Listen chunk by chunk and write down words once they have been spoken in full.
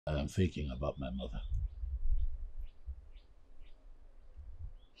I'm thinking about my mother.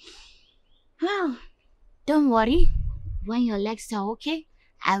 Well, don't worry. When your legs are okay,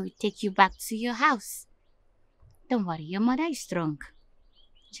 I will take you back to your house. Don't worry, your mother is strong.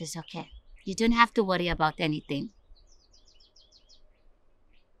 She's okay. You don't have to worry about anything.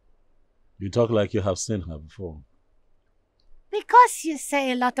 You talk like you have seen her before. Because you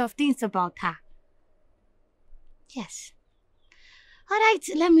say a lot of things about her. Yes. Alright,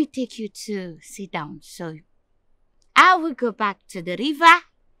 let me take you to sit down. So, I will go back to the river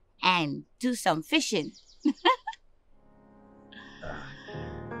and do some fishing.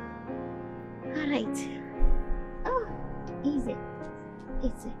 Alright. Oh, easy.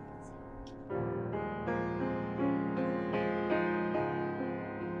 Easy.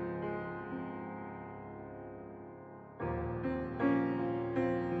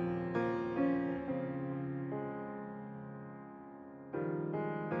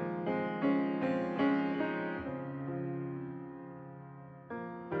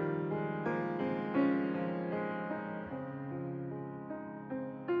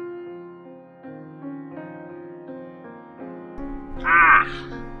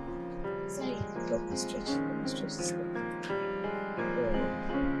 Sorry. Let me stretch this leg.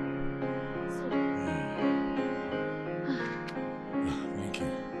 Sorry. Thank you.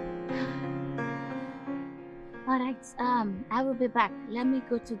 Alright, I will be back. Let me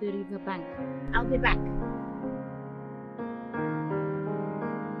go to the riverbank. I'll be back.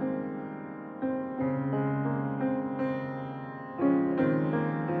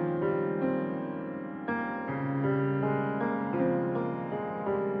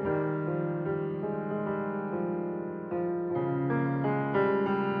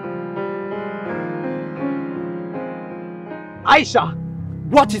 Aisha,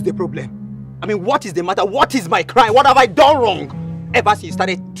 what is the problem? I mean, what is the matter? What is my crime? What have I done wrong? Ever since you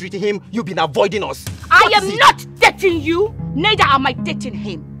started treating him, you've been avoiding us. I am not dating you, neither am I dating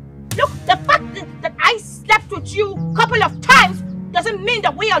him. Look, the fact that I slept with you a couple of times doesn't mean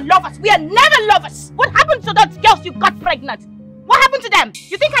that we are lovers. We are never lovers. What happened to those girls you got pregnant? What happened to them?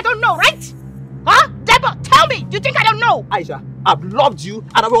 You think I don't know, right? Huh? Deborah, tell me, do you think I don't know? Aisha, I've loved you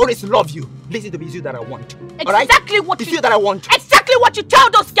and I will always love you. Listen to me, it's you that I want. Exactly what it's you that I want. Exactly what you tell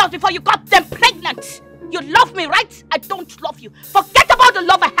those girls before you got them pregnant. You love me, right? I don't love you. Forget about the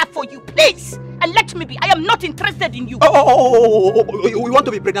love I have for you, please. And let me be. I am not interested in you. You want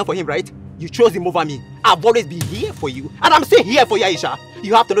to be pregnant for him, right? You chose him over me. I've always been here for you. And I'm still here for you, Aisha.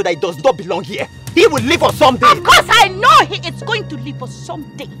 You have to know that he does not belong here. He will leave us someday. Of course I know he is going to leave us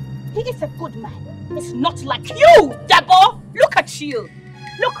someday. He is a good man. It's not like you, Deborah. Look at you.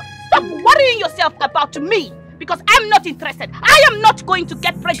 Look, stop worrying yourself about me. Because I'm not interested. I am not going to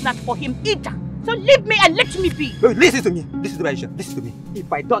get pregnant for him either. So leave me and let me be. Listen to me. Listen to me, Aisha. Listen to me.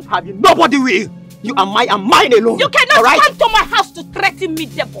 If I don't have you, nobody will. You are mine and mine alone. You cannot come to my house to threaten me,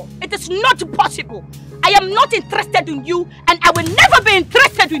 Deborah. It is not possible. I am not interested in you and I will never be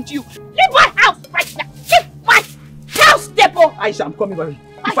interested in you. Leave my house right now. Leave my house, Deborah. Aisha, I'm coming back.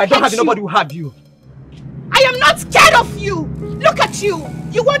 If I don't have you, nobody will have you. I am not scared of you. Look at you.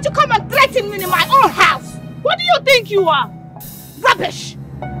 You want to come and threaten me in my own house. What do you think you are? Rubbish.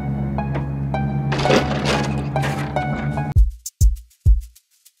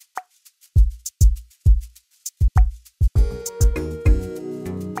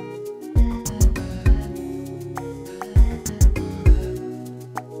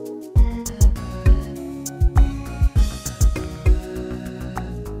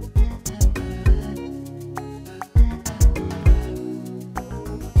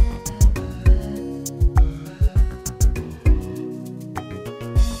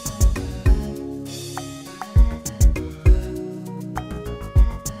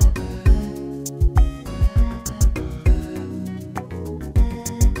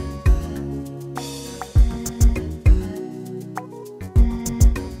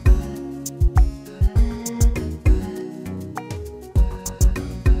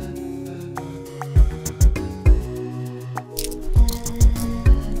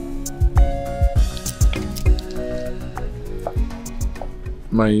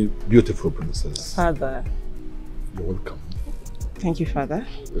 My beautiful princess. Father. You're welcome. Thank you, Father.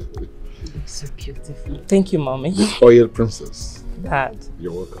 You look so beautiful. Thank you, Mommy. Royal princess. Dad.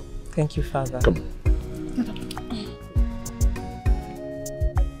 You're welcome. Thank you, Father. Come on.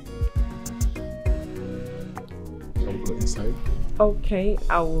 I'll go inside. Okay,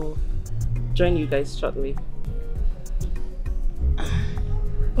 I will join you guys shortly.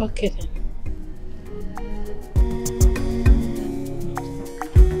 Okay then.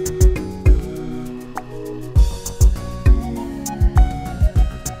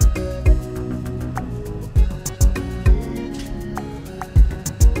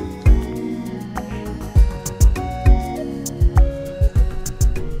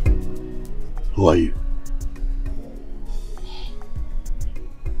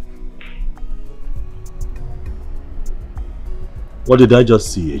 What did I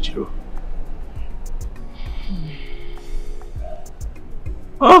just see, Ejiro?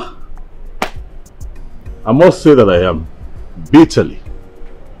 Ah! I must say that I am bitterly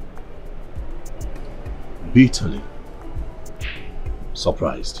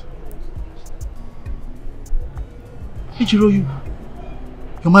surprised. Ejiro,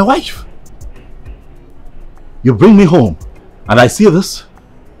 you're my wife. You bring me home and I see this?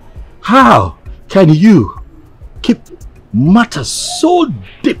 How can you keep matters so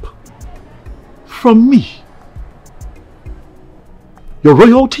deep from me? Your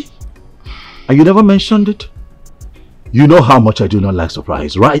royalty? And you never mentioned it? You know how much I do not like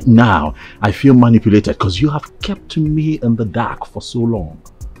surprise. Right now, I feel manipulated because you have kept me in the dark for so long.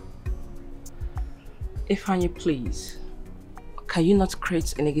 Ifeanyi, please. Can you not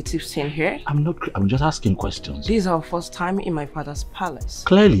create a negative scene here? I'm just asking questions. This is our first time in my father's palace.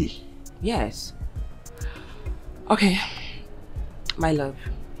 Clearly. Yes. Okay. My love,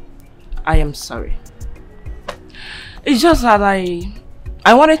 I am sorry. It's just that I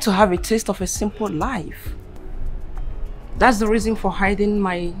wanted to have a taste of a simple life. That's the reason for hiding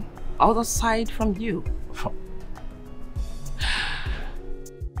my other side from you.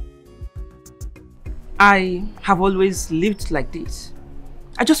 I have always lived like this.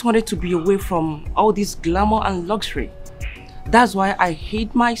 I just wanted to be away from all this glamour and luxury. That's why I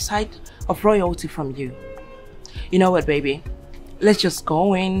hid my side of royalty from you. You know what, baby? Let's just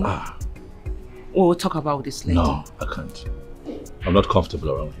go in. We'll talk about this later. No, I can't. I'm not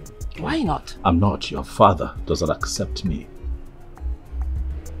comfortable around you. Why not? I'm not. Your father does not accept me.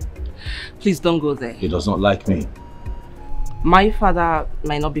 Please don't go there. He does not like me. My father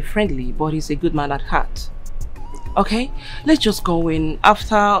might not be friendly, but he's a good man at heart. Okay? Let's just go in.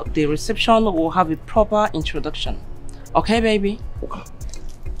 After the reception, we'll have a proper introduction. Okay, baby?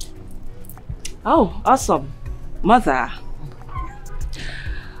 Oh, awesome. Mother.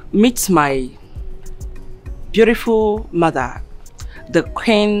 Meet my beautiful mother, the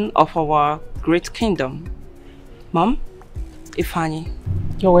queen of our great kingdom. Mom, Ifeanyi.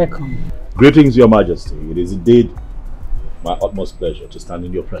 You're welcome. Greetings, Your Majesty. It is indeed my utmost pleasure to stand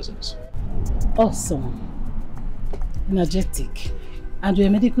in your presence. Awesome. Energetic. And you're a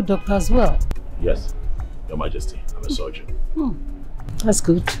medical doctor as well? Yes, Your Majesty. I'm a surgeon. That's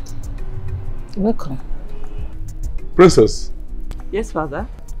good. Welcome. Princess. Yes, father.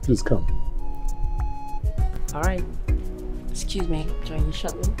 Please come. All right. Excuse me. Join you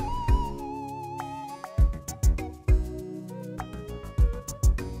shortly.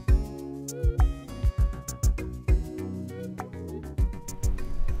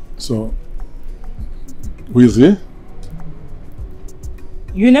 So, who is he?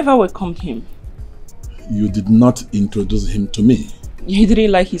 You never welcomed him. You did not introduce him to me. You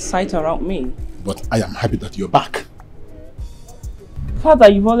didn't like his sight around me. But I am happy that you're back. Father,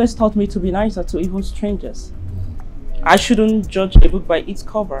 you've always taught me to be nicer to even strangers. I shouldn't judge a book by its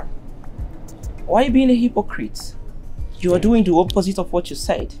cover. Why being a hypocrite? You are doing the opposite of what you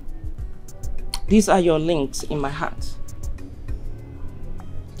said. These are your links in my heart.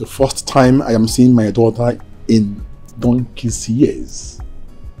 The first time I am seeing my daughter in donkey's years.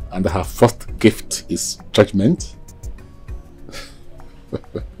 And her first gift is judgment.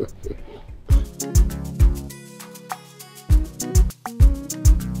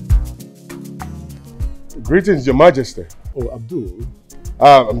 Greetings, Your Majesty. Oh, Abdul.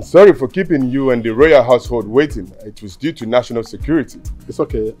 I'm sorry for keeping you and the royal household waiting. It was due to national security. It's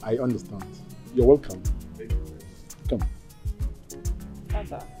okay, I understand. You're welcome. Come.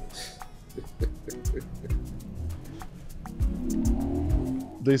 Father.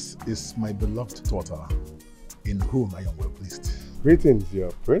 This is my beloved daughter, in whom I am well pleased. Greetings,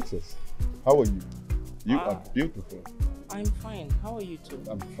 Your Princess. How are you? You are beautiful. I'm fine. How are you two?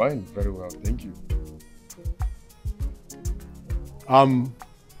 I'm fine, very well, thank you.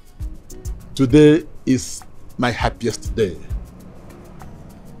 Today is my happiest day.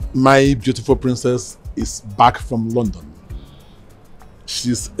 My beautiful princess is back from London.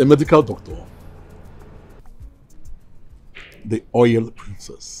 She's a medical doctor. The oil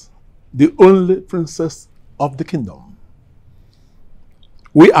princess. The only princess of the kingdom.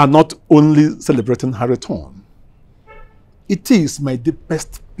 We are not only celebrating her return. It is my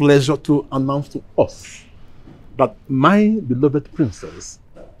deepest pleasure to announce to us that my beloved princess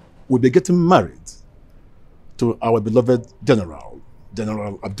will be getting married to our beloved General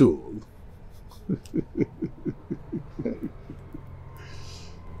Abdul.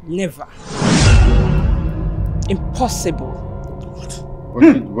 Never. Impossible.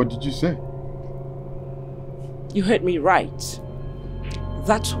 What did you say? You heard me right.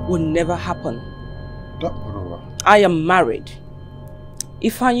 That will never happen. I am married.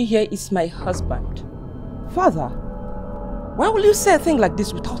 Ifeanyi here is my husband. Father, why will you say a thing like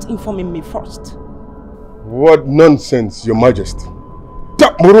this without informing me first? What nonsense, Your Majesty.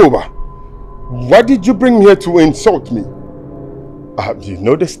 Moreover, why did you bring me here to insult me? You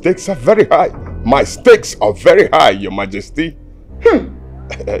know the stakes are very high. My stakes are very high, Your Majesty.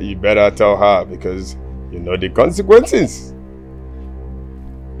 You better tell her because you know the consequences.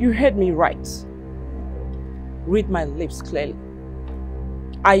 You heard me right. Read my lips clearly.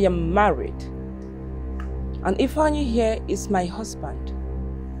 I am married. And Ifeanyi here is my husband.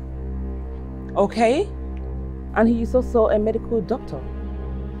 Okay? And he is also a medical doctor.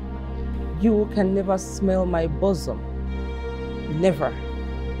 You can never smell my bosom. Never.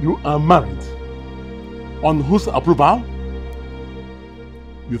 You are married. On whose approval?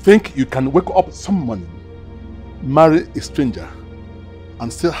 You think you can wake up some morning, marry a stranger,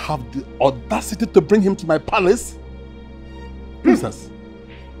 and still have the audacity to bring him to my palace? Princess,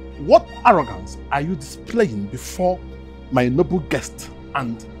 what arrogance are you displaying before my noble guest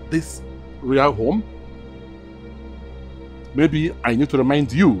and this royal home? Maybe I need to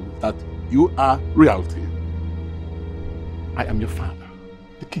remind you that you are royalty. I am your father,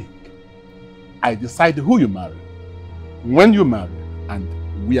 the king. I decide who you marry, when you marry, and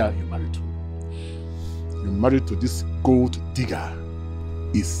where you marry to. Your marriage to this gold digger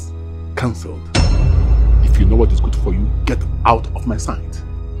is cancelled. If you know what is good for you, get out of my sight.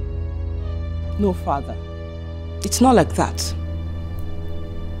 No, father. It's not like that.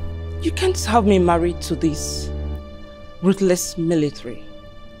 You can't have me married to this ruthless military.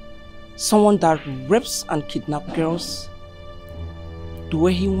 Someone that rapes and kidnaps girls the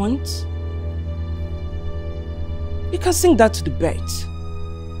way he wants. You can sing that to the birds.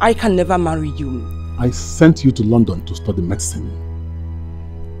 I can never marry you. I sent you to London to study medicine.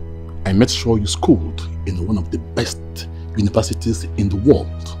 I made sure you schooled in one of the best universities in the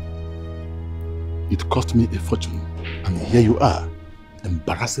world. It cost me a fortune, and here you are,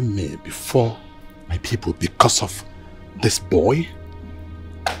 embarrassing me before my people because of this boy.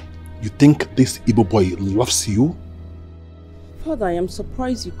 You think this Igbo boy loves you? Father, I am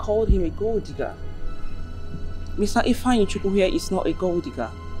surprised you called him a gold digger. Mr. Ifeanyi Chukwu here is not a gold digger.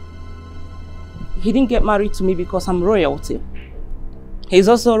 He didn't get married to me because I'm royalty. He's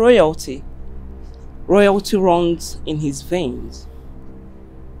also royalty. Royalty runs in his veins.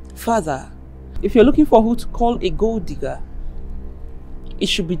 Father, if you're looking for who to call a gold digger, it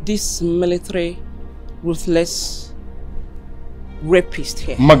should be this military, ruthless rapist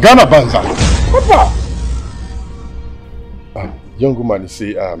here. Magana Banza! Papa! Young woman, you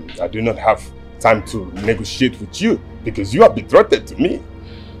see, I do not have time to negotiate with you because you are betrothed to me.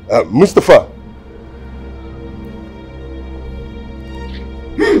 Mustafa.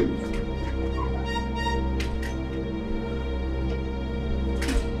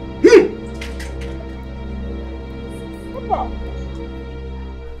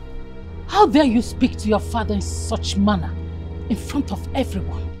 How dare you speak to your father in such manner in front of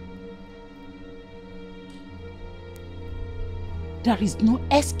everyone? There is no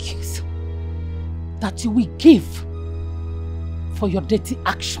excuse that you will give for your dirty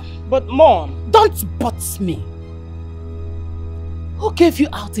action. But Mom... Don't butt me. Who gave you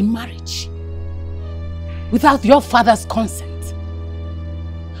out in marriage? Without your father's consent?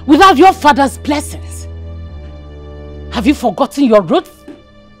 Without your father's blessings? Have you forgotten your roots?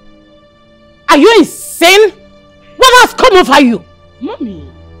 Are you insane? What has come over you? Mommy.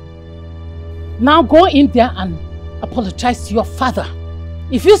 Now go in there and apologize to your father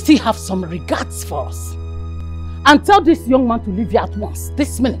if you still have some regards for us. And tell this young man to leave you at once,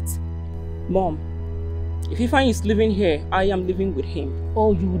 this minute. Mom, if Ifeanyi is living here, I am living with him.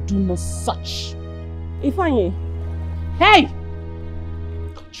 Oh, you will do no such. Ifeanyi. Hey!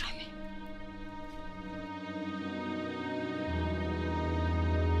 Don't try me.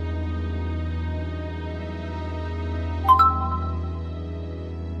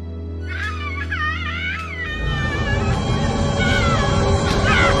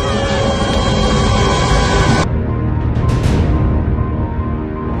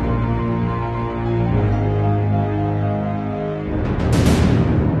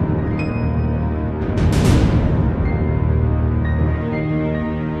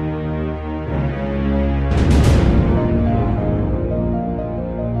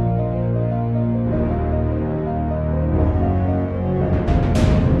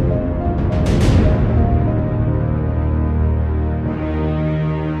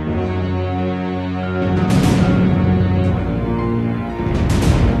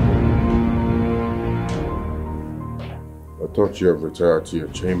 I thought you have retired to your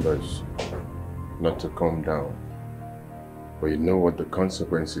chambers, not to come down. But you know what the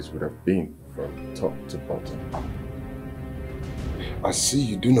consequences would have been from top to bottom. I see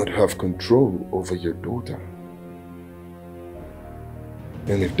you do not have control over your daughter.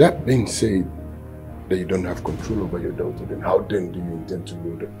 And if that being said, that you don't have control over your daughter, then how then do you intend to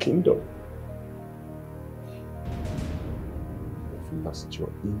rule the kingdom? You've lost your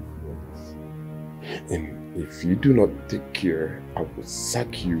influence. And if you do not take care, I will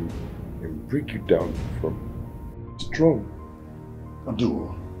sack you and break you down from the throne.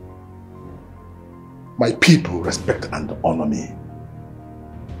 Abdul, my people respect and honor me.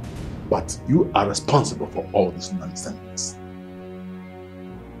 But you are responsible for all this nonsense.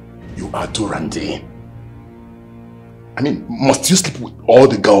 You are too randy. I mean, must you sleep with all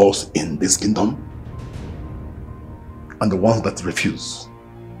the girls in this kingdom? And the ones that refuse,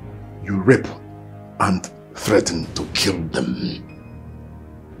 you rape and threaten to kill them.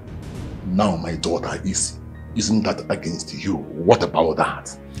 Now my daughter is using that against you. What about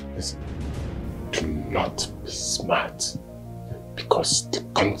that? Listen, do not be smart, because the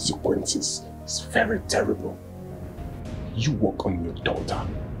consequences is very terrible. You work on your daughter.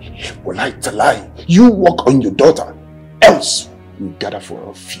 Well, I tell you, you work on your daughter. Else, we gather for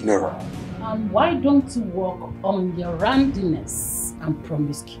a funeral. And why don't you work on your randiness and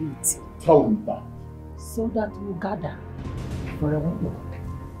promiscuity? Tell me that. So that we'll gather for a wedding.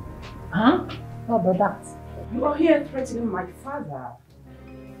 Huh? How about that? You are here threatening my father.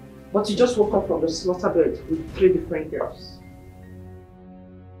 But you just woke up from the slaughter bed with 3 different girls.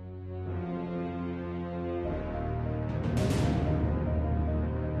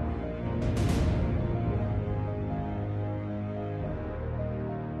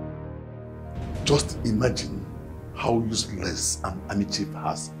 Just imagine how useless an army chief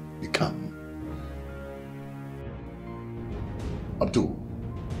has become. Abdul,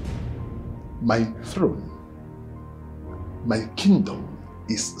 my throne, my kingdom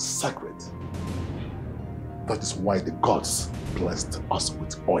is sacred. That is why the gods blessed us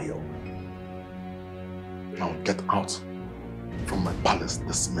with oil. Now get out from my palace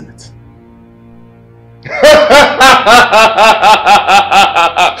this minute.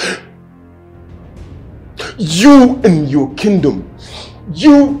 You and your kingdom,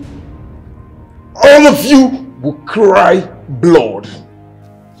 all of you will cry blood.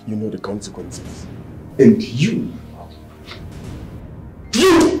 You know the consequences. And you are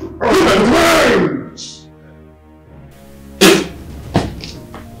the crimes!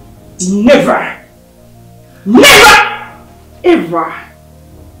 Never, ever.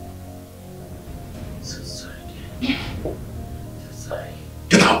 So sorry, dear. So sorry.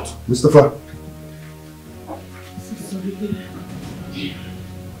 Get out, Mustafa. So sorry, dear.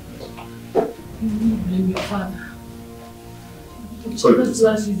 You won't blame your father. Sorry. That's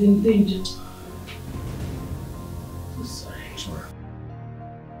why she's in danger. So sorry. Sorry.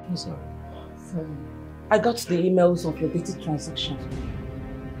 I'm sorry. Sorry. I got the emails of your data transactions.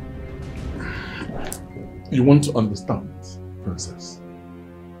 You want to understand, Princess?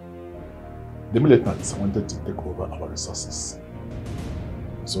 The militants wanted to take over our resources.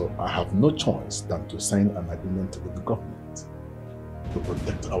 So I have no choice than to sign an agreement with the government to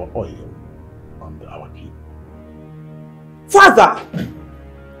protect our oil and our people. Father!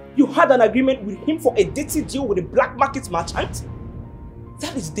 You had an agreement with him for a dirty deal with a black market merchant?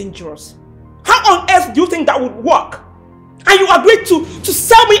 That is dangerous. How on earth do you think that would work? And you agreed to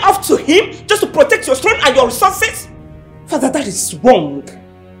sell me off to him just to protect your throne and your resources? Father, that is wrong.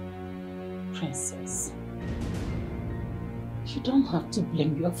 Princess, you don't have to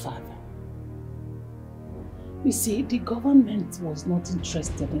blame your father. You see, the government was not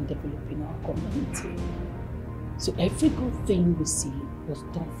interested in developing our community. So every good thing we see was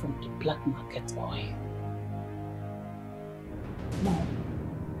done from the black market oil. No.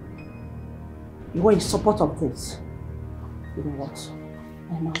 You were in support of this. You know what?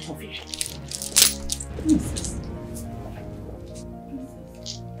 I'm out of here. Princess.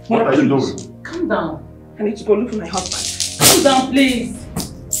 What are you doing? Calm down. I need to go look for my husband. Calm down, please.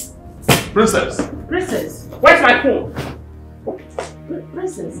 Princess! Princess, where's my phone?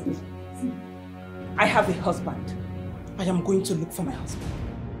 Princess. I have a husband. I am going to look for my husband.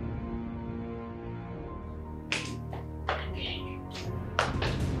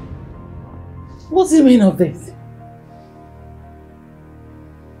 What's the meaning of this?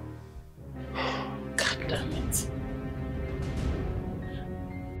 God damn it.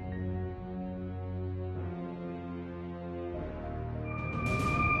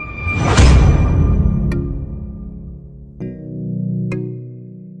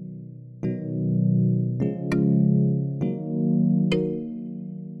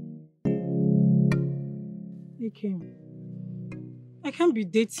 He came. I can't be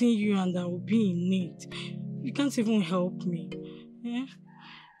dating you and I will be in need. You can't even help me. Eh?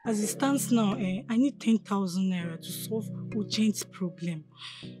 As it stands now, I need 10,000 naira to solve Ujent's problem.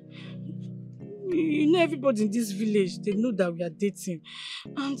 You know everybody in this village, they know that we are dating.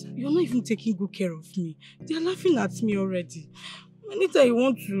 And you're not even taking good care of me. They're laughing at me already. Anytime you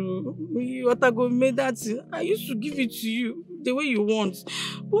want to, go make that thing, I used to give it to you the way you want.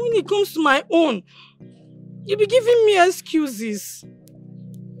 But when it comes to my own, you be giving me excuses.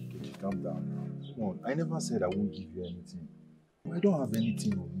 Okay, calm down now. Come on, I never said I won't give you anything. I don't have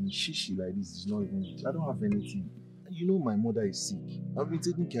anything on me. Shishi like this is not even... I don't have anything. You know my mother is sick. I've been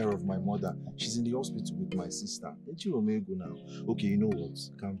taking care of my mother. She's in the hospital with my sister. Let you go now. Okay, you know what?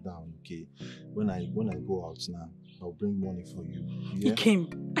 Calm down, okay? When I go out now, I'll bring money for you. Yeah?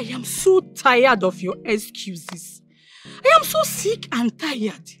 Ikem, I am so tired of your excuses. I am so sick and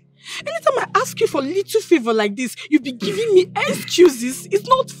tired. Anytime I ask you for a little favor like this, you be giving me excuses. It's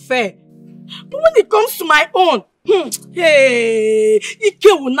not fair. But when it comes to my own, hey, Ike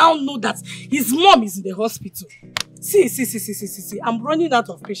will now know that his mom is in the hospital. See, I'm running out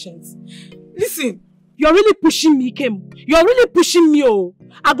of patience. Listen, you're really pushing me, Ikem. You're really pushing me, oh.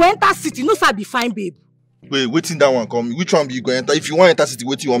 I go enter city, no sir, be fine, babe. Wait, waiting that one come. Which one be you go enter? If you want enter city,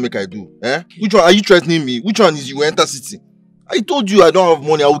 what you want make I do? Eh? Okay. Which one are you threatening me? Which one is you enter city? I told you I don't have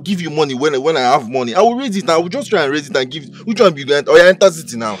money. I will give you money when I have money. I will raise it. I will just try and raise it and give it. Which one be you go enter? Oh, you enter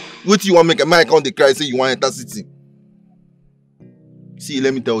city now. What you want make my account they cry say you want enter city? See,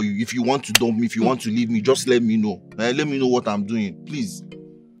 let me tell you, if you want to dump me, if you want to leave me, just let me know. Let me know what I'm doing, please.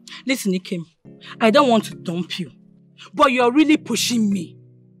 Listen, Ikem, I don't want to dump you, but you're really pushing me.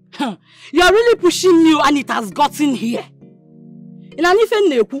 You're really pushing me and it has gotten here. It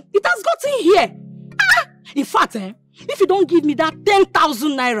has gotten here. In fact, if you don't give me that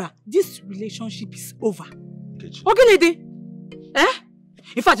 10,000 naira, this relationship is over. Okay, Nede?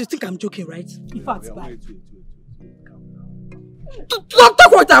 In fact, you think I'm joking, right? In fact, bye.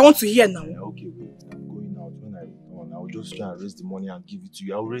 Talk what I want to hear now. Yeah, okay, wait. I'm going out. When I return, I'll just try and raise the money and give it to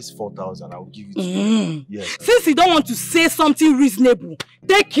you. I'll raise 4,000. I'll give it to you. Yes. Since you don't want to say something reasonable,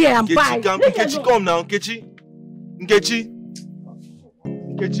 take care and bye. Nkechi, come now, Nkechi. Nkechi.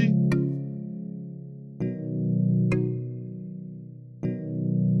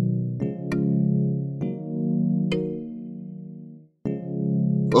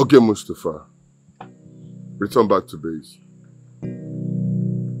 Okay, Mustafa. Return back to base.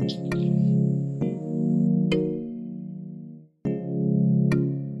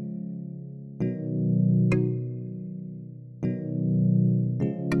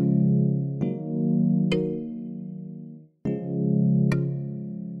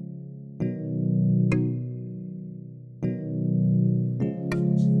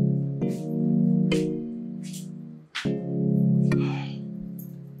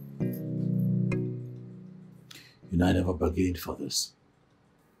 I never bargained for this.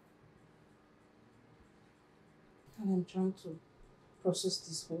 And I'm trying to process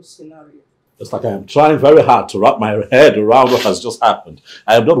this whole scenario. It's like I am trying very hard to wrap my head around what has just happened.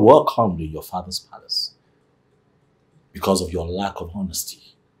 I am not welcomed in your father's palace because of your lack of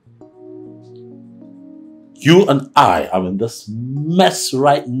honesty. You and I are in this mess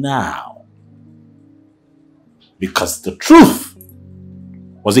right now because the truth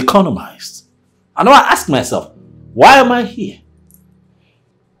was economized. And now I ask myself, why am I here?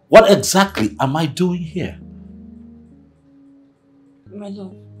 What exactly am I doing here? My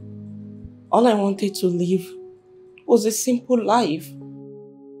love, all I wanted to live was a simple life.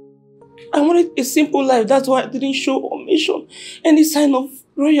 I wanted a simple life. That's why I didn't show or mention any sign of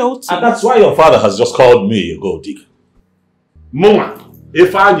royalty. And that's why your father has just called me a gold digger. Mama,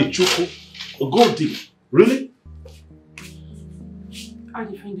 if I need Chuku, a gold digger. Really? I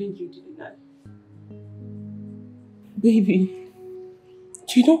defended you, didn't I? Baby,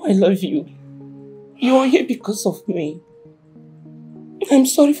 do you know I love you? You are here because of me. I'm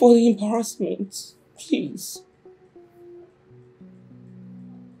sorry for the embarrassment. Please.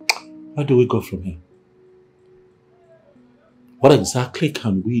 Where do we go from here? What exactly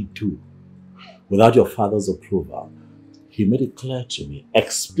can we do without your father's approval? He made it clear to me,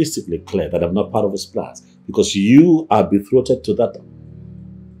 explicitly clear, that I'm not part of his plans because you are betrothed to that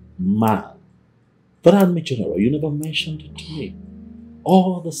man. But Army General, you never mentioned it to me.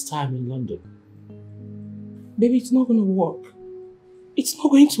 All this time in London. Baby, it's not going to work. It's not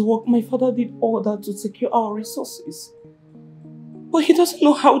going to work. My father did all that to secure our resources. But he doesn't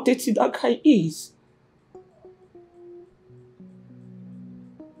know how dirty that guy is.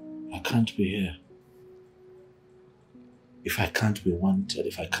 I can't be here. If I can't be wanted,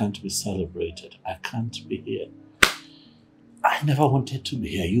 if I can't be celebrated, I can't be here. I never wanted to be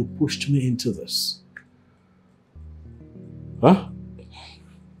here. You pushed me into this. Huh?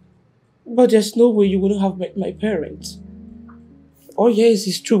 But there's no way you wouldn't have met my parents. Oh yes,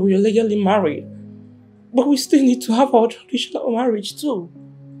 it's true, we're legally married. But we still need to have our traditional marriage too.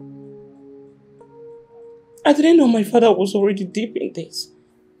 I didn't know my father was already deep in this.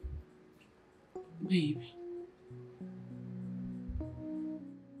 Baby.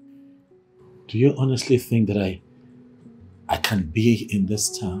 Do you honestly think that I can be in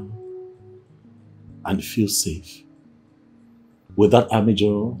this town and feel safe with that army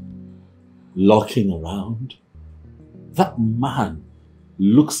general lurking around? That man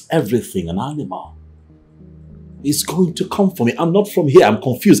looks everything an animal. He's going to come for me. I'm not from here. I'm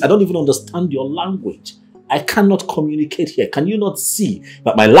confused. I don't even understand your language. I cannot communicate here. Can you not see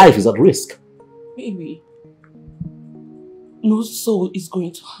that my life is at risk? Baby, no soul is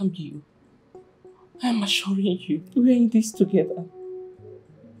going to harm you. I'm assuring you, we're in this together.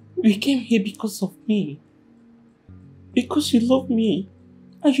 We came here because of me. Because you love me.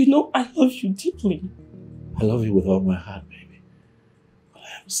 And you know I love you deeply. I love you with all my heart, baby. But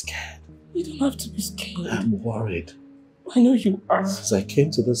I am scared. You don't have to be scared. I'm worried. I know you are. Since I came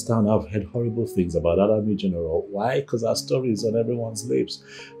to this town, I've heard horrible things about that army general. Why? Because our story is on everyone's lips.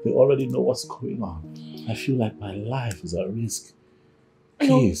 They already know what's going on. I feel like my life is at risk.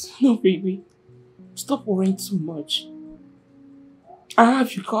 Please. No, baby. Stop worrying too much. I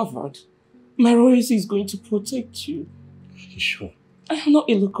have you covered. My royalty is going to protect you. You sure? I am not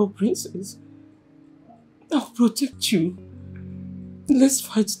a local princess. I'll protect you. Let's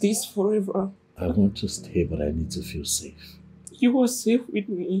fight this forever. I want to stay, but I need to feel safe. You are safe with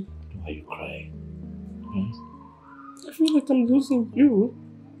me. Why are you crying? I feel like I'm losing you.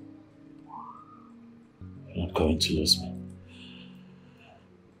 You're not going to lose me.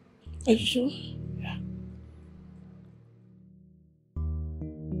 Are you sure? Yeah.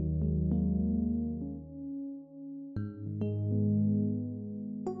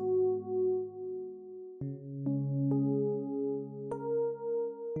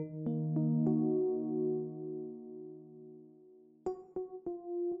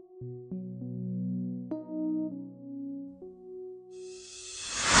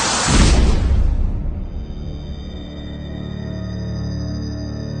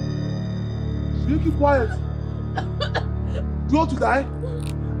 You keep quiet. Do you want to die? Do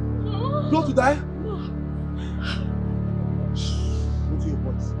you want to die? Shh. Go to your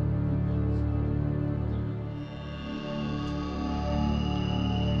voice.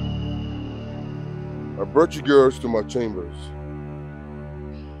 I brought you girls to my chambers.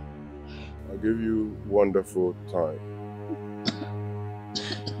 I gave you wonderful time.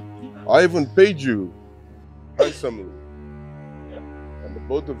 I even paid you handsomely. And the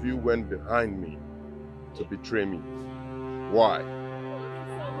both of you went behind me to betray me. Why?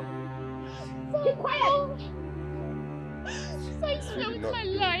 Keep quiet! I swear with my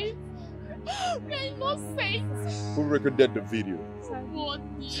life. We're innocent. Who recorded the video?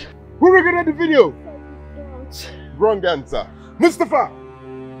 Somebody. Who recorded the video? Wrong answer. Mustafa!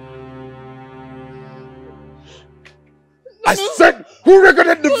 I said, who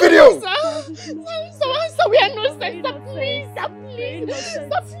recorded the video? Sir, we are innocent. Sir, please. Sir, please. Sir,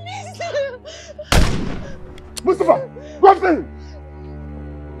 please. Mustafa, grab him!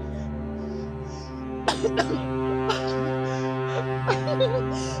 Sir,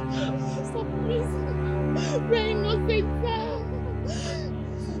 please. We are innocent, sir.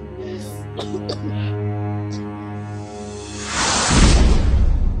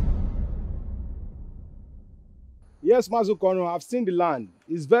 Yes, Mazukono, I've seen the land.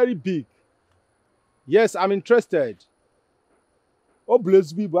 It's very big. Yes, I'm interested. Oh,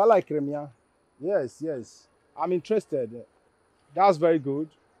 bless me, but I like Remia. Yes, yes. I'm interested. That's very good.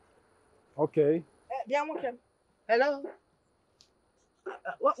 Okay. Hello?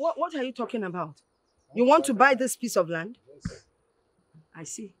 What are you talking about? You want to buy this piece of land? Yes. I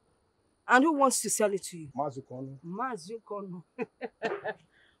see. And who wants to sell it to you? Mazukono. Mazukono.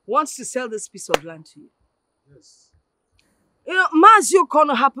 Wants to sell this piece of land to you. Yes. You know,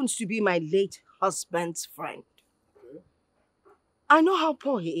 Mazukono happens to be my late husband's friend. Okay. I know how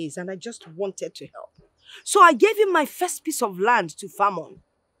poor he is and I just wanted to help. So I gave him my first piece of land to farm on.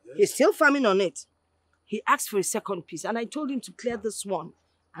 Yes. He's still farming on it. He asked for a second piece and I told him to clear this one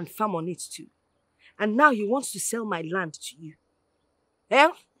and farm on it too. And now he wants to sell my land to you.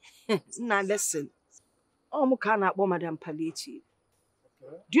 Eh? Now listen. Madam Palliative.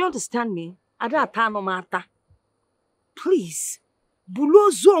 Okay. Do you understand me? Please,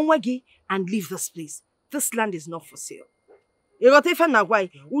 bulozo and leave this place. This land is not for sale. Beware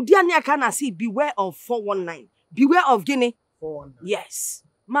of 419. Beware of Guinea. 419. Yes.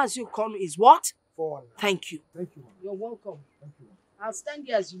 Mazi Okonu is what? 419. Thank you. Thank you, ma'am. You're welcome. Thank you, ma'am. I'll stand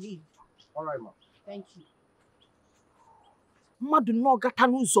here as you leave. All right, ma'am. Thank you. Madu no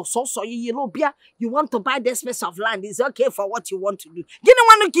gatanu so you want to buy this piece of land. It's okay for what you want to do. You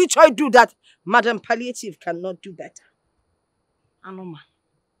don't want to try to do that. Madam Palliative cannot do better. Anoma.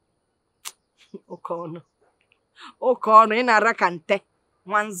 Okono. Okono in a rakante.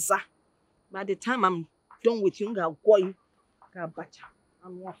 Wanza. By the time I'm done with you, I'll go you.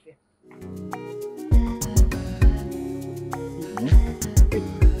 I'm warfare.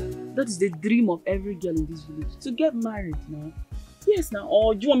 That is the dream of every girl in this village. To get married now. Yes now.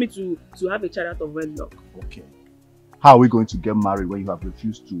 Or do you want me to have a child out of wedlock? Okay. How are we going to get married when you have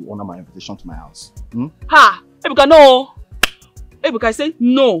refused to honor my invitation to my house? Ha! Ebuka, no! Ebuka, I say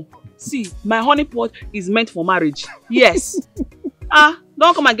no. See, my honeypot is meant for marriage. Yes.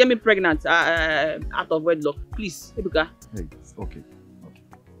 Don't come and get me pregnant out of wedlock. Please, Ebuka. Hey, okay.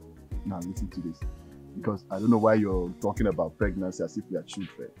 Now listen to this. Because I don't know why you're talking about pregnancy as if we are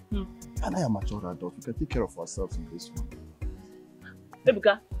children. And I am a mature adult. We can take care of ourselves in this one.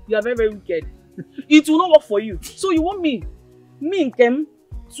 Ebuka, you are very, very wicked. It will not work for you. So you want me Nkem,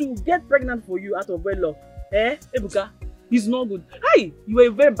 to get pregnant for you out of wedlock? Ebuka? It's not good. Hey, you are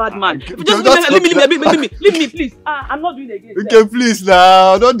a very bad man. Just leave me, please. I'm not doing it again. Okay, please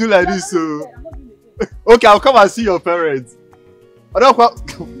now. Don't do like this. So. Okay, I'll come and see your parents.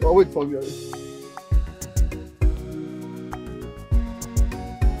 I'll wait for me.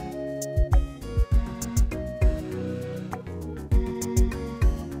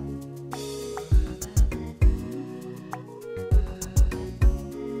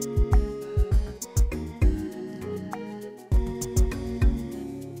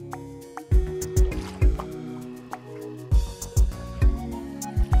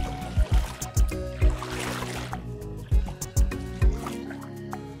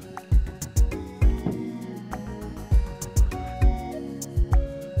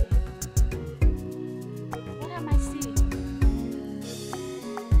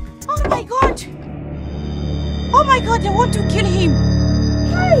 Oh my God, they want to kill him.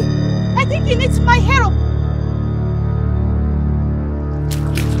 Hey, I think he needs my help.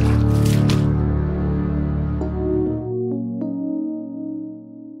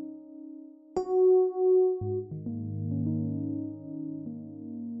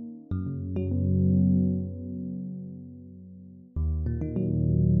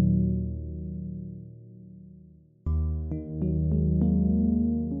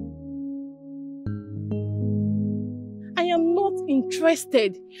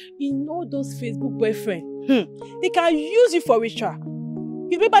 Interested in all those Facebook boyfriends. They can use you for ritual.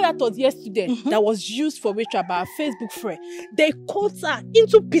 You remember that was yesterday that was used for ritual by a Facebook friend. They cut her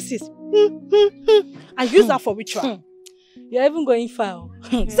into pieces and use her for ritual. You're even going far.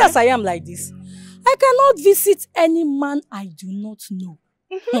 Since I am like this, I cannot visit any man I do not know.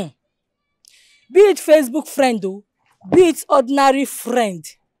 Be it Facebook friend though, be it ordinary friend.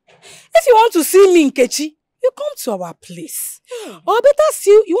 If you want to see me in Nkechi, you come to our place. Or better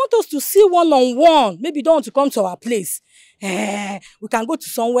still, you want us to see one-on-one. Maybe you don't want to come to our place. We can go to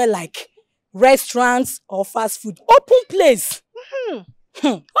somewhere like restaurants or fast food. Open place.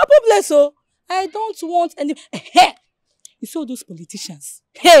 Open place, so I don't want any... You saw those politicians.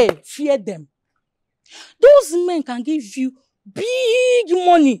 Hey, fear them. Those men can give you big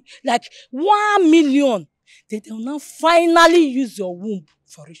money, like 1 million. They will now finally use your womb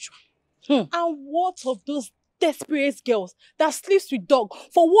for ritual. And what of those desperate girls that sleeps with dog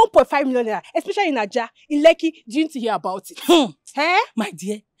for 1.5 million, especially in Aja, in Lekki? Didn't hear about it? My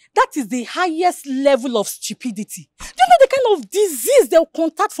dear, that is the highest level of stupidity. Do you know the kind of disease they'll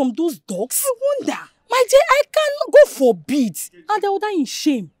contact from those dogs? I wonder. My dear, I cannot go forbid. And they will die in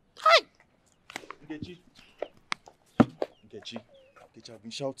shame. Nkechi, I've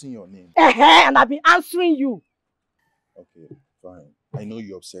been shouting your name. And I've been answering you. Okay, fine. I know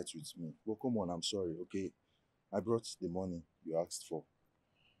you're upset with me. But come on, I'm sorry, okay? I brought the money you asked for.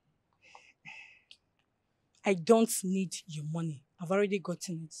 I don't need your money. I've already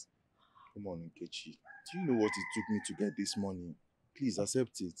gotten it. Come on, Nkechi. Do you know what it took me to get this money? Please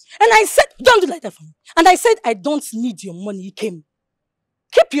accept it. And I said, don't do like that for me. And I said, I don't need your money. He came.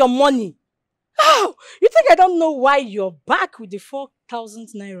 Keep your money. Oh, you think I don't know why you're back with the 4,000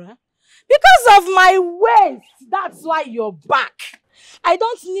 naira? Because of my waist. That's why you're back. I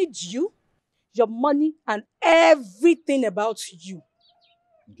don't need you, your money, and everything about you.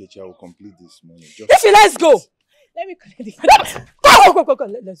 Nkechi, I will complete this money. Let's go. Let me collect it. Go.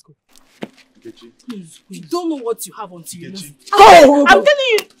 Let's go. Nkechi. Please, you don't know what you have until you lose. I'm telling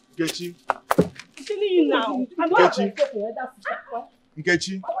you. Nkechi. I'm telling you now.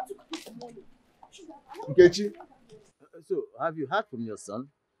 Nkechi. Nkechi. So, have you heard from your son?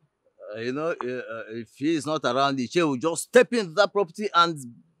 If he is not around, Iche will just step into that property and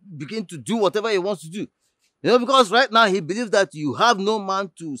begin to do whatever he wants to do. Because right now he believes that you have no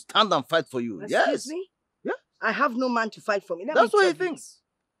man to stand and fight for you. Excuse me? Yeah. I have no man to fight for me. That's what he thinks.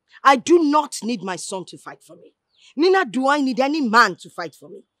 I do not need my son to fight for me. Neither do I need any man to fight for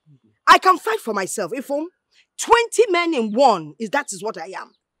me. I can fight for myself. If 20 men in one, that is what I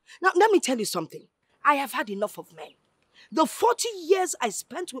am. Now, let me tell you something. I have had enough of men. The 40 years I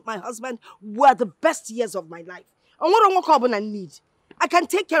spent with my husband were the best years of my life. And what I need, I can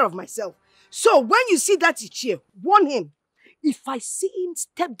take care of myself. So when you see that Ichie, warn him. If I see him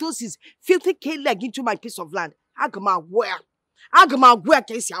step his filthy K-leg into my piece of land, Agama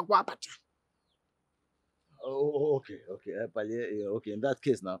Kesi Agwa Abacha. Oh, okay. Okay, in that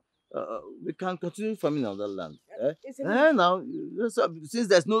case now, we can continue farming on that land. Now, since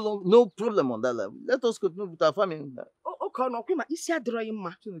there's no problem on that land, let us continue with our farming.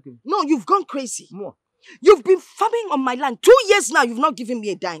 No, you've gone crazy. More. You've been farming on my land 2 years now. You've not given me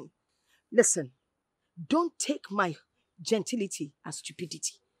a dime. Listen, don't take my gentility as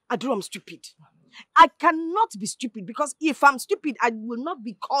stupidity. I'm stupid. I cannot be stupid because if I'm stupid, I will not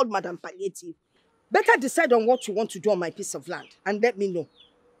be called Madam Palliative. Better decide on what you want to do on my piece of land and let me know.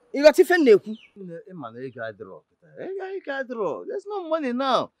 There's no money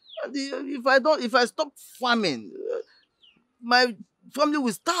now. If I stop farming, my family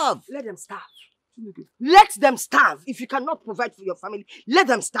will starve. Let them starve. Let them starve. If you cannot provide for your family, let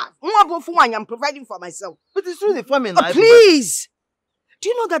them starve. I'm providing for myself. But it's really farming. Please. Do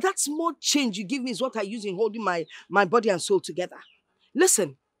you know that small change you give me is what I use in holding my body and soul together?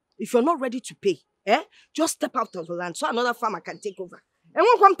 Listen, if you're not ready to pay, just step out of the land so another farmer can take over. And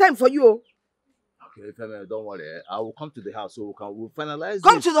won't come time for you. Okay, don't worry. I will come to the house so we'll finalize.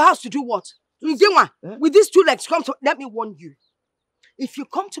 Come to the house to do what? With these 2 legs, let me warn you. If you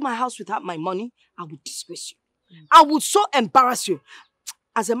come to my house without my money, I will disgrace you. I will so embarrass you.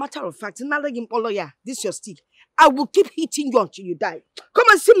 As a matter of fact, this is your stick. I will keep hitting you until you die. Come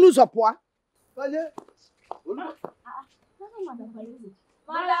and see news up, what?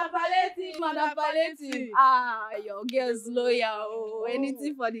 Madam Palliative. Your girl's loyal.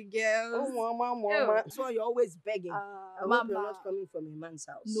 Anything for the girls. Oh, mama. So you're always begging. I hope you're not coming from a man's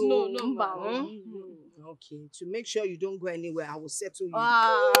house. No. Okay, to make sure you don't go anywhere, I will settle you.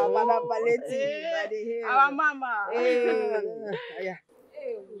 Madam Palliative. Our mama. Yeah,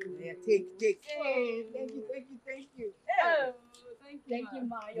 take. Hey, thank you. Thank you,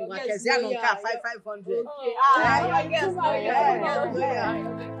 ma. Your guest loyal. 500. Okay. Your guest loyal.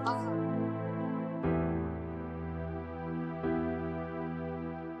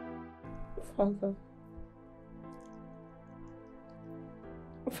 Father,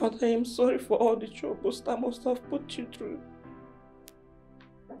 I am sorry for all the troubles that I must have put you through.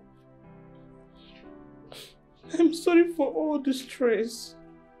 I'm sorry for all the stress.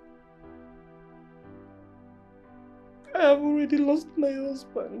 I have already lost my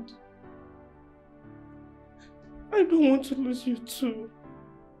husband. I don't want to lose you too.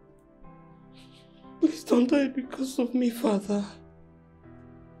 Please don't die because of me, Father.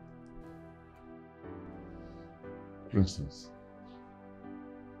 Princess,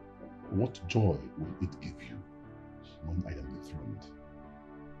 what joy will it give you when I am dethroned?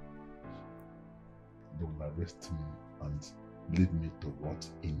 They will arrest me and leave me to rot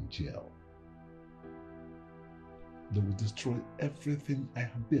in jail. They will destroy everything I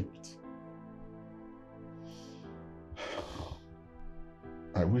have built.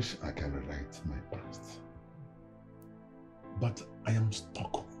 I wish I can rewrite my past. But I am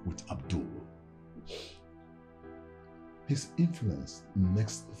stuck with Abdul. His influence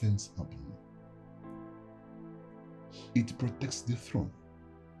makes things happen. It protects the throne.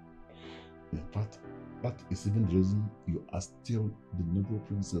 In fact, that is even the reason you are still the noble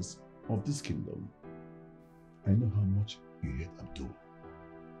princess of this kingdom. I know how much you hate Abdul,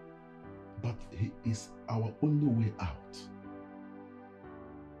 but he is our only way out.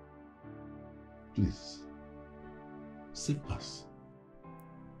 Please, save us.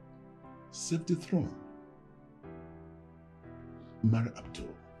 Save the throne. Marry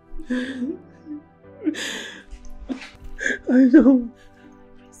Abdul. I don't.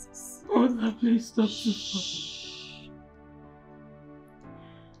 Oh, no, please stop.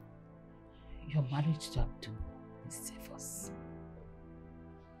 Your marriage to Abdul will save us.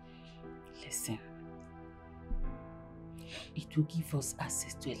 Listen, it will give us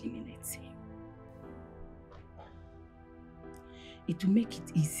access to eliminate him. It will make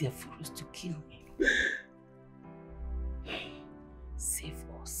it easier for us to kill him. Save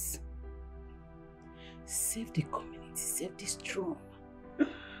us. Save the community. Save this throne.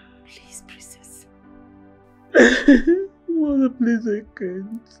 Please, princess. Mother, please, I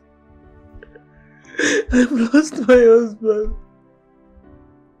can't. I've lost my husband.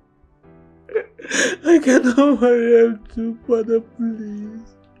 I cannot marry him too, Father, please.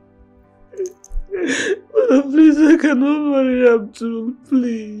 Father, please, I cannot marry him too,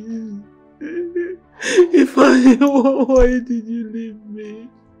 please. If I why did you leave me?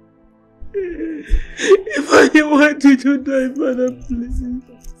 If I why did you die, Father, please?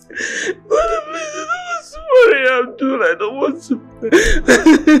 Father, please, I don't want to marry Abdul. I don't want to.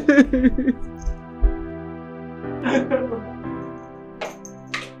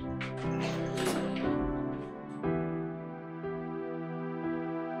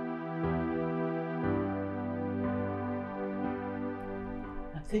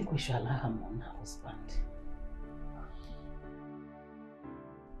 I think we shall allow her mourn her husband.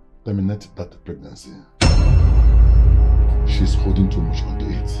 Terminate that pregnancy. She's holding too much onto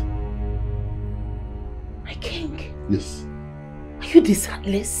it. My king? Yes. Are you this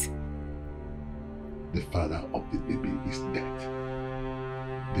heartless? The father of the baby is dead.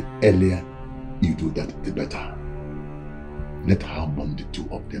 The earlier you do that, the better. Let her mourn the two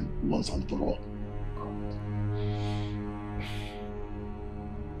of them once and for all.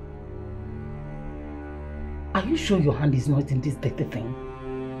 Are you sure your hand is not in this dirty thing?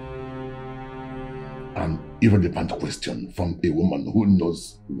 An irrelevant question from a woman who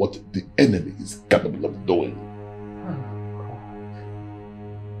knows what the enemy is capable of doing.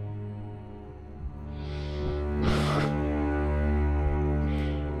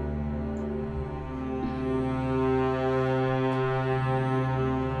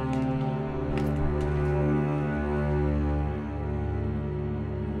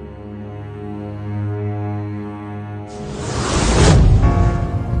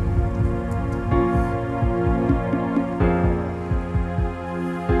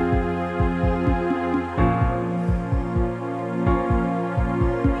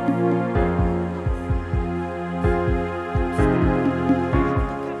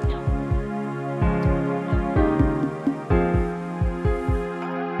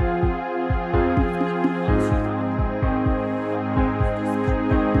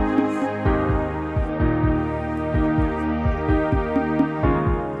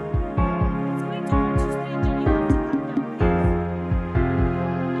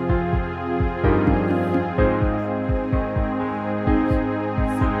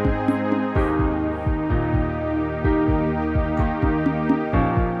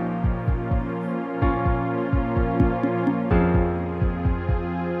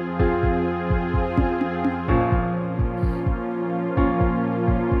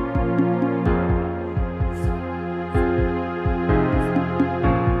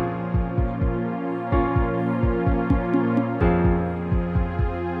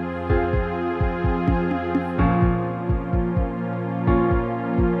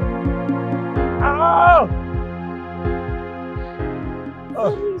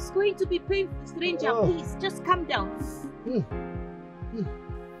 It's going to be painful, stranger. Please, just calm down. If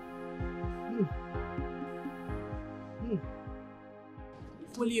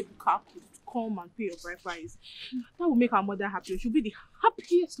only Ebuka could come and pay your bride price, that would make our mother happy. She'll be the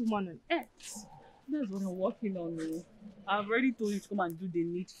happiest woman on earth. That's what I'm working on. I've already told you to come and do the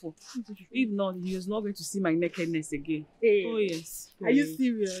needful. If not, he is not going to see my nakedness again. Hey. Oh, yes. Are you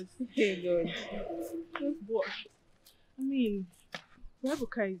serious? Hey, God. But, I mean,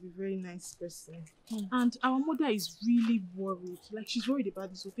 Ebuka is a very nice person. And our mother is really worried. Like, she's worried about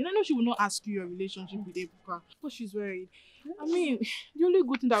this whole thing. I know she will not ask you your relationship with Ebuka, but she's worried. I mean, the only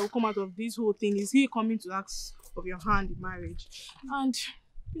good thing that will come out of this whole thing is he coming to ask of your hand in marriage. And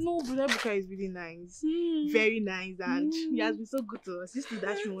you know, Brother Ebuka is really nice. Very nice, and he has been so good to us. Just to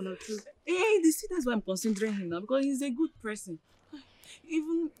dash me one or two. Hey, that's why I'm considering him now, because he's a good person.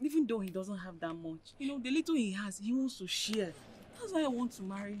 Even though he doesn't have that much, you know, the little he has, he wants to share. That's why I want to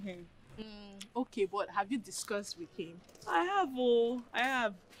marry him. Okay, but have you discussed with him? I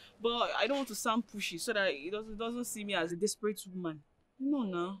have. But I don't want to sound pushy so that he doesn't see me as a desperate woman. No,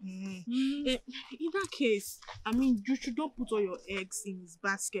 no. In that case, I mean, you should not put all your eggs in his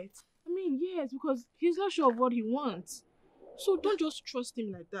basket. I mean, yes, because he's not sure of what he wants. So don't just trust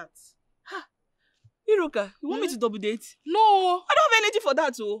him like that. Ha! Iroka, you want me to double date? No! I don't have anything for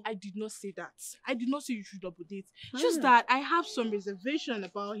that, oh. I did not say that. I did not say you should double date. Just that I have some reservation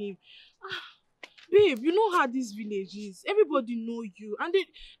about him. Babe, you know how this village is. Everybody know you. And they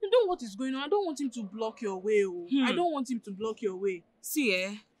know what is going on. I don't want him to block your way. I don't want him to block your way.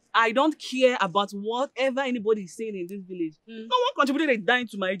 See, I don't care about whatever anybody is saying in this village. No one contributed a dime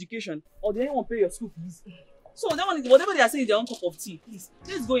to my education. Or did anyone pay your school fees? So that one, whatever they are saying is their own cup of tea. Please,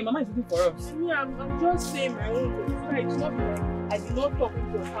 let's go in. Mama is looking for us. Yeah, I'm just saying my own. So it's not like I did not talk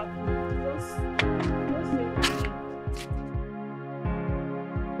into your heart. Just saying.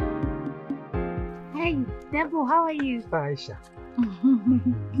 Hey, Debo, how are you? Aisha.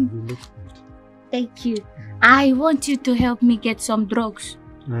 You look good. Thank you. I want you to help me get some drugs.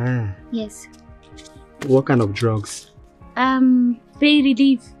 Ah. Yes. What kind of drugs? Pain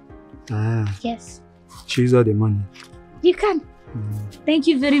relief. Ah. Yes. Choose all the money. You can. Thank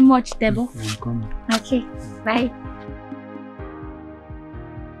you very much, Debo. I'm coming. Okay. Bye.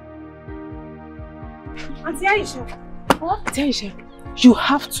 Auntie Aisha. What? Auntie Aisha, you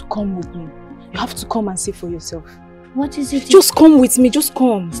have to come with me. You have to come and see for yourself. What is it? Just come with me. Just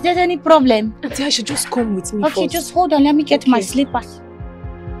come. Is there any problem? Auntie Aisha, just come with me Okay, first. just hold on. Let me get my slippers.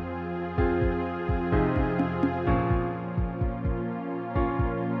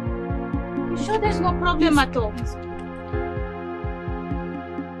 You sure there's no problem at all?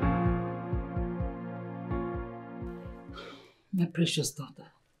 My precious daughter,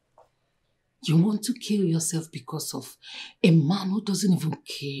 you want to kill yourself because of a man who doesn't even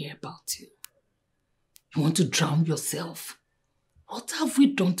care about you. You want to drown yourself. What have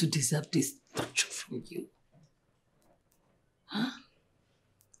we done to deserve this torture from you? Huh?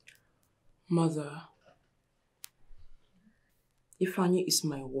 Mother, Ifeanyi is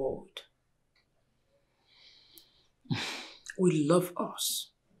my world. We love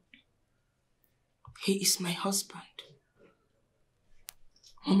us. He is my husband.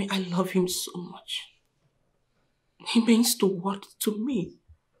 Mommy, I love him so much. He means the world to me.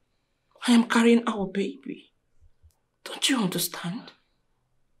 I am carrying our baby. Don't you understand?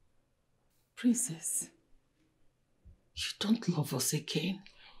 Princess, you don't love us again.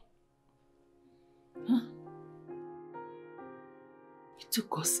 Huh? It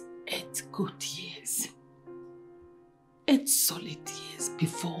took us 8 good years. 8 solid years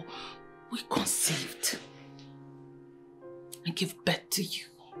before we conceived and gave birth to you.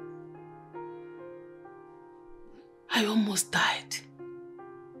 I almost died,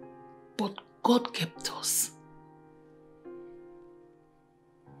 but God kept us.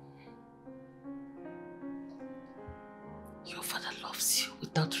 Your father loves you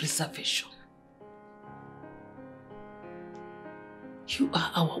without reservation. You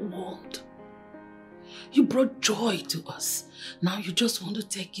are our world. You brought joy to us. Now you just want to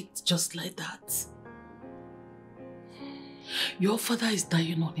take it just like that. Your father is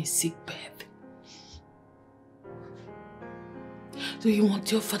dying on his sick bed. Do you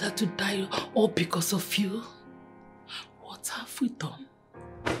want your father to die all because of you? What have we done?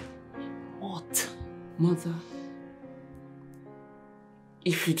 What? Mother,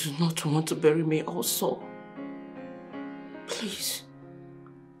 if you do not want to bury me also, please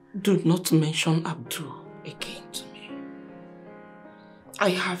do not mention Abdul again to me. I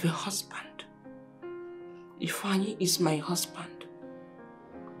have a husband. Ifeanyi is my husband.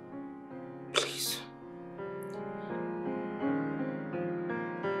 Please.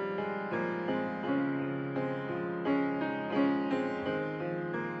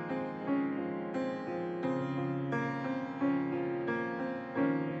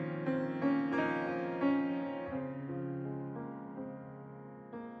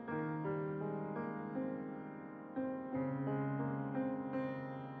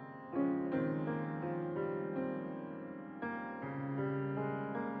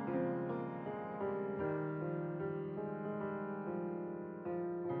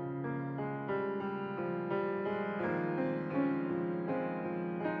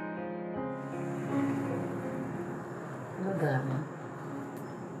 Darling.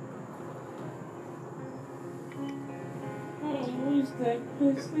 Who is that?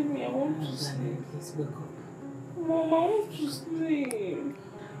 Please leave me. I want to sleep. Please wake up. Mom, I want to sleep.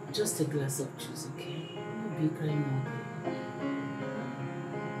 Just a glass of juice, okay? You'll be crying now.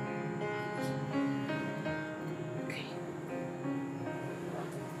 Okay.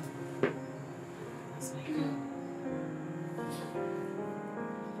 That's my girl.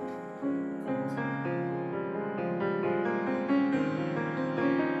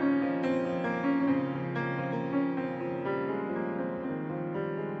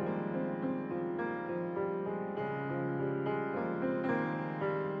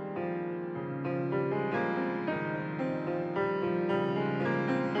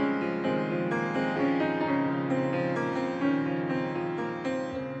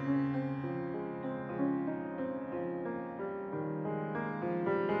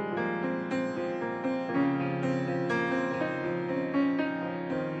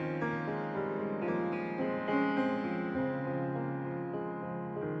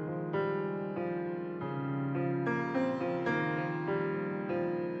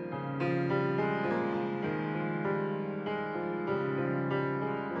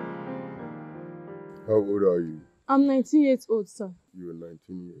 How old are you? I'm 19 years old, sir. You are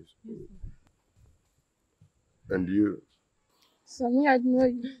 19 years old. And you? Sir, me, I know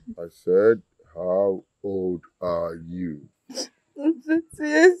you. I said, how old are you? I'm 20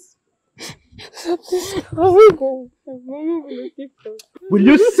 years. I will go. Will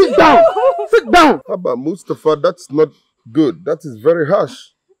you sit down? Sit down! How about Mustafa? That's not good. That is very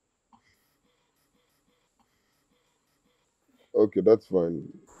harsh. Okay, that's fine.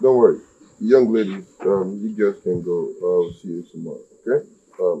 Don't worry. Young lady, you guys can go. I'll see you tomorrow, okay?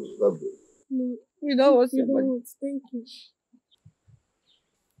 That's it. No, we don't want. We don't want. Thank you.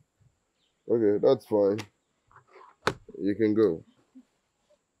 Okay, that's fine. You can go.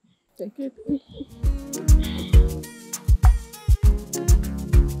 Thank you.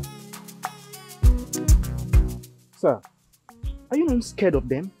 Sir, are you not scared of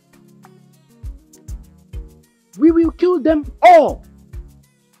them? We will kill them all!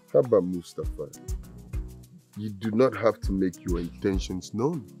 How about Mustafa? You do not have to make your intentions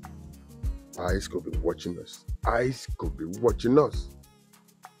known. Eyes could be watching us. Eyes could be watching us.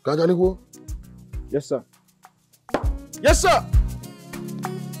 Kaganiwo? Yes, sir. Yes, sir!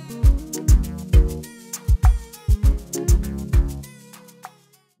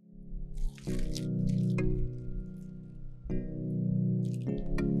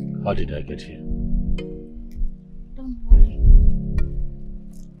 How did I get here? Don't worry.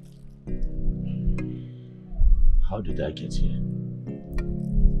 How did I get here?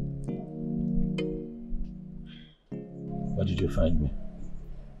 Where did you find me?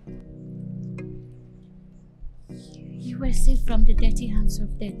 You were saved from the dirty hands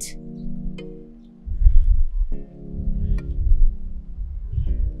of death.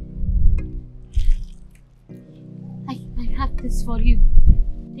 I have this for you.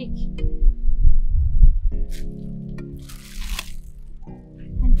 Take.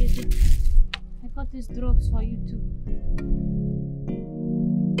 And I got these drugs for you too.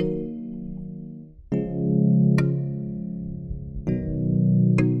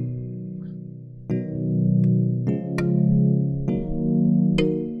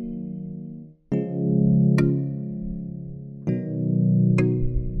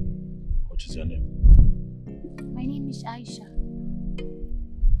 What is your name? My name is Aisha.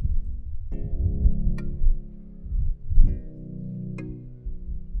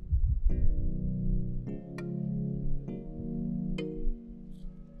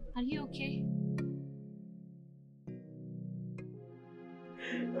 Are you okay?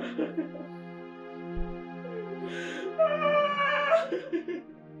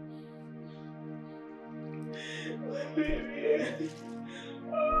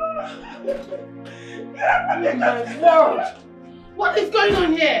 Oh my Lord! What is going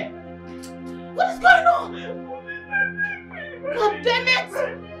on here? What is going on? God damn it!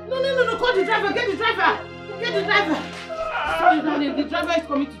 No, call the driver, get the driver! Get the driver! Sorry, darling, the driver is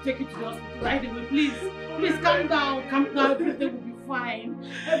coming to take you to the hospital right away, please. Please, calm down, everything will be fine.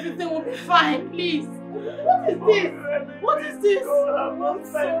 Everything will be fine, please. What is this? What is this? I'm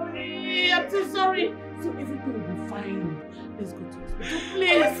sorry, I'm so sorry. So everything will be fine. Let's go to the hospital,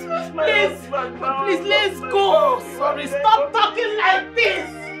 please, let's go. Sorry, stop talking like this.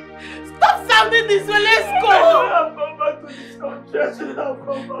 Stop sounding this way, let's go. I've come back to this country. I should have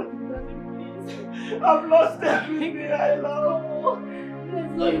come back to Daddy, please. I've lost everything I love.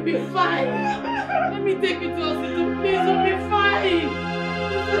 Let's go, you'll be fine. Let me take you to hospital, please, you'll be fine.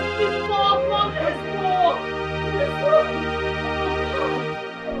 Please, come, let's go. Let's go.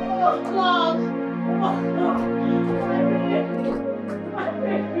 Oh, God. Oh, God. My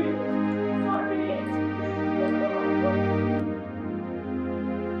baby. Sorry.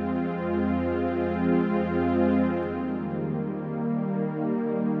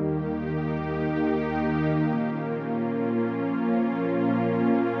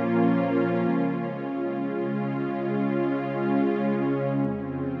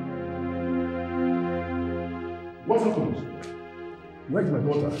 What happened? Where's my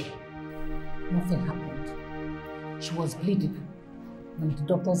daughter? Nothing happened. She was bleeding. When the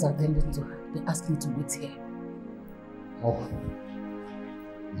doctors attended to her, they asked me to wait here. Oh,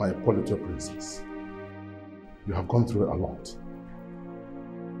 my poor little princess. You have gone through a lot.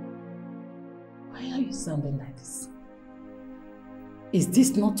 Why are you sounding like this? Is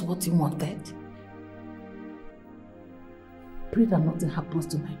this not what you wanted? Pray that nothing happens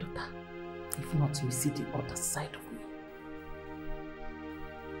to my daughter. If not, you will see the other side of me.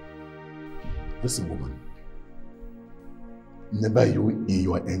 Listen, woman. Never you in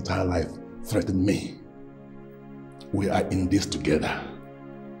your entire life threatened me. We are in this together.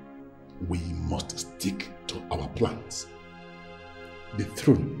 We must stick to our plans. The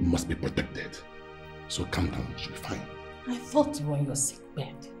throne must be protected. So calm down, you'll be fine. I thought you were on your sick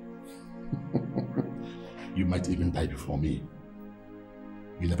bed. You might even die before me.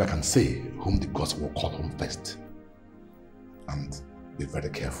 You never can say whom the gods will call home first. And be very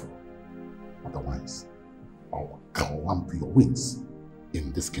careful. Otherwise, I'll clamp your wings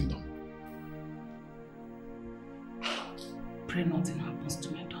in this kingdom. Pray nothing happens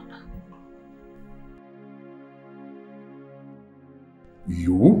to my daughter.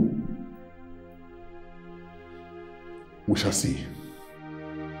 You? We shall see.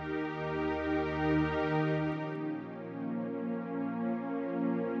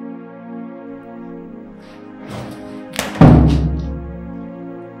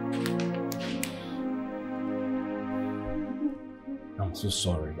 I'm so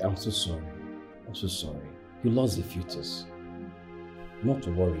sorry. I'm so sorry. I'm so sorry. You lost the fetus. Not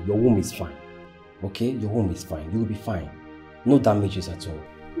to worry. Your womb is fine. Okay? Your womb is fine. You will be fine. No damages at all.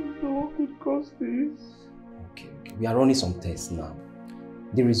 What could cause this? Okay. We are running some tests now.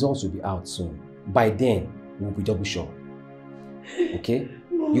 The results will be out soon. By then, we'll be double sure. Okay?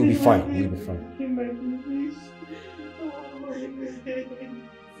 You'll be fine. You'll be fine.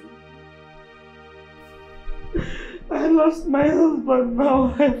 I lost my husband,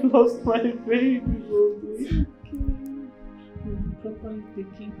 now I've lost my baby. Properly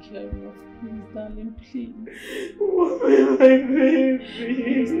taking care of. Please, darling, please. Mommy, my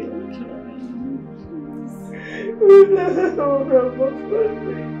baby. Stop crying. I've lost my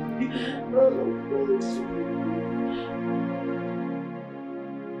baby.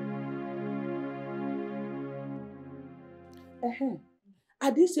 I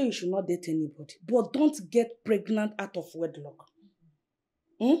didn't say you should not date anybody, but don't get pregnant out of wedlock.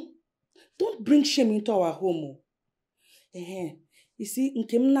 Don't bring shame into our home. You see,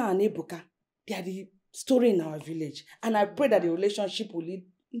 Nkemna and Ebuka, they are the story in our village. And I pray that the relationship will lead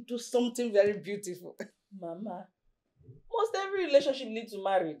into something very beautiful. Mama, must every relationship lead to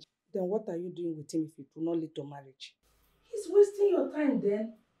marriage? Then what are you doing with him if it will not lead to marriage? He's wasting your time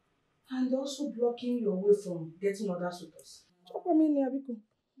then. And also blocking your way from getting other suitors.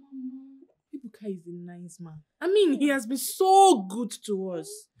 Ebuka is a nice man. I mean, he has been so good to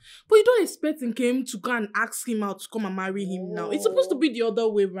us. But you don't expect him to go and ask him out to come and marry him now. It's supposed to be the other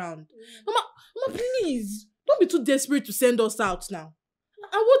way around. Mama, please. Don't be too desperate to send us out now.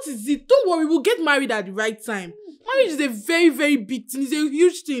 And what is it? Don't worry, we'll get married at the right time. Marriage is a very, very big thing. It's a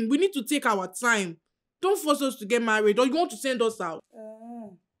huge thing. We need to take our time. Don't force us to get married or you want to send us out.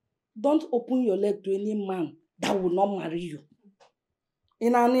 Don't open your leg to any man that will not marry you.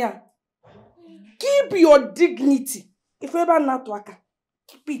 Inania, keep your dignity. If ever not waka,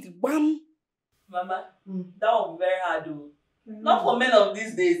 keep it. Bam. Mama, that will be very hard though. Not for men of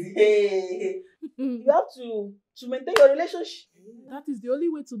these days. Hey. You have to maintain your relationship. That is the only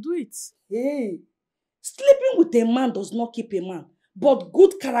way to do it. Hey, sleeping with a man does not keep a man, but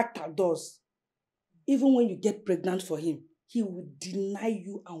good character does. Even when you get pregnant for him, he will deny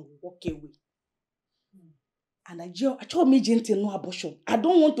you and walk away. And I told me gentle no abortion. I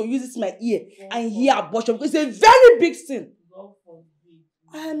don't want to use this in my ear and hear abortion because it's a very big sin.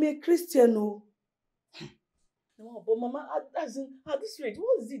 I am a Christian, no. No, but Mama, at this rate,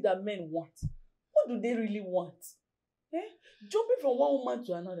 what is it that men want? What do they really want? Jumping from one woman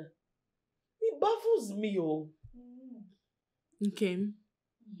to another. It baffles me, oh. Okay.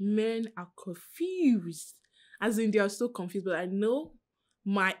 Men are confused. As in, they are so confused. But I know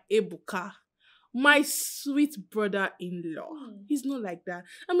my Ebuka, my sweet brother-in-law. He's not like that.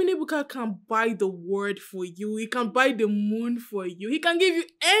 I mean, Ebuka can buy the world for you. He can buy the moon for you. He can give you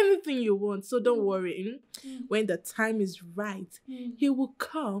anything you want. So don't worry. When the time is right, he will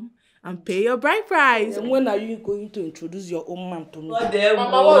come and pay your bride price. And when are you going to introduce your own man to me?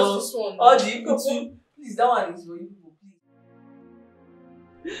 Mama, what's this one? Oh, the Ikutu. Please, that one is for you.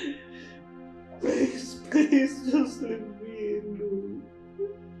 Please, just leave me alone.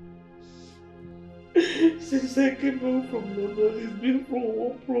 Since I came home from London, it's been from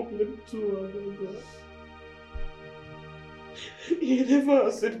one problem to another. He never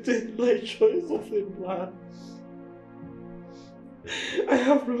accepted my choice of a man. I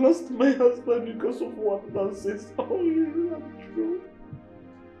have lost my husband because of one nonsense. All is untrue.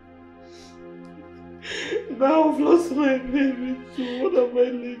 Now I've lost my baby too. What am I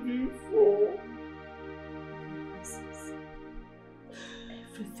living for?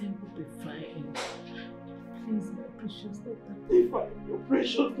 Everything will be fine. Please, my precious daughter. If I'm your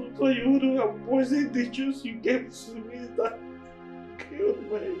precious daughter, you wouldn't have poisoned the juice you gave to me that killed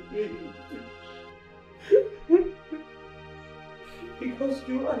my baby. Because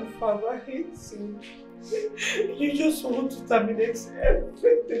you and Father hate him. You just want to terminate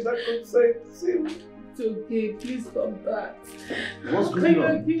everything that concerns him. It's okay. Please stop that. What's How going can you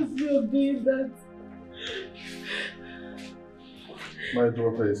on? accuse me of doing that? My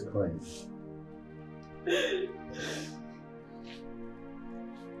daughter is crying.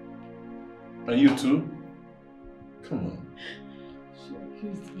 And you too? Come on. She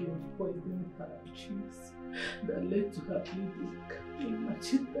accused me of poisoning her juice that led to her bleeding. Can you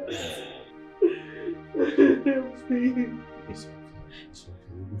imagine that? Please. It's okay. It's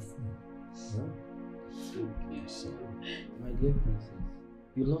okay. You'll be fine. Huh? It's okay. I'm sorry. My dear princess,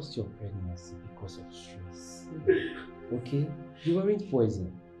 you lost your pregnancy because of stress. Okay? You weren't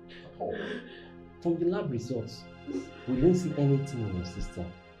poisoned. From the lab results, we didn't see anything in your system.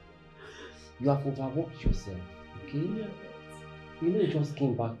 You have overworked yourself, okay? You know you just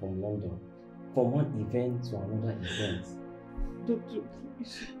came back from London, from one event to another event. Doctor,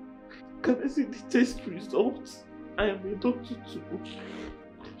 please. Can I see the test results? I am a doctor too.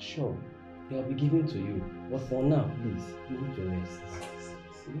 Sure, they'll be given to you. But for now, please, you need to rest.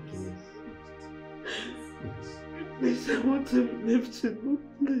 You need to rest. Please, I want to be left alone,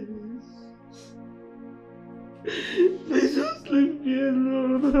 please. Please just leave me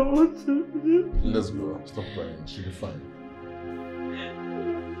alone. I want to be. Let's go. Stop crying. She'll be fine.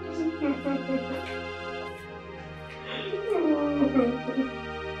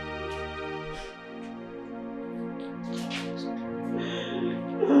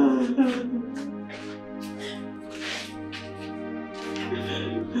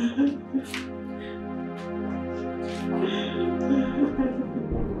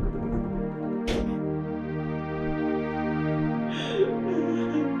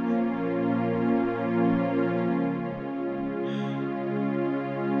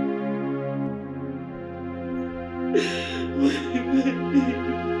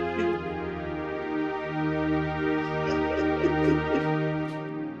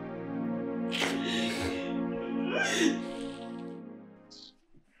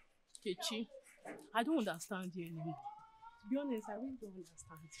 Kechi, I don't understand you anymore. To be honest, I really don't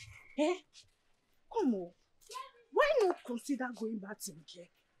understand. Eh? Come on. Why not consider going back to Ike?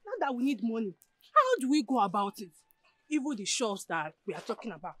 Now that we need money, how do we go about it? Even the shops that we are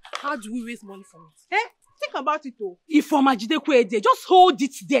talking about, how do we raise money from it? Eh? Think about it though. If for Majidekwe there, just hold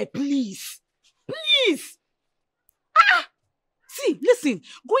it there, please. Please. Ah! See, listen,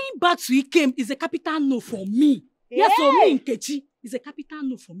 going back to Ikem is a capital no for me. Yes, for me, Nkechi, is a capital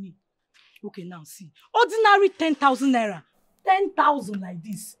no for me. Okay, now see. Ordinary 10,000 naira. 10,000 like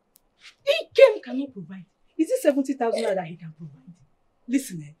this. Ikem cannot provide. Is it 70,000 naira that he can provide?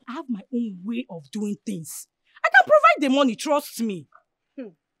 Listen, I have my own way of doing things. I can provide the money, trust me.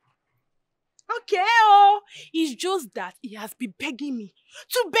 Okay, it's just that he has been begging me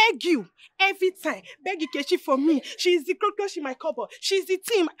to beg you every time. Beg Ikechi for me. She's the cockroach in my cupboard. She's the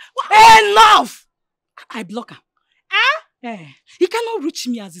team. Enough! I block her. He cannot reach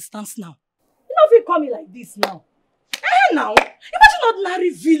me as it stands now. You know if he call me like this now. Now, imagine ordinary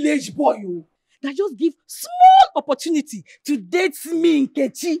village boy that just give small opportunity to date me,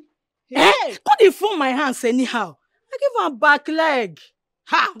 Nkechi. Couldn't fold my hands anyhow. I give her a back leg.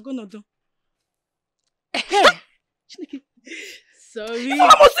 Ha! I'm gonna do. Sorry.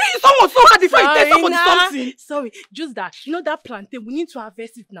 Someone so hard if I tell somebody something. Sorry, just that. You know that plantain, we need to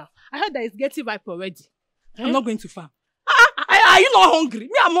harvest it now. I heard that it's getting ripe already. I'm not going to farm. Are you not hungry?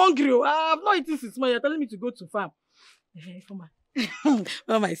 Me, I'm hungry. I've not eaten since morning. You're telling me to go to farm.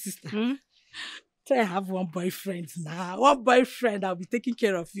 For my sister. Try to have one boyfriend now. One boyfriend that'll be taking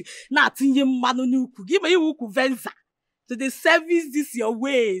care of you. Now, give me you venza. So they service this your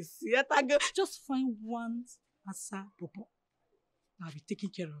ways. Just find one asa popo. I'll be taking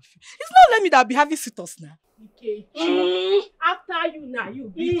care of you. It's not let me that I'll be having sitters now. Okay. After you now, you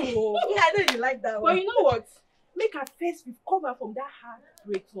be cool. I know you like that one. But you know what? Make her first recover from that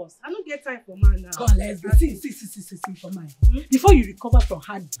heartbreak first. I don't get time for man now. Come on, let's go. See for mine. Before you recover from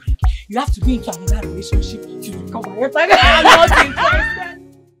heartbreak, you have to be into another relationship to recover. I'm not interested.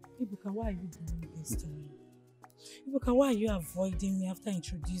 Ibuka, why are you doing this to me? Ibuka, why are you avoiding me after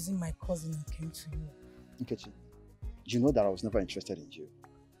introducing my cousin who came to you? Nkechi, you know that I was never interested in you.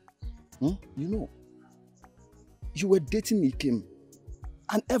 You know. You were dating Ikem.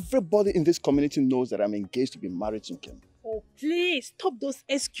 And everybody in this community knows that I'm engaged to be married to Kim. Oh, please, stop those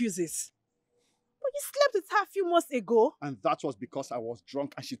excuses. But you slept with her a few months ago. And that was because I was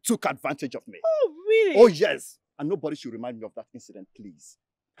drunk and she took advantage of me. Oh, really? Oh, yes. And nobody should remind me of that incident, please.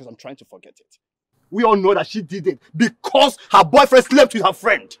 Because I'm trying to forget it. We all know that she did it because her boyfriend slept with her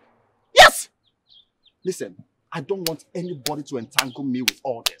friend. Yes! Listen, I don't want anybody to entangle me with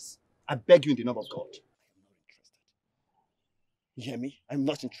all this. I beg you in the name of God. You hear me? I'm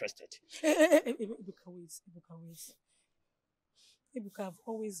not interested. Ibuka, wait. Ibuka, I've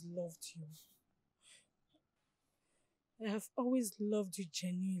always loved you. I have always loved you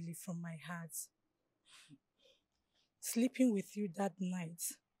genuinely from my heart. Sleeping with you that night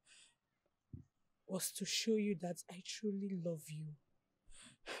was to show you that I truly love you.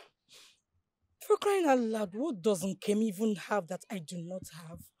 For crying out loud, what doesn't Kemi even have that I do not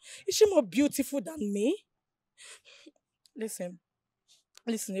have? Is she more beautiful than me? Listen,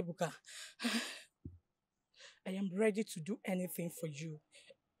 Ibuka. I am ready to do anything for you.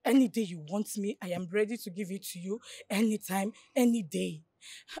 Any day you want me, I am ready to give it to you. Anytime, any day.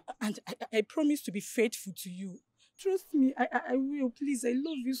 And I promise to be faithful to you. Trust me, I will. Please, I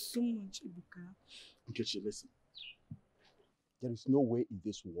love you so much, Ibuka. Nkechi, listen. There is no way in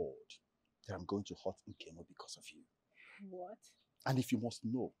this world that I'm going to hurt Nkemo because of you. What? And if you must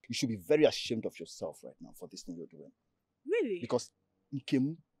know, you should be very ashamed of yourself right now for this thing you're doing. Really? Because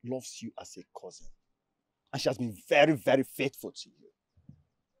Nkemo loves you as a cousin. And she has been very, very faithful to you.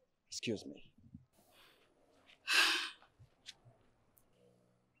 Excuse me.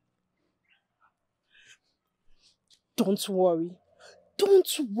 Don't worry.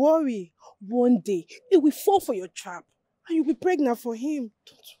 Don't worry. One day, it will fall for your trap. And you'll be pregnant for him.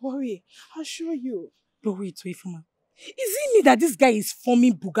 Don't worry. I'll show you. But wait, Fuma. Is it me that this guy is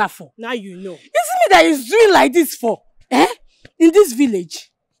forming buga for? Now you know. Is it me that he's doing like this for? In this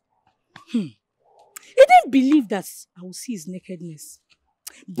village? He didn't believe that I will see his nakedness.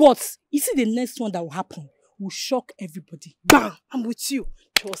 But you see, the next one that will happen will shock everybody. Bam! I'm with you.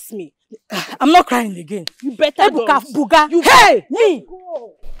 Trust me. I'm not crying again. You better buga. You hey! Me!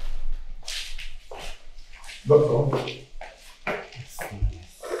 Doctor.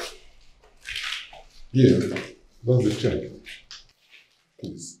 Here, that's the check.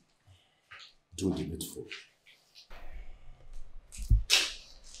 Please, do the needful.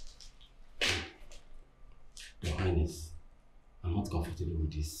 Your Highness, I'm not comfortable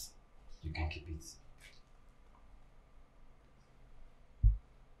with this. You can keep it.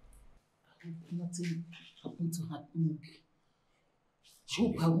 I hope nothing happened to her womb. I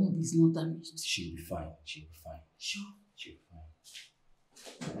hope her womb is not damaged. She'll be fine. She'll be fine. Sure? She'll be fine.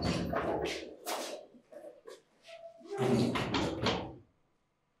 I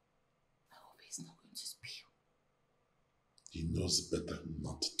hope he's not going to spill. He knows better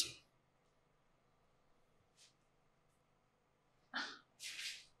not to.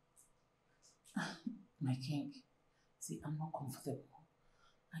 My king, see, I'm not comfortable.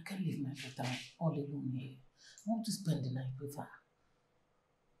 I can't leave my daughter all alone here. I want to spend the night with her.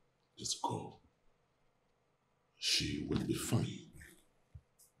 Just go. She will be fine.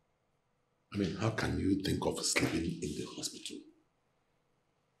 I mean, how can you think of sleeping in the hospital?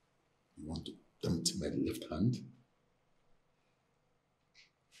 You want to tempt my left hand?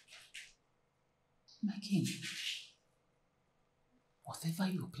 My king, whatever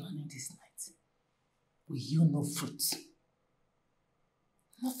you're planning this night, will yield no fruit.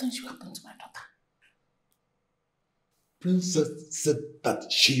 Nothing should happen to my daughter. Princess said that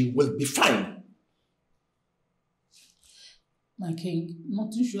she will be fine. My king,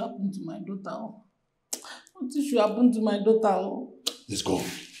 nothing should happen to my daughter. Nothing should happen to my daughter. Let's go.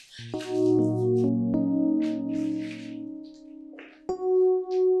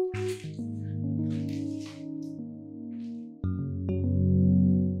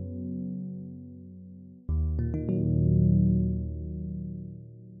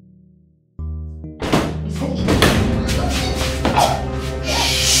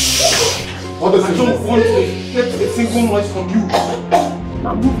 I don't want to get a single noise from you.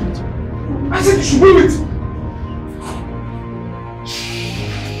 Now move it. I said you should move it.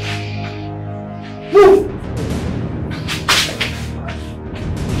 Move.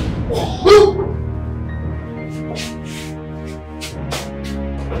 Move.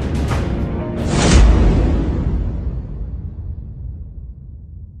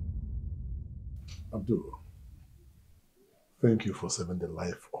 Abdul, thank you for saving the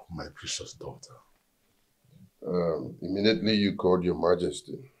life of my precious daughter. Immediately you called your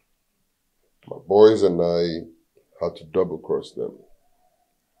majesty. My boys and I had to double cross them.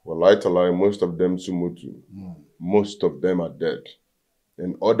 Well, to lie, most of them sumutu. Most of them are dead.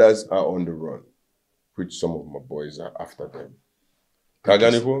 And others are on the run, which some of my boys are after them.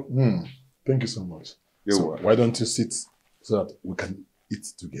 Kaganipo? Thank you so much. You're welcome. Why don't you sit so that we can eat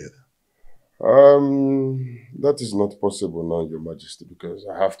together? That is not possible now, Your Majesty, because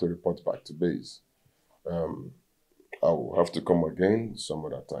I have to report back to base. I will have to come again some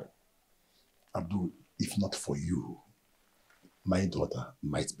other time. Abdul, if not for you, my daughter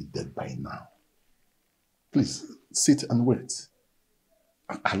might be dead by now. Please, sit and wait.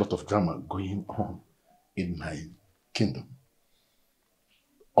 a lot of drama going on in my kingdom.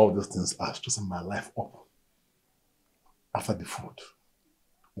 All those things are stressing my life up. After the food,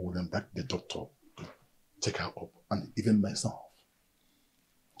 we'll then back the doctor to check her up, and even myself.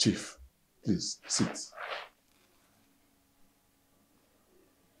 Chief, please sit.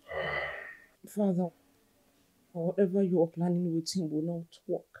 Father, whatever you are planning with him will not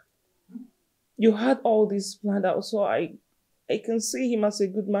work. You had all this planned out, so I can see him as a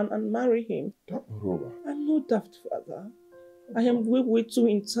good man and marry him. I'm not daft, Father. I am way too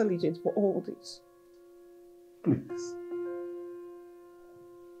intelligent for all this. Please.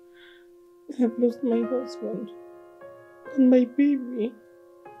 I have lost my husband and my baby.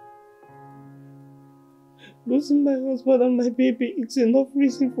 Losing my husband and my baby, it's enough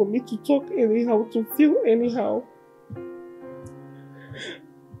reason for me to talk anyhow, to feel anyhow.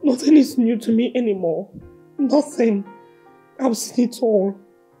 Nothing is new to me anymore. Nothing. I've seen it all.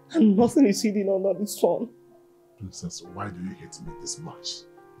 And nothing is hidden under the sun. Princess, why do you hate me this much?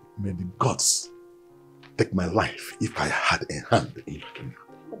 May the gods take my life if I had a hand in your kingdom.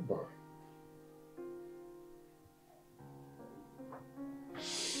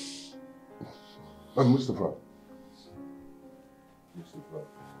 Mustafa.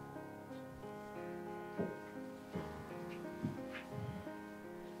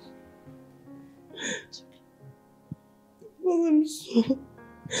 Well,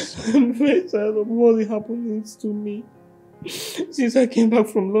 I'm very tired of all the happenings to me. Since I came back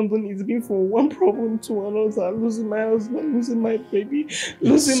from London, it's been from one problem to another. Losing my husband, losing my baby,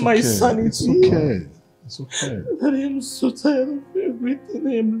 losing my sanity. It's okay. It's okay. But I am so tired of everything.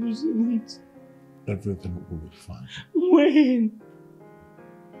 I am losing it. Everything will be fine.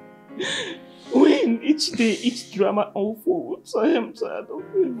 When each day, each drama unfolds, I am tired of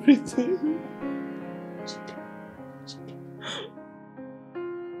everything.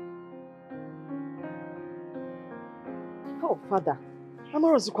 Oh, Father, I'm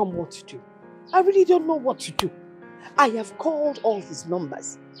not what to do. I really don't know what to do. I have called all his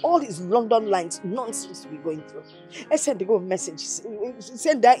numbers, all his London lines, nonsense we're going through. I sent a message,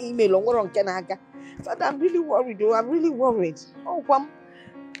 send that email on Kenaga. Father, I'm really worried, though. I'm really worried. Oh,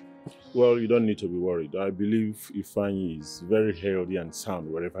 Well, you don't need to be worried. I believe Ifeanyi is very healthy and sound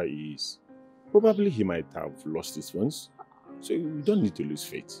wherever he is. Probably he might have lost his phones, so you don't need to lose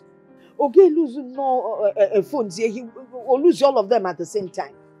faith. Okay, lose no phones here. He will lose all of them at the same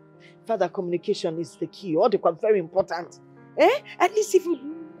time. Father, communication is the key. All the very important. At least if you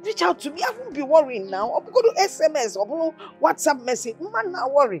reach out to me, I won't be worrying now. I'll go to SMS or WhatsApp message. Man,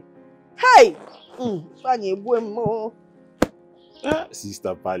 not worry. Hey!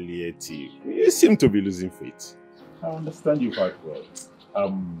 Sister Palliative, you seem to be losing faith. I understand you quite well.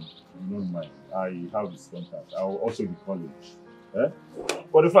 You don't mind. I have his contact. I will also be calling.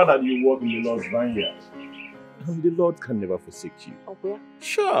 For the fact that you work in the Lord's vineyard, the Lord can never forsake you. Okay.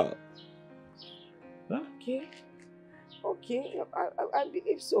 Sure. Okay. Okay. I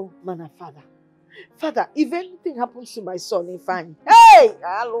believe so, man and Father. Father, if anything happens to my son, Ifeanyi, hey!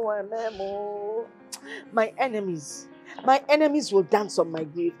 Hello, my enemies will dance on my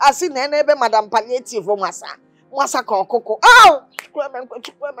grave. I see Nenebe Madam Palliative from Wasa Koko. Ow!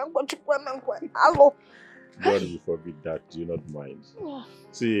 Hello. God will forbid that. Do not mind.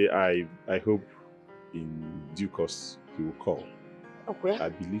 See, I hope in due course he will call. Okay. I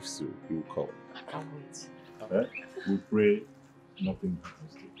believe so. He will call. I can't wait. We pray nothing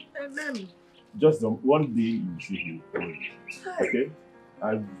happens to him. Amen. Just one day you see he will call you. Okay?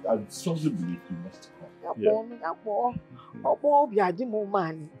 I strongly believe he must call.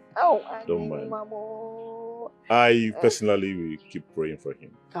 Don't mind. I personally will keep praying for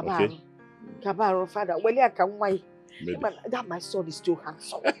him. Okay? Kabaro, Father, well, I can wait. That my son is still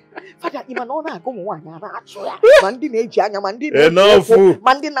handsome. Father, even on I go one, I'm actually Mandi Jana Mandi. Enough.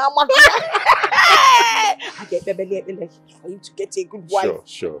 Mandi Nama. I get the belly for him to get a good wife.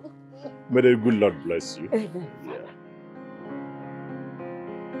 Sure. May the good Lord bless you. Amen. Yeah.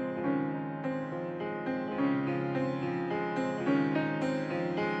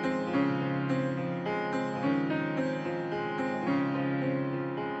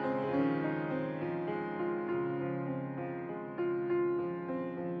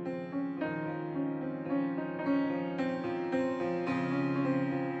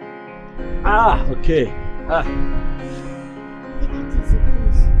 Okay.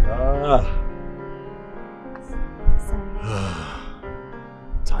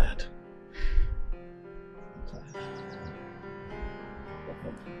 Tired.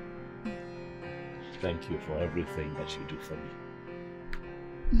 Thank you for everything that you do for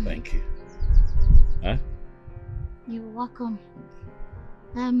me. Thank you. You're welcome.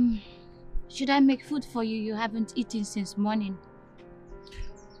 Should I make food for you? You haven't eaten since morning.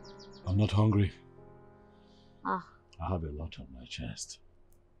 I'm not hungry. Ah. I have a lot on my chest.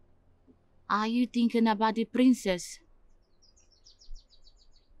 Are you thinking about the princess?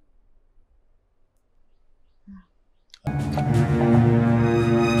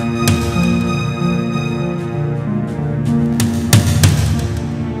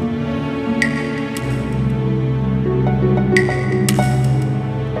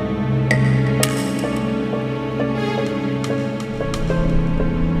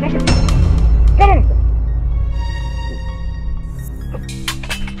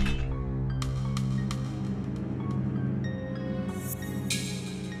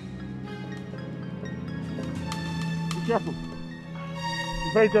 Careful.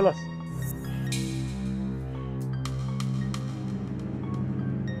 He's very jealous.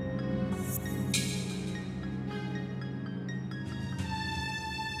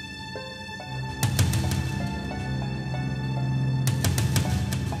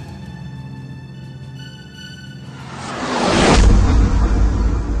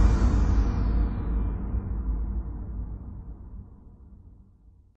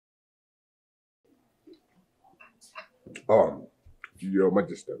 Your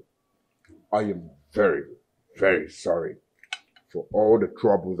Majesty, I am very, very sorry for all the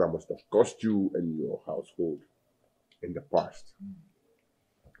troubles I must have caused you and your household in the past.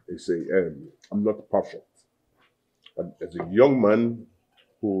 They say I'm not perfect, but as a young man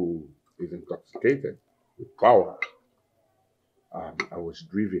who is intoxicated with power, I was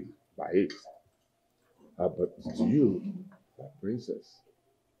driven by it. But to you, my princess,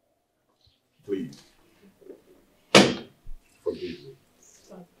 please forgive me.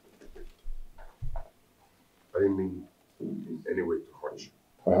 I didn't mean in any way to hurt you.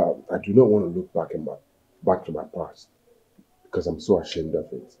 I do not want to look back to my past because I'm so ashamed of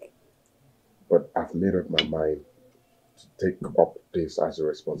it. But I've made up my mind to take up this as a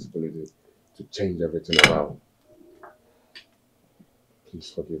responsibility to change everything around. Please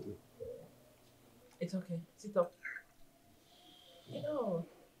forgive me. It's okay. Sit up. You know.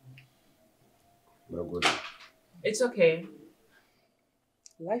 No good. It's okay.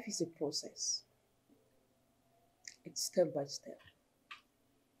 Life is a process. It's step by step.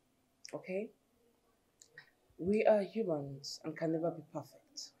 Okay? We are humans and can never be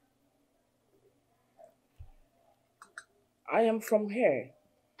perfect. I am from here.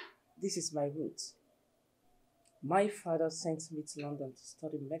 This is my roots. My father sent me to London to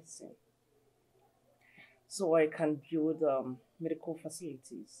study medicine so I can build medical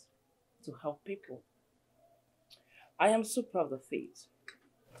facilities to help people. I am so proud of it.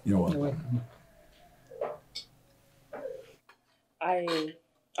 You're welcome. I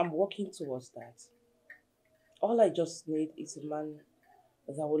am working towards that. All I just need is a man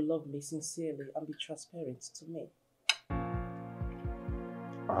that will love me sincerely and be transparent to me.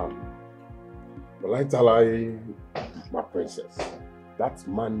 My princess, that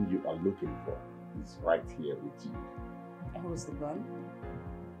man you are looking for is right here with you. Who's the man?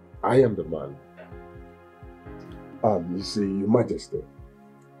 I am the man. You see, Your Majesty,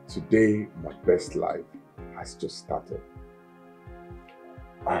 today my best life has just started.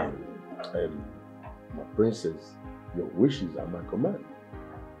 And my princess, your wishes are my command.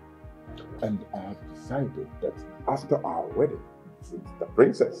 And I have decided that after our wedding with the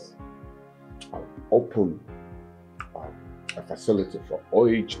princess, I'll open a facility for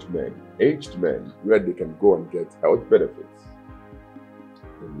aged men where they can go and get health benefits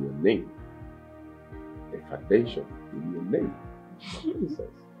in your name. A foundation in your name, my princess.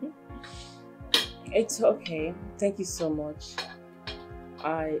 It's okay. Thank you so much.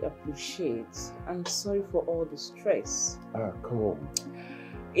 I appreciate. I'm sorry for all the stress. Come on.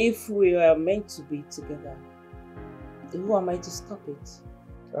 If we are meant to be together, who am I to stop it?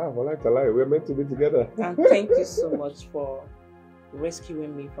 We're meant to be together. And thank you so much for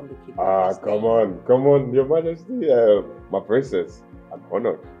rescuing me from the kidnappers. Come on, Your Majesty, my princess. I'm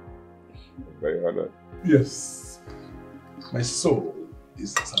honored. I'm very honored. Yes. My soul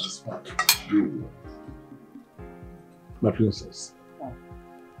is satisfied. My princess,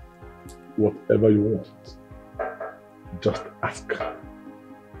 whatever you want, just ask.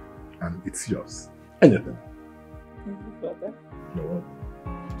 And it's yours. Anything. Thank you, Father. You're welcome.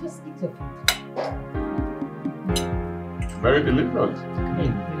 Just eat your food. Very delicious.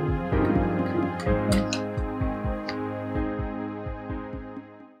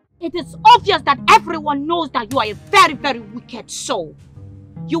 It is obvious that everyone knows that you are a very, very wicked soul.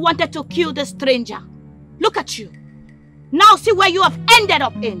 You wanted to kill the stranger. Look at you. Now see where you have ended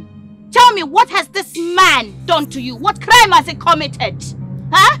up in. Tell me, what has this man done to you? What crime has he committed?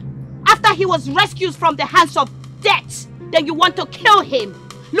 Huh? After he was rescued from the hands of death, then you want to kill him.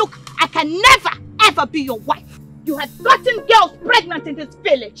 Look, I can never, ever be your wife. You have gotten girls pregnant in this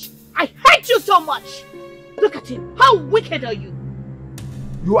village. I hate you so much. Look at him. How wicked are you?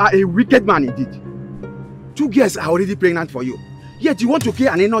 You are a wicked man indeed. 2 girls are already pregnant for you. Yet you want to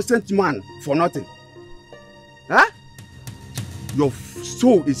kill an innocent man for nothing. Huh? Your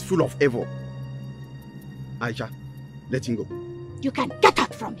soul is full of evil. Aisha, let him go. You can get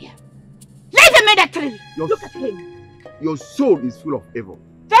out from here. Leave him immediately. Look at him. Your soul is full of evil.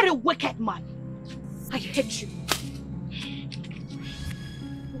 Very wicked man. I hate you.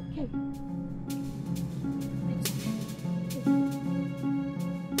 Okay.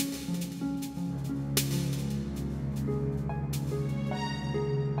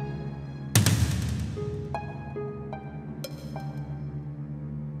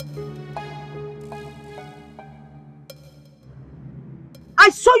 I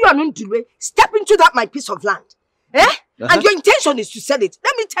saw you and Undulwe step into that my piece of land. Eh? And your intention is to sell it.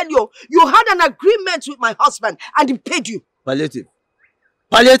 Let me tell you, you had an agreement with my husband and he paid you. Palliative.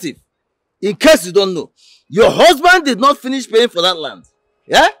 Palliative. In case you don't know, your husband did not finish paying for that land.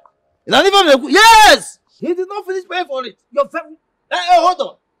 Yeah? Yes! He did not finish paying for it. You're very... Hold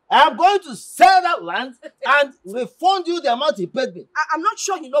on. I am going to sell that land and refund you the amount he paid me. I'm not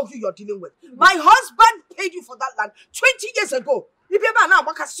sure you know who you're dealing with. My husband paid you for that land 20 years ago.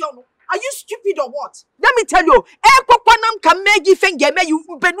 Are you stupid or what? Let me tell you,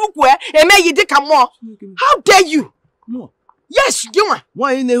 how dare you? No. Yes, you are.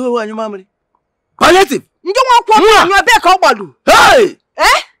 Why in the way when you marry? Palliative. Hey!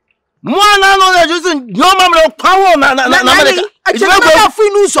 Eh? Mwana no na just no mamre kwawo na America. It's not free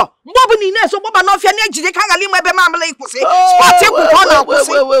news. Bobo ni na so boba no fia na ejide ka gali mo ebe mamle ikusi. Sport eku ko na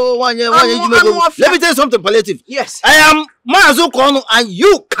kusi. Wait. Let me tell you something, Palliative. Yes. I am Mazo Kono and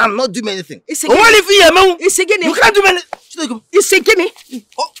you cannot do me anything. It's again. You can't do me anything. It's again.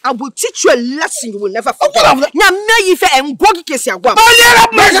 I will teach you a lesson you will never forget. Now me ife engwogi kesi agwa.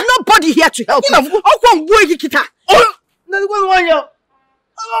 There's nobody here to help you. Okwa ngwogi kita. Na go one year.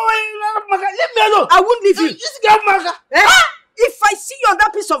 Leave me alone. I won't leave you. If I see you on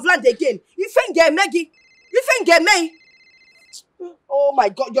that piece of land again, if you get Maggie, if you get me. Oh my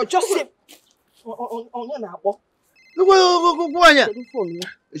God, you're just saying.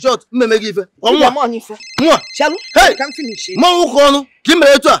 Short, me give it. Shall we? Hey, I can't finish it.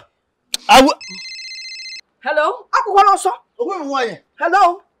 Hello?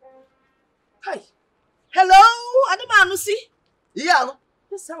 Hello? Hi. Hello? Adamanusi? Yeah.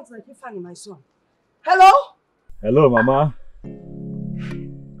 This sounds like Ifeanyi, my son. Hello? Hello, Mama.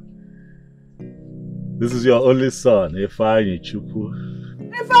 This is your only son, Ifeanyi Chukwu.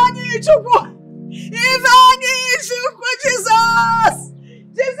 Ifeanyi Chukwu! Ifeanyi Chukwu, Jesus!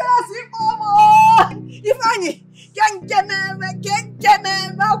 Jesus, Ifeanyi! Ifeanyi!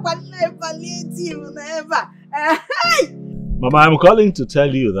 Mama, I'm calling to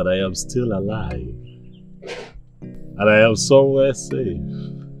tell you that I am still alive. And I am somewhere safe.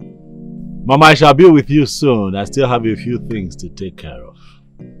 Mama, I shall be with you soon. I still have a few things to take care of.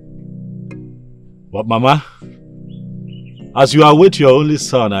 But Mama, as you await your only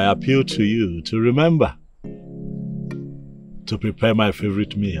son, I appeal to you to remember to prepare my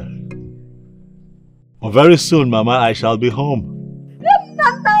favorite meal. For very soon, Mama, I shall be home.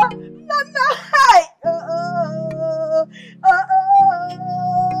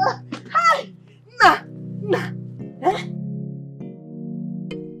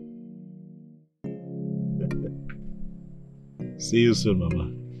 See you soon, Mama.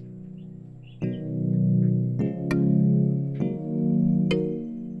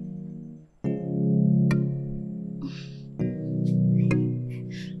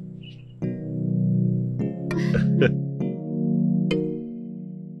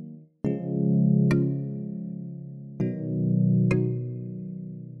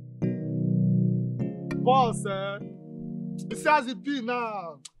 Boss, besides the be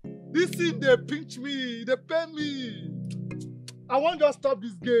now, this thing they pinch me, they pay me. I won't just stop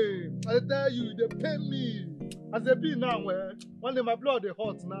this game. I tell you, they pay me. As they be now, one day my blood they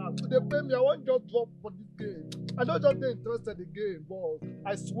hot now. They pay me, I won't just drop for this game. I don't just get interested in the game, boss.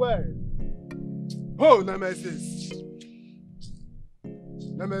 I swear. Oh, Nemesis.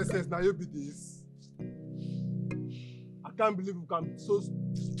 Nemesis, now you be this. I can't believe you can be so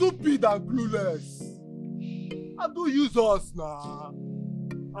stupid and clueless. I do use us now.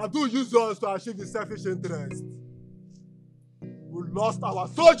 I do use us to achieve the selfish interest. We lost our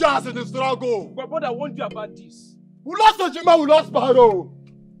soldiers in the struggle. But brother, I warned you about this. We lost Ojima, we lost Baro.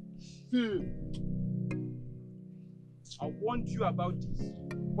 See, I warned you about this.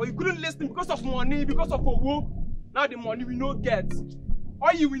 But you couldn't listen because of money, because of owo. Now the money we no get.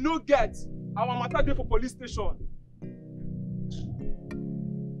 All you we no get. Our matter dey for police station.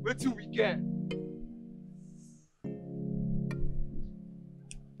 Wait till we get.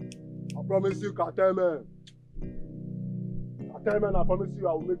 I promise you, cartel man. Cartel man, I promise you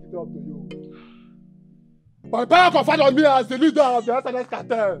I will make it up to you. My parents confide on me as the leader of the SNS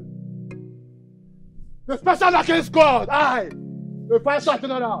cartel. The special knocking squad, I, the 5-star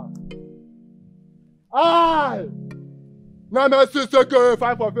general. I, never see second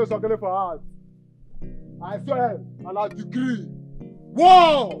 5 for face or for heart. I swear, and I decree,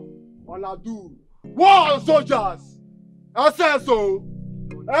 war on Adu, war on soldiers, SSO,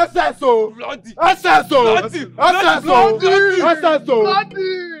 SSO, Bloody, SSO, SSO, SSO.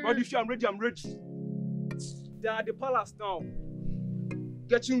 Bloody, if I'm ready, I'm ready. They are at the palace now,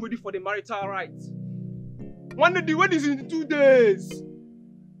 getting ready for the marital rites. One day the wedding is in 2 days.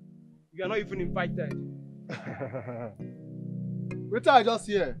 You are not even invited. Wait till I just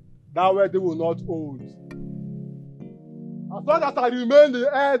hear. That wedding will not hold. As long as I remain the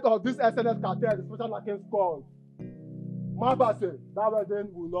head of this SNS cartel, the special knocking squad, Mamba said that wedding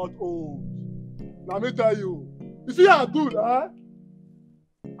will not hold. Now me tell you, you see Abdul, eh?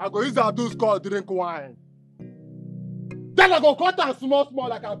 I go use Abdul's call drink wine. Then I go cut am small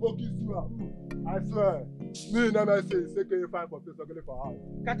like I broke his sewer. I swear. Me never say second 5 for face or for house.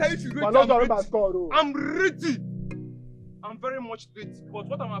 Can I tell you if you ready? I'm ready. I'm very much ready. But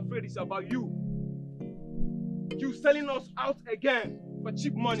what I'm afraid is about you. You selling us out again for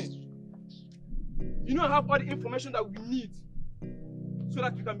cheap money. You don't have all the information that we need so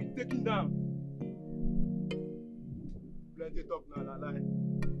that we can be taken down. Plenty talk now, lie.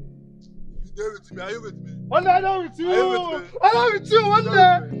 You there with me? Are you with me? One day I'm not with you. Are you with me? I'm not with you. One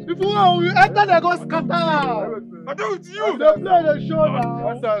day, if you want, we enter the go scatter. I'm not with you. They play the show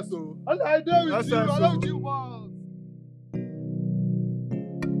now. That's so. I'm there with you. I'm not with you, boss.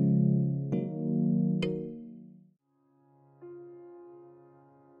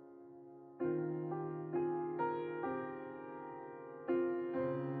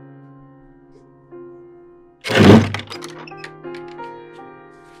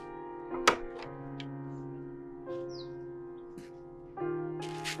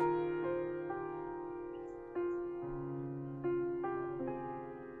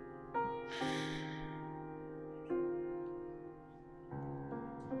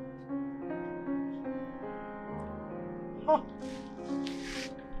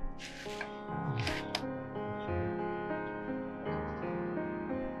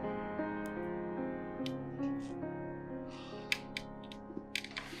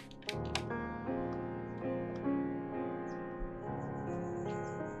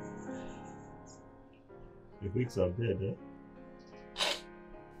 She thinks I'm dead, eh?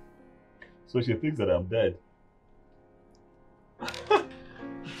 So she thinks that I'm dead.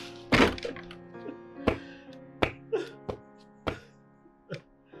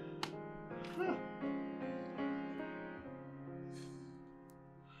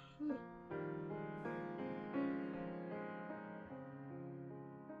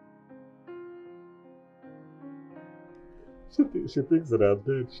 She thinks that I'm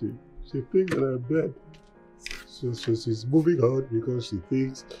dead. She thinks that I'm dead. So she's moving on because she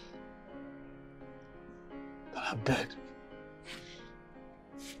thinks that I'm dead.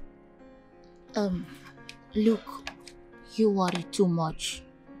 Look, you worry too much.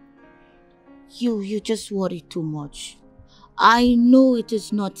 You just worry too much. I know it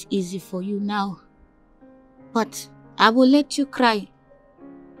is not easy for you now, but I will let you cry.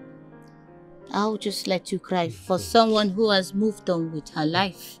 I'll just let you cry for someone who has moved on with her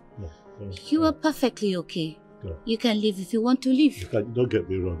life. You are perfectly okay. Yeah. You can leave if you want to leave. Don't get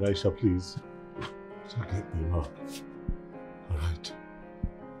me wrong, Aisha, please. Don't get me wrong. Alright.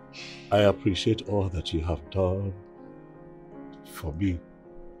 I appreciate all that you have done for me.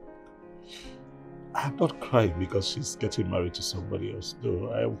 I'm not crying because she's getting married to somebody else. No,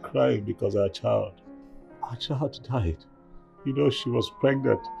 I am crying because our child died. You know, she was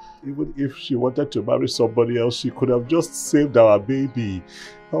pregnant. Even if she wanted to marry somebody else, she could have just saved our baby.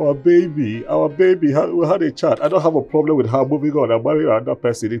 Our baby. We had a child. I don't have a problem with her moving on and marrying another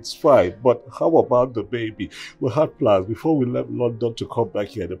person. It's fine. But how about the baby? We had plans. Before we left London to come back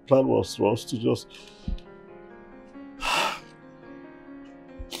here, the plan was for us to just...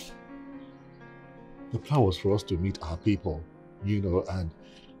 The plan was for us to meet our people, you know,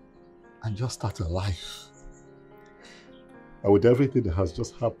 and just start a life. And with everything that has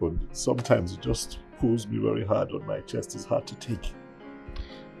just happened, sometimes it just pulls me very hard on my chest. It's hard to take.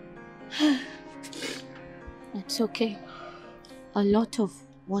 It's okay. A lot of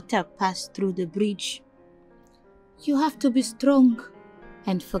water passed through the bridge. You have to be strong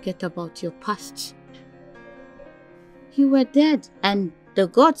and forget about your past. You were dead and the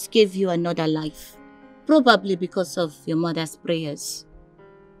gods gave you another life. Probably because of your mother's prayers.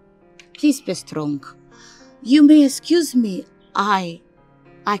 Please be strong. You may excuse me. I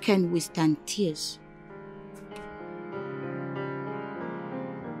can withstand tears.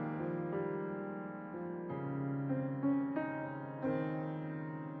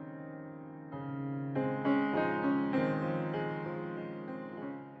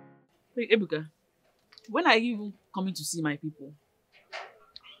 Wait, Ebuka, when are you even coming to see my people?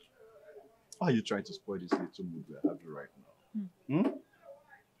 Why are you trying to spoil this little mood we're having right now?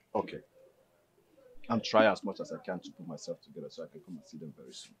 Okay. I'm trying as much as I can to put myself together so I can come and see them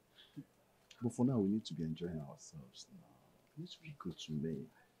very soon. But for now, we need to be enjoying ourselves now. You need to be good to me.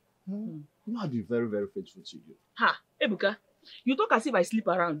 You know, I've been very, very faithful to you. Ha, Ebuka, you talk as if I sleep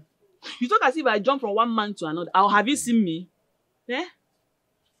around. You talk as if I jump from one man to another. Or have you seen me? Eh?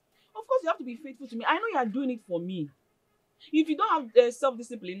 Of course, you have to be faithful to me. I know you are doing it for me. If you don't have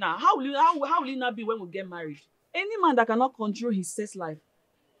self-discipline now, how will it not be when we get married? Any man that cannot control his sex life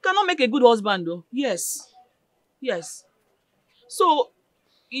cannot make a good husband, though. Yes. Yes. So,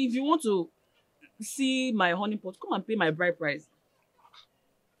 if you want to see my honeypot, come and pay my bride price.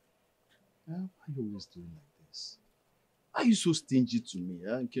 Why are you always doing like this? Why are you so stingy to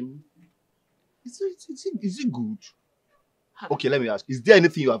me, Kim? Is it good? Okay, let me ask. Is there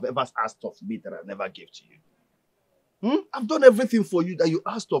anything you have ever asked of me that I never gave to you? I've done everything for you that you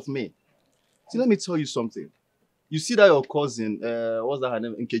asked of me. See, let me tell you something. You see that your cousin, what's that her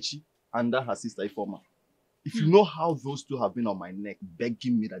name, Nkechi, and that her sister, Ifoma. If you know how those two have been on my neck,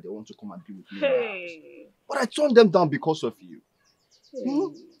 begging me that they want to come and be with me. Hey. But I turned them down because of you. Hey.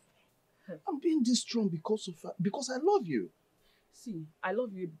 I'm being this strong because I love you. See, I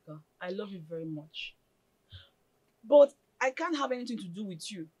love you, Ebuka. I love you very much. But I can't have anything to do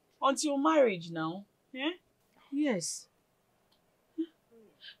with you until marriage now. Eh? Yes.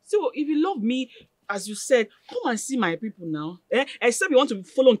 So if you love me, as you said, come and see my people now. Eh? Except you want to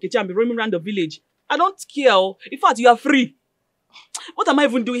follow Nkechi and be roaming around the village. I don't care. In fact, you are free. What am I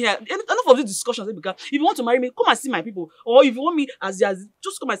even doing here? Enough of these discussions, Ebuka. If you want to marry me, come and see my people. Or if you want me as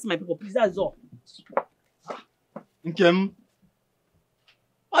just come and see my people. Please, that's all. Nkem,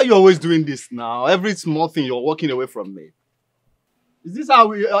 why are you always doing this now? Every small thing you're walking away from me. Is this how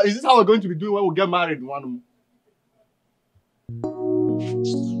we're going to be doing when we get married in 1 month?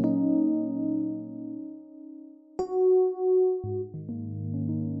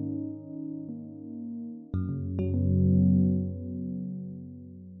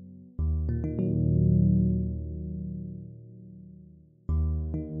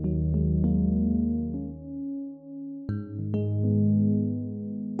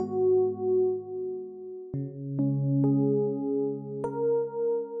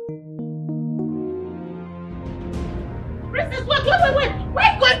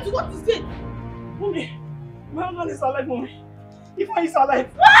 Is alive, Mommy. If I is alive,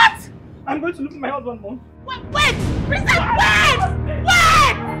 what? I'm going to look for my husband, Mom. Wait! Princess, wait!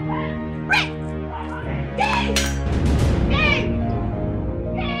 Wait! Hey! Hey! Hey!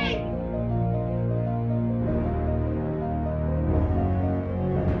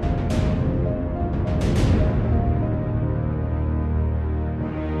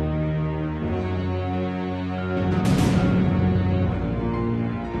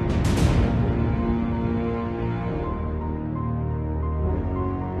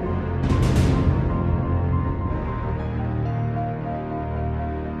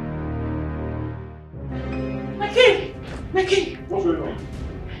 What's going on?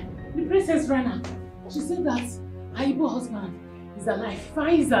 The princess ran out. She said that her Igbo husband is alive.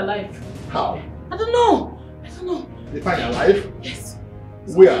 Fine is alive. How? I don't know. They find alive? Yes.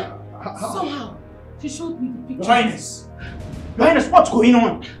 Where? Somehow. She showed me the picture. Your Highness, what's going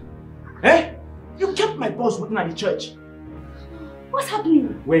on? Eh? You kept my boss waiting at the church. What's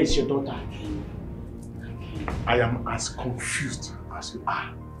happening? Where is your daughter? I am as confused as you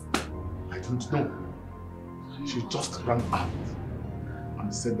are. I don't know. She just ran out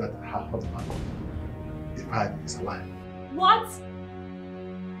and said that her husband, the father, is alive. What?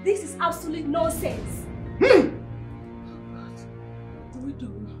 This is absolute nonsense. What do we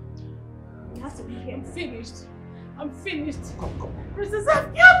do? It has to be him. I'm finished. Come. Princess,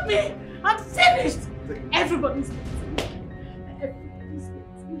 have killed me. I'm finished. Everybody's waiting.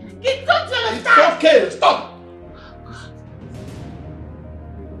 Don't you understand? It's okay. Stop.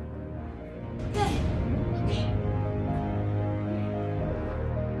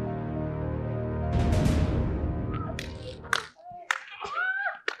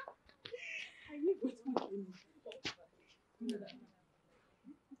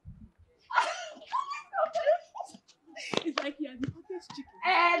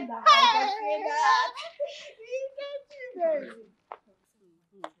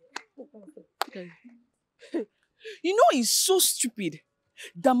 You know, it's so stupid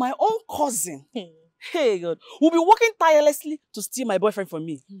that my own cousin, hey God, will be working tirelessly to steal my boyfriend from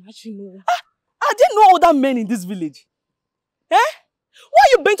me. Imagine. Are there no other men in this village? Eh? Why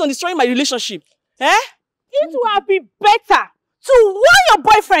are you bent on destroying my relationship? Eh? It will be better to warn your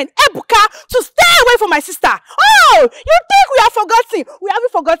boyfriend, Ebuka, to stay away from my sister. Oh, you think we have forgotten? We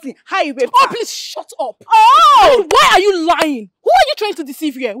haven't forgotten. Hi, babe. Oh, please shut up. Oh! Why are you lying? Who are you trying to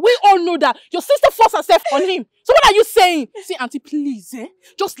deceive here? We all know that your sister forced herself on him. So what are you saying? See, auntie, please,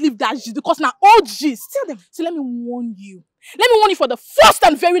 just leave that gist because now all gist. Tell them. See, let me warn you. Let me warn you for the first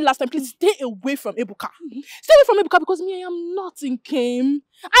and very last time. Please stay away from Ebuka. Stay away from Ebuka because me, I am not in Kim.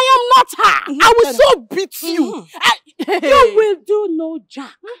 I am not her. I will so beat you. You will do no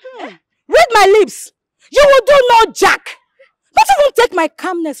jack. Read my lips. You will do no jack. Don't even take my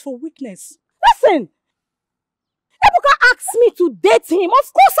calmness for weakness. Listen. Ebuka asked me to date him.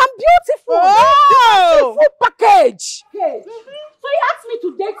 Of course, I'm beautiful. Oh! Full package. Okay. So he asked me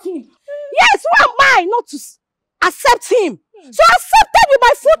to date him. Yes, who am I not to accept him? So I accepted with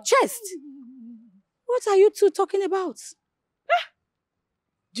my full chest. What are you two talking about?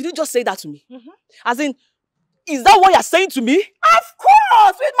 Did you just say that to me? As in, is that what you're saying to me? Of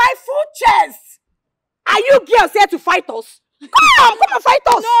course, with my full chest. Are you girls here to fight us? Come and fight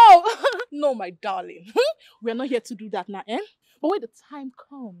us. No, no, my darling. We are not here to do that now, But when the time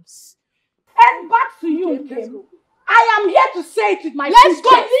comes. And back to you, okay, Kim. I am here to say it with my Let's full go.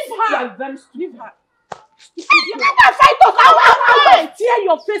 chest. Leave her. Leave her. You never fight us. I will tear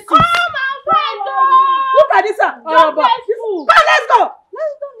your face. Come and fight us. Look at this. Come, let's go.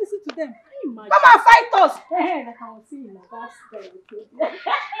 Let's don't listen to them. Come and fight us. I can see you now. That's very good.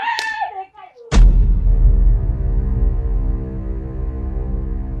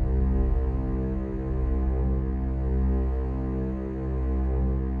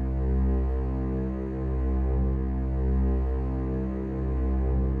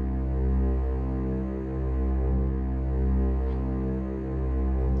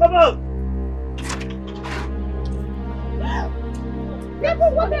 Come on!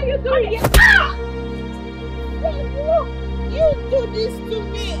 Deborah, what are you doing? Ah! Deborah, you do this to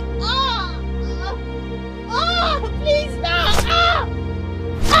me. Please stop.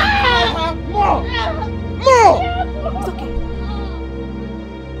 More! It's okay.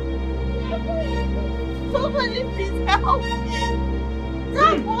 Somebody please help.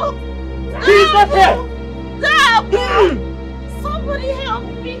 Deborah! He's not here! Deborah! Somebody help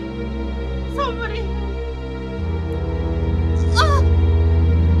me! Somebody help me!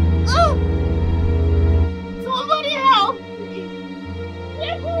 Somebody help me!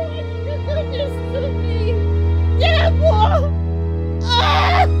 Deborah, why did you do this to me? Deborah!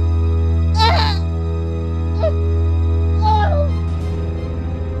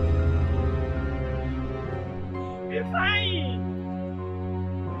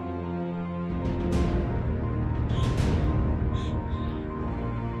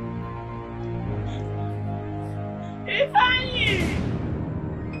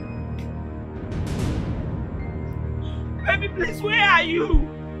 Baby, please, where are you?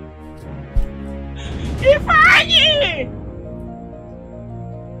 Ifeanyi!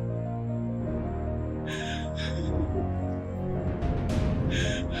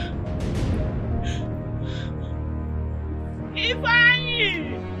 Ifeanyi!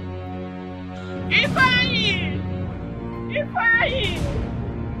 Ifeanyi! Ifeanyi!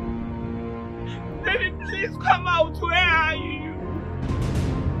 Baby, please come out. Where are you?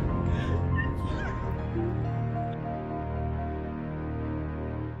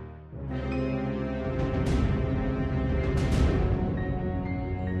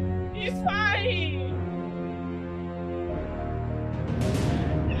 Ifeanyi!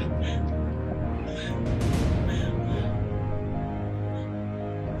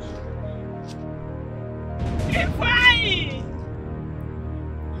 Ifeanyi!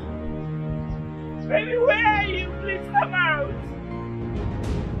 Baby, where are you? Please come out.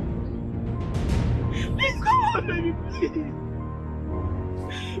 Please come out, baby, please.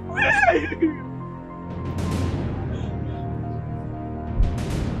 Where are you?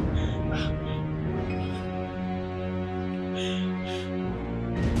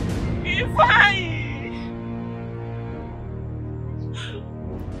 Ifeanyi!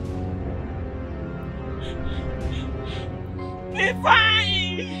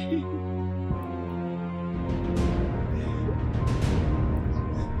 Ifeanyi!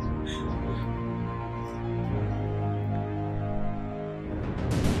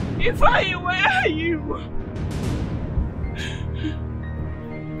 Ifeanyi, where are you?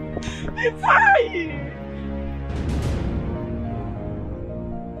 Ifeanyi!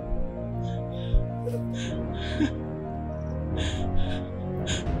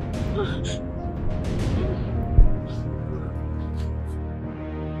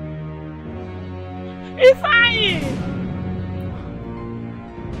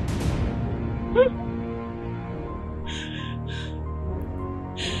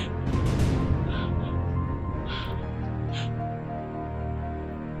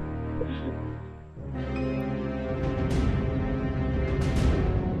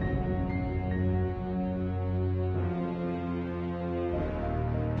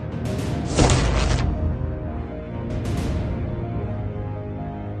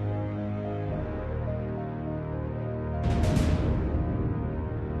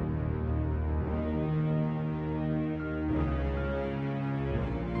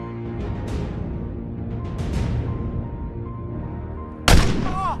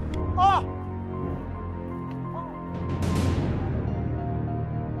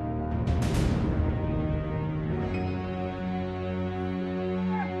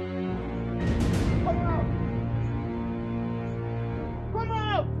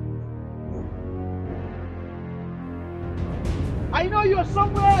 I know you're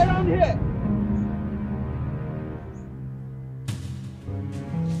somewhere around here.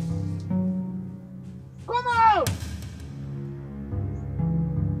 Come out!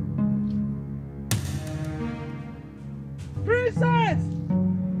 Princess!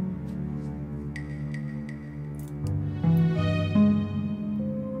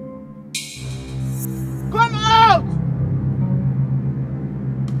 Come out!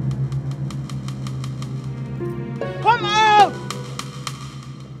 Come out!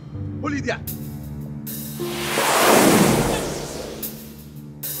 Lydia!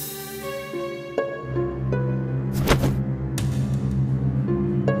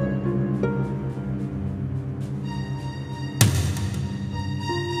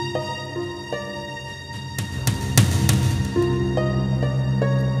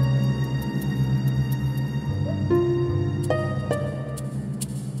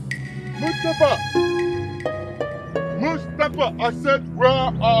 Mustafa, I said, where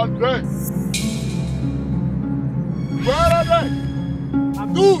are they? Where are they?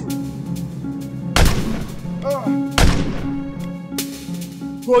 Abdul!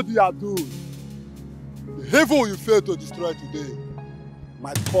 Body Abdul, the heaven you failed to destroy today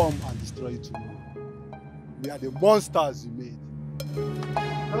might come and destroy you tomorrow. We are the monsters you made.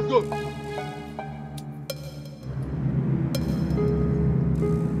 Let's go.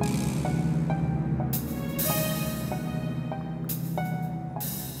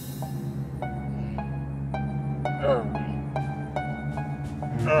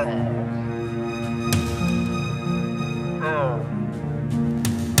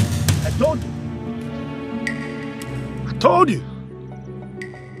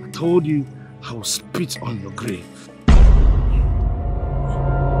 I told you I will spit on your grave.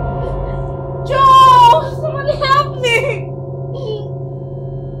 Joe! Somebody help me!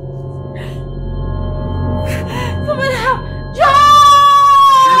 Somebody help!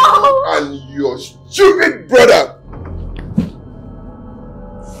 Joe! You and your stupid brother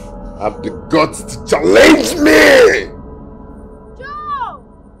have the guts to challenge me!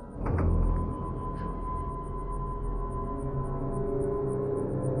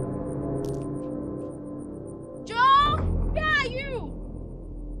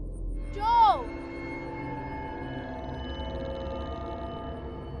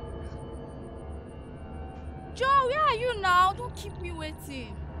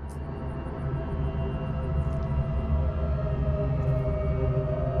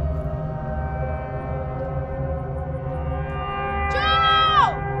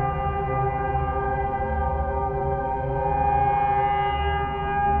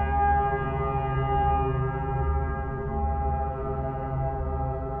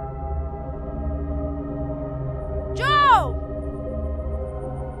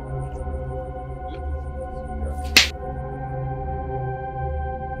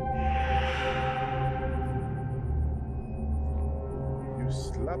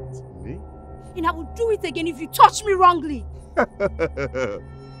 And I will do it again if you touch me wrongly.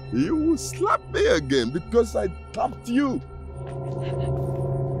 You will slap me again because I tapped you.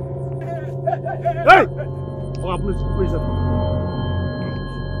 Hey! Oh, please.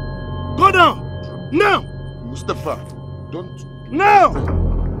 Go down! Now! Mustafa, don't. Now!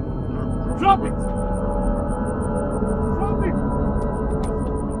 Drop it! Drop it!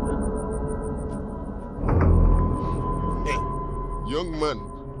 Hey, young man.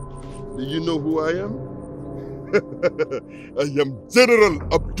 Do you know who I am? I am General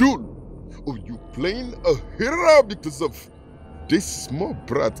Abdul. Oh, you playing a hero because of this small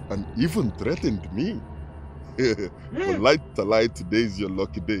brat and even threatened me. Polite to lie, today is your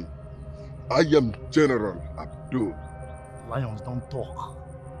lucky day. I am General Abdul. Lions don't talk,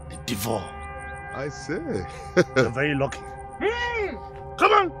 they devour. I say. You're very lucky.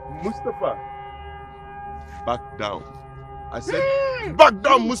 Come on! Mustafa, back down. I said, back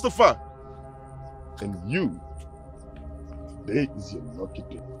down, Mustafa. And you, today is your lucky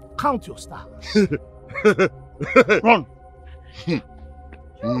day. Count your stars. Run.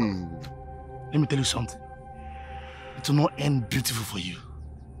 Let me tell you something. It will not end beautiful for you.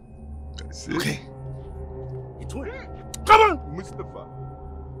 Okay? It will. Come on! Mustafa.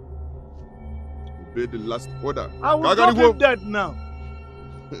 Obey the last order. I will drop him dead now.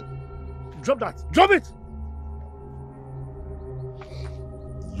 Drop that. Drop it!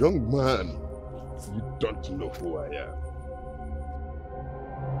 Young man, you don't know who I am.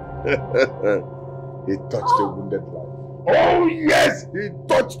 He touched a wounded lion. Oh yes, he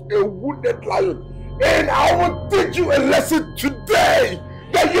touched a wounded lion. And I will teach you a lesson today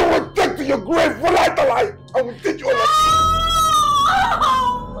that you will take to your grave for life alive. I will teach you a lesson.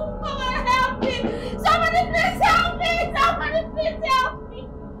 Oh, someone help me! Somebody please help me! Somebody please help me!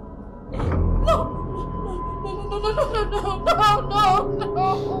 No!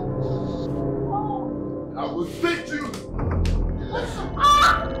 I will teach you a lesson.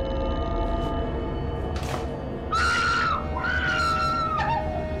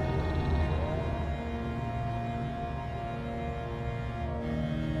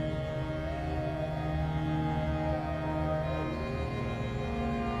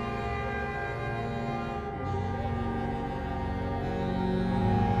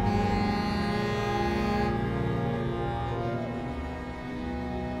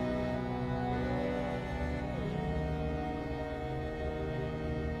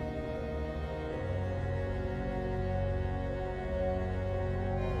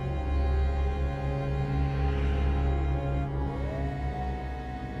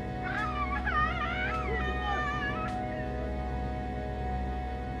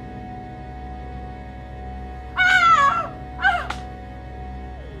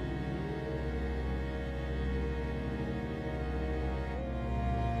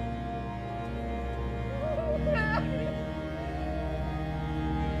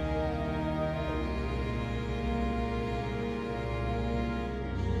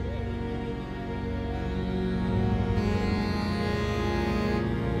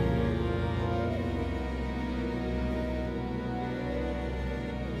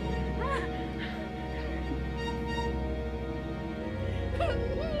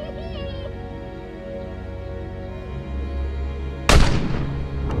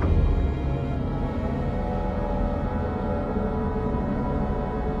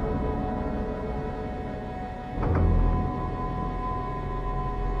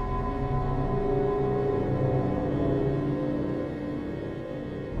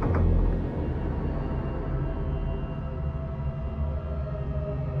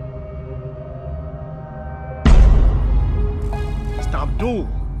 Do.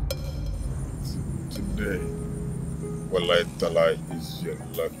 Today, Wallahi Talai is your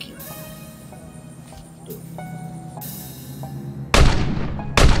lucky day.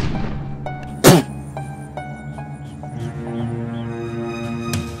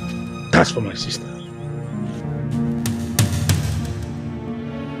 That's for my sister.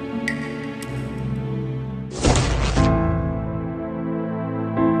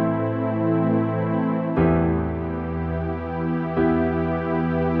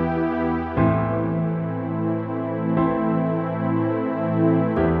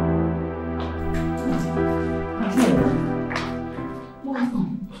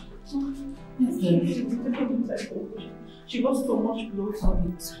 She got so much blood.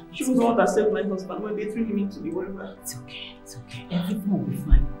 She was the one that saved my husband when they threw him into the river. It's okay, it's okay. Everything will be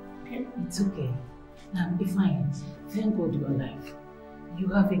fine. Okay? It's okay. Now, be fine. Thank God you are alive. You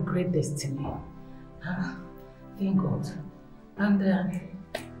have a great destiny. Thank God. And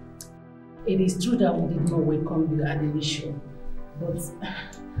it is true that we did not welcome you at the initial, but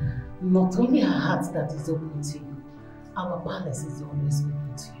not only our heart that is open to you, our palace is always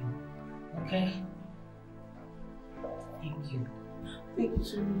open to you. Okay? Thank you. Thank you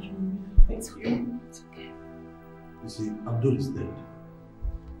so much, Mommy. Thank you. It's okay. You see, Abdul is dead.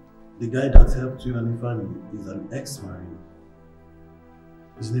 The guy that helped you and Ifani is an ex-marine.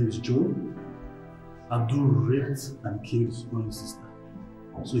 His name is Joe. Abdul raped and killed his own sister.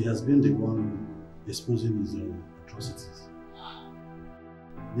 So he has been the one exposing his atrocities.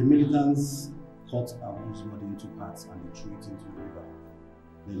 The militants cut Abdul's body into parts and they threw it into the river.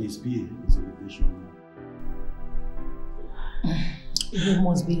 Then his PA is a vacation. You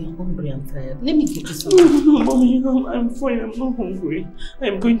must be hungry and tired. Let me get you something. No, Mommy, I'm fine. I'm not hungry.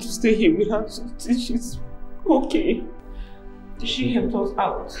 I'm going to stay here with her till she's okay. She helped us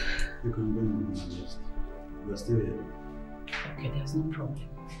out. You can go and rest. We are still here. Okay, there's no problem.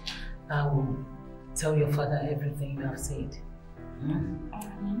 I will tell your father everything you have said.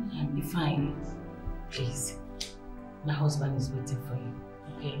 Be fine. Please. My husband is waiting for you,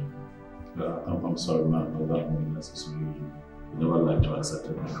 okay? I'm sorry, ma'am, but that wasn't necessary. You never liked to accept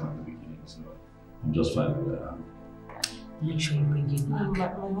it from the beginning, so I'm just fine with that. Make sure you bring it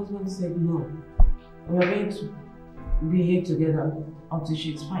back. My husband said no. We are going to be here together until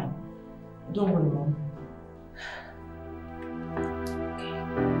she's fine. Don't worry, Mom.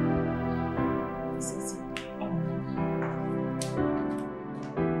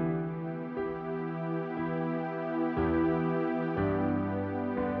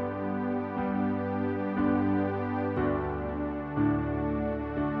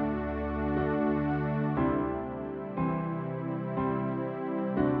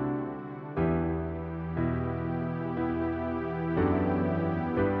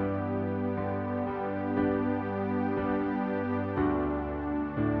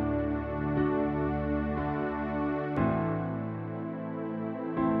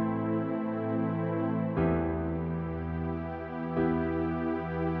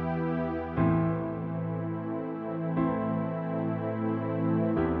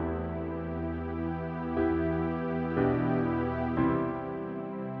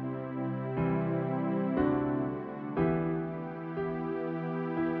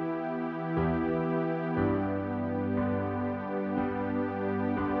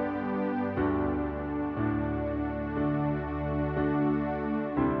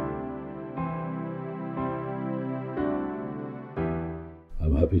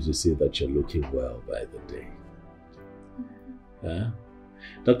 I'm happy to see that you're looking well by the day.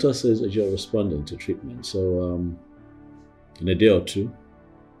 Doctor says that you're responding to treatment, so in a day or two,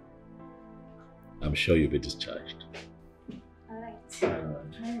 I'm sure you'll be discharged.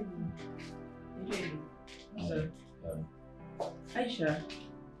 Aisha,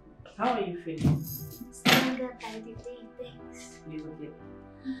 how are you feeling? Stronger by the day, thanks.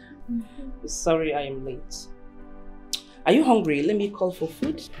 Sorry I am late. Are you hungry? Let me call for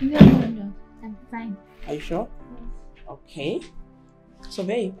food. No. I'm fine. Are you sure? Yes. Okay. So,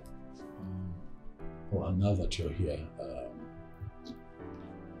 babe. Well, now that you're here,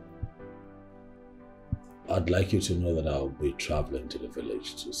 I'd like you to know that I'll be traveling to the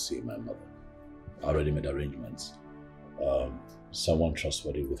village to see my mother. I already made arrangements. Someone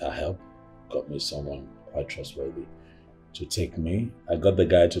trustworthy with her help got me someone quite trustworthy to take me. I got the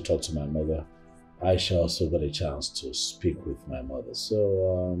guy to talk to my mother. Aisha also got a chance to speak with my mother.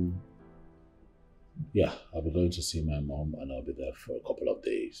 So, yeah, I'll be going to see my mom and I'll be there for a couple of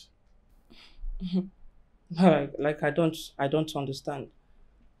days. Like I don't understand.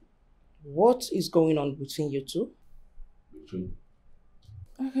 What is going on between you two? Between?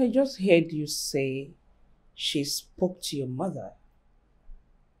 I just heard you say she spoke to your mother.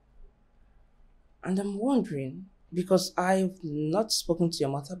 And I'm wondering, because I've not spoken to your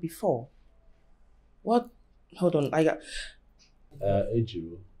mother before. What? Hold on, I got...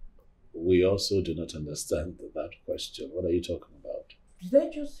 Eju, we also do not understand that question. What are you talking about? Did I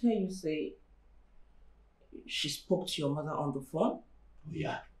just hear you say she spoke to your mother on the phone?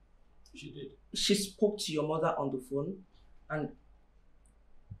 Yeah, she did. She spoke to your mother on the phone and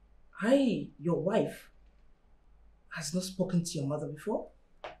your wife, has not spoken to your mother before?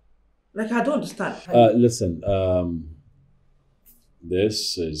 Like, I don't understand. Listen,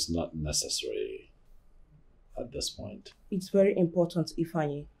 this is not necessary at this point. It's very important,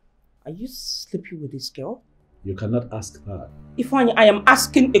 Ifeanyi. Are you sleeping with this girl? You cannot ask that. Ifeanyi, I am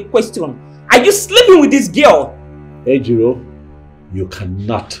asking a question. Are you sleeping with this girl? Ejiro, you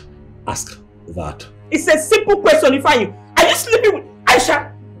cannot ask that. It's a simple question, Ifeanyi. Are you sleeping with...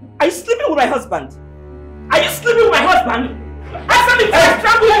 Aisha, are you sleeping with my husband? Are you sleeping with my husband? Answer me first!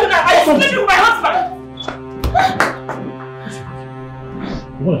 Are you sleeping with my husband?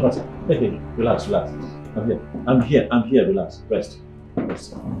 Hey, relax. I'm here, relax. Rest. What are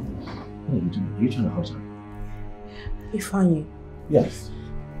you doing? Are you trying to hurt her? Ifeanyi. Yes.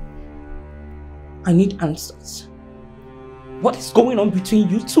 I need answers. What is going on between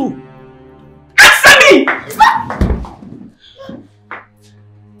you two? Answer me!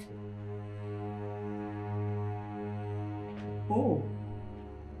 Oh.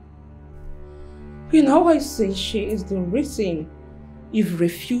 You know, I say she is the reason you've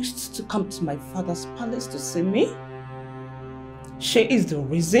refused to come to my father's palace to see me. She is the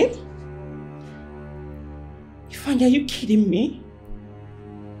reason. Ifeanyi, are you kidding me?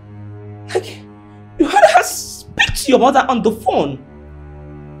 Like, you had her speak to your mother on the phone.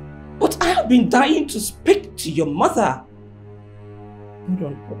 But I have been dying to speak to your mother. Hold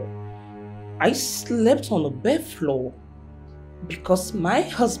on. I slept on the bed floor because my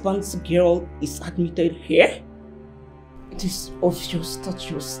husband's girl is admitted here, it is obvious that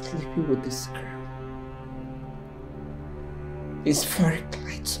you're sleeping with this girl. It's very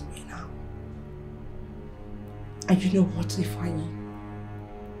clear to me now. And you know what, Ifeanyi?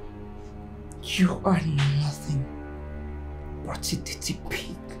 You are nothing but a dirty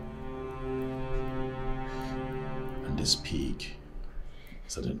pig. And this pig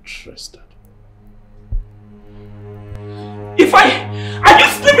isn't interested. Are you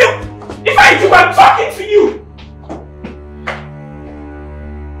sleeping? If I'm talking to you!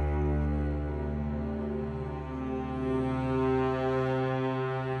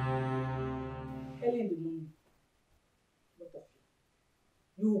 Early in the morning,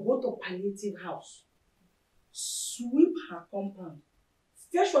 you will go to palliative house, sweep her compound,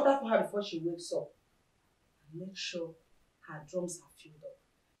 fetch water for her before she wakes up, and make sure her drums are filled up.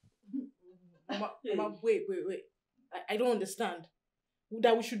 Mama, wait. I don't understand.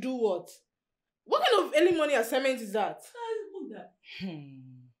 That we should do what? What kind of early morning assignment is that? Her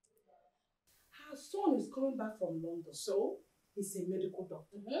son is coming back from London, so he's a medical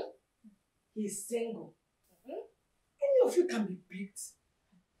doctor. He's single. Any of you can be picked.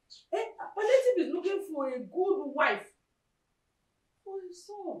 Palliative is looking for a good wife for his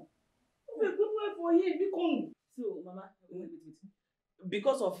son. A good wife for him. So, Mama, wait.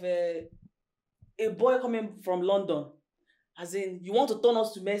 Because of a boy coming from London, as in, you want to turn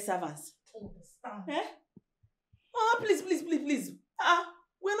us to male servants? Understand? Oh, please.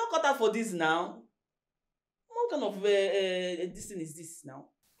 We're not cut out for this now. What kind of this thing is this now?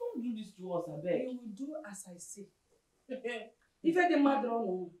 Don't do this to us, I beg. You will do as I say. If the mother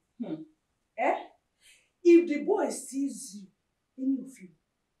on if the boy sees you, any of you,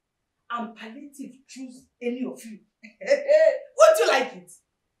 and palliative choose any of you, won't you like it?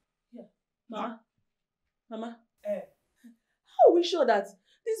 Yeah. Mama. How are we sure that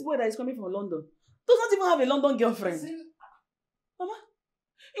this boy that is coming from London does not even have a London girlfriend? Mama,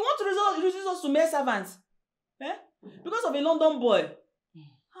 you want to reduce us to male servants? Because of a London boy?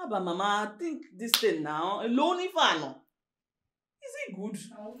 How about Mama? I think this thing now, a lonely fan. Is it good?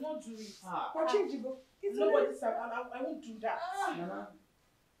 I will not do it. It's nobody said I won't do that. Mama.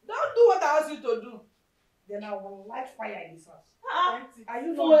 Don't do what I asked you to do. Then I will light fire in this house. Are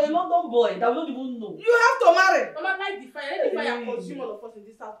you for a London boy that we don't even know? You have to marry. Mama, light the fire. Let the fire consume all of us in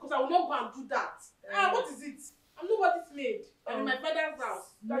this house. Because I will not go and do that. What is it? I'm nobody's maid. I'm in my father's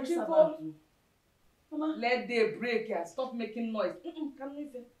house. Mama. Let day break here. Stop making noise. Come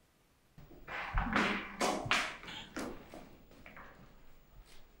here.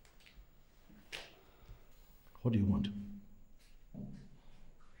 What do you want?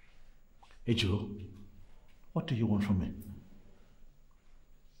 Ejo, what do you want from me?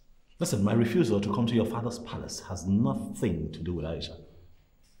 Listen, my refusal to come to your father's palace has nothing to do with Aisha.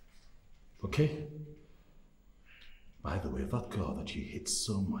 Okay? By the way, that girl that you hate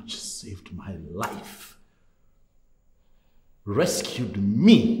so much saved my life. Rescued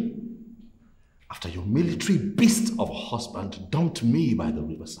me after your military beast of a husband dumped me by the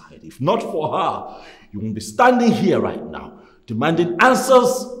riverside. If not for her, you won't be standing here right now demanding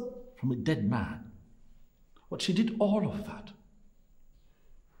answers from a dead man. But she did all of that.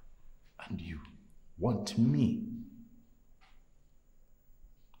 And you want me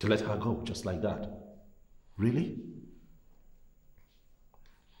to let her go just like that? Really?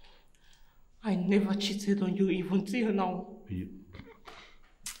 I never cheated on you even till now.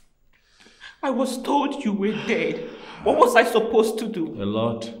 I was told you were dead. What was I supposed to do? A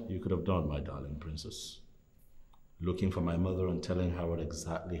lot you could have done, my darling princess. Looking for my mother and telling her what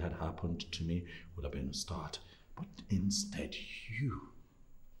exactly had happened to me would have been a start. But instead, you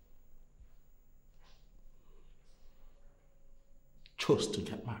chose to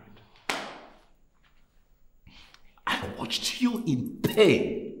get married. I watched you in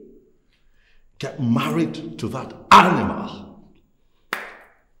pain get married to that animal.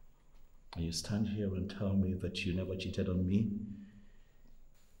 And you stand here and tell me that you never cheated on me?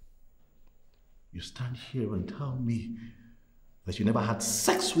 You stand here and tell me that you never had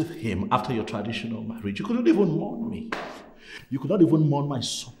sex with him after your traditional marriage. You couldn't even mourn me. You could not even mourn my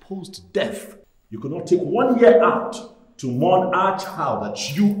supposed death. You could not take 1 year out to mourn our child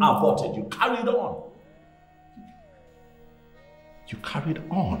that you aborted. You carried on. You carried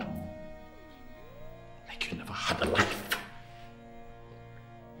on like you never had a life.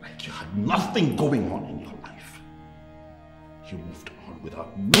 Like you had nothing going on in your life. You moved on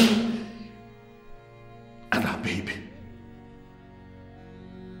without me and our baby.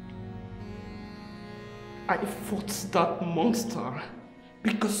 I fought that monster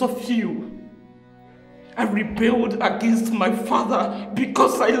because of you. I rebelled against my father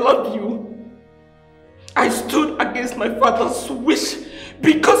because I loved you. I stood against my father's wish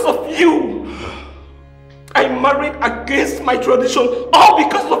because of you. I married against my tradition, all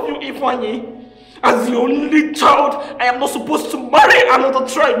because of you, Ifeanyi. As the only child, I am not supposed to marry another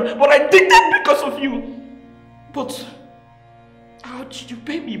tribe, but I did that because of you. But how did you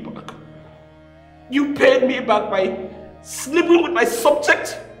pay me back? You paid me back by sleeping with my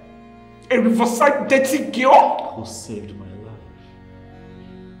subject, a riverside dirty girl who saved my life.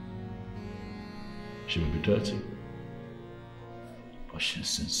 She may be dirty, but she's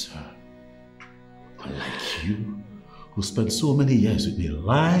sincere. Unlike you, who spent so many years with me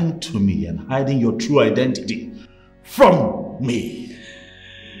lying to me and hiding your true identity from me.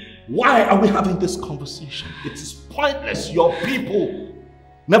 Why are we having this conversation? It is pointless. Your people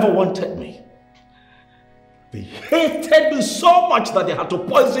never wanted me. They hated me so much that they had to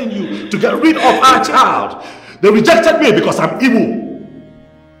poison you to get rid of our child. They rejected me because I'm evil.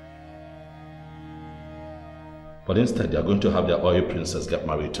 But instead, they are going to have their oil princess get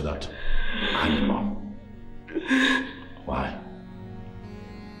married to that animal. Why?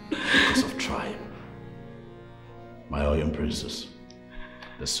 Because of tribe. My oil princess,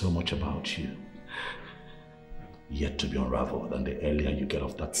 there's so much about you yet to be unraveled, and the earlier you get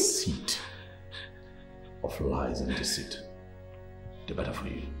off that seat of lies and deceit, the better for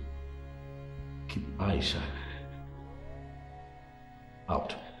you. Keep Aisha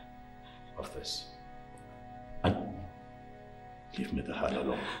out of this. And leave me the hell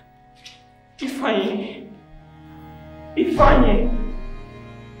alone. Ifeanyi. Ifeanyi.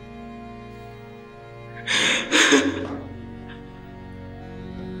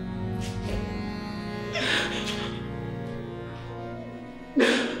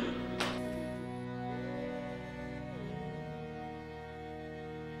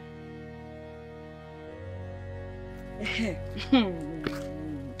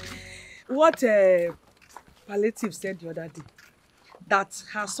 What Palliative said the other day, that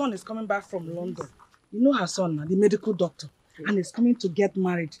her son is coming back from London. You know her son, the medical doctor, and is coming to get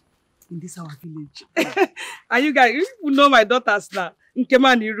married in this our village. And you guys, you know my daughters now,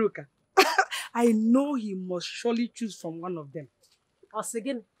 Nkema and Iruka. I know he must surely choose from one of them. Us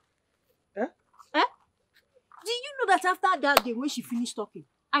again. Eh? Eh? Do you know that after that day when she finished talking,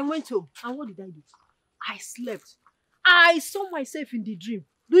 I went home, and what did I do? I slept. I saw myself in the dream.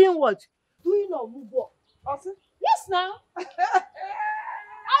 Doing what? Doing a mubo. Yes, now. I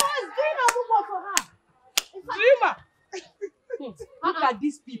was doing a mubo for her. Dreamer. Look at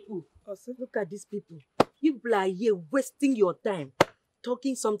these people. Look at these people. You people are here wasting your time.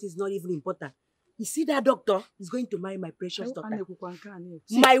 Talking something is not even important. You see that doctor is going to marry my precious daughter.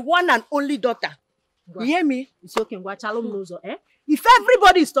 My one and only daughter. You hear me? It's okay. Eh? If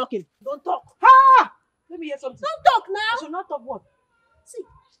everybody is talking, don't talk. Ha! Let me hear something. Don't talk now. I should not talk what? See,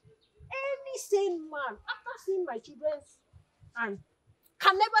 any sane man, after seeing my children's and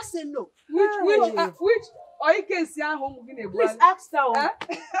can never say no. Which? Or you can see home. Please ask her.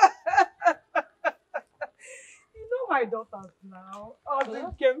 You know my daughters now. Oh, they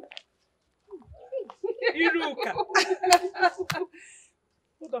came. Iruka.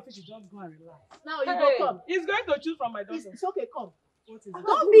 Both of you should just go and relax. Now you go come. He's going to choose from my daughters. It's okay, come. What is it?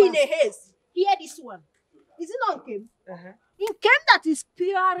 Don't be in a haste. Hear this one. Is it not Nkem? Nkem that is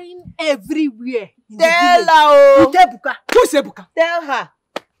appearing everywhere. Tell her. Who's Ebuka? Who's Ebuka? Tell her.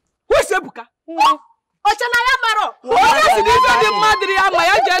 Who's Ebuka? Ochanaya Maro.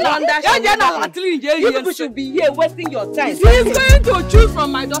 You people should be here wasting your time. He's going to choose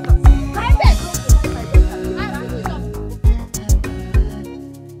from my daughter.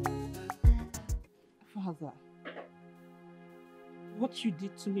 Father, what you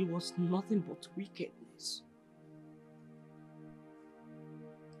did to me was nothing but wickedness.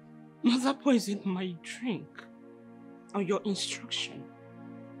 Mother poisoned my drink on your instruction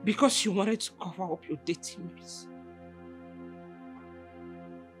because you wanted to cover up your dirty mess.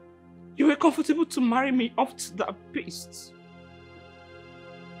 You were comfortable to marry me up to that beast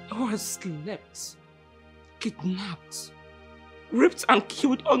who has slept, kidnapped, raped and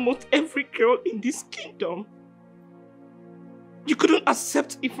killed almost every girl in this kingdom. You couldn't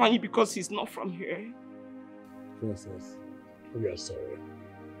accept Ifeanyi because he's not from here. Princess, we are sorry.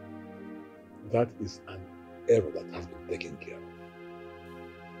 That is an error that has been taken care of.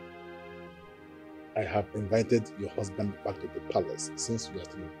 I have invited your husband back to the palace since we are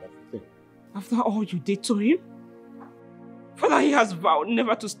still in everything. After all you did to him? Father, he has vowed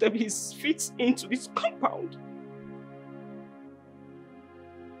never to step his feet into this compound.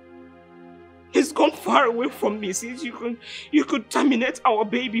 He's gone far away from me. Since you could terminate our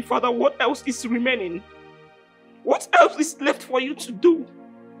baby, Father, what else is remaining? What else is left for you to do?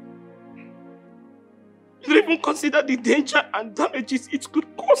 You don't even consider the danger and damages it could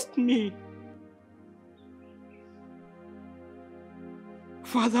cost me.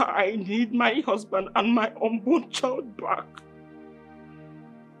 Father, I need my husband and my unborn child back.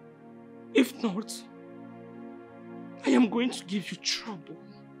 If not, I am going to give you trouble.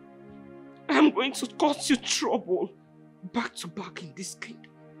 I am going to cause you trouble back to back in this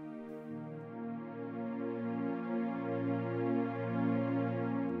kingdom.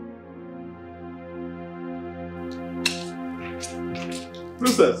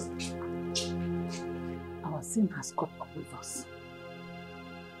 Princess! Our sin has caught up with us.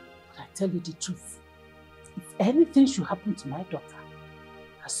 But I tell you the truth. If anything should happen to my daughter,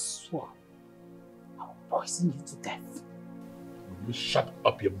 I swear I will poison you to death. Will you shut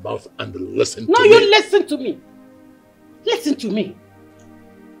up your mouth and listen to No, me? you listen to me. Listen to me.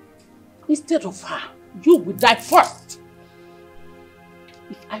 Instead of her, you will die first.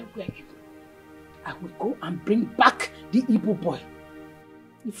 If I were you, I will go and bring back the Igbo boy.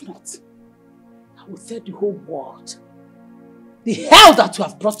 If not, I will tell the whole world the hell that you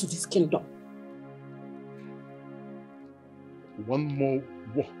have brought to this kingdom. One more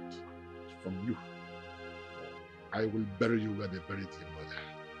word from you, I will bury you where they buried your mother.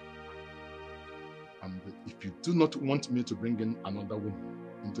 And if you do not want me to bring in another woman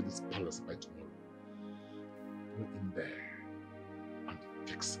into this palace by tomorrow, go in there and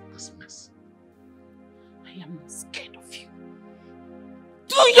fix this mess. I am not scared of you.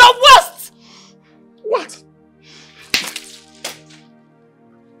 Do your worst! What?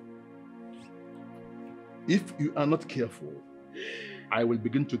 If you are not careful, I will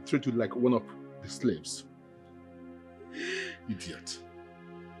begin to treat you like one of the slaves. Idiot.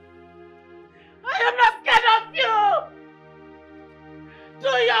 I am not scared of you! Do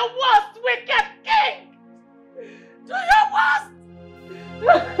your worst, wicked king! Do your worst!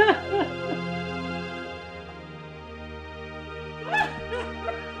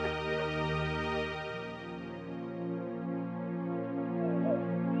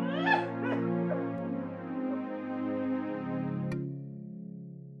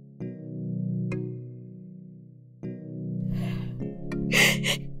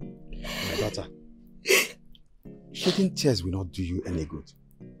 My daughter, shedding tears will not do you any good.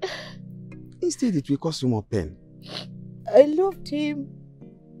 Instead, it will cause you more pain. I loved him.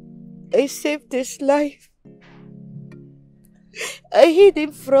 I saved his life. I hid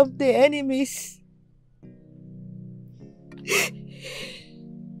him from the enemies.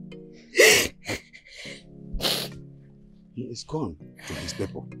 He is gone to his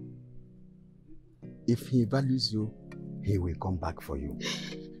people. If he values you, he will come back for you.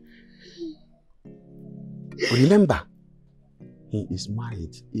 Remember, he is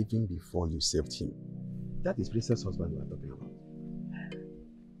married even before you saved him. That is Princess' husband we are talking about.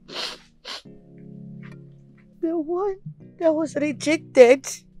 The one that was rejected.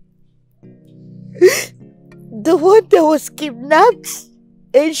 The one that was kidnapped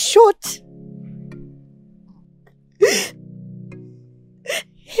and shot.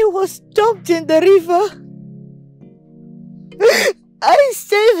 He was dumped in the river. I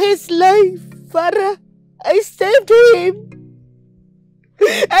saved his life, Farah. I saved him.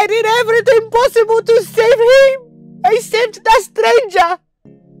 I did everything possible to save him. I saved that stranger.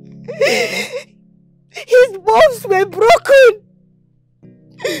 His bones were broken.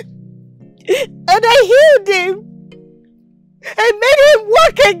 And I healed him. I made him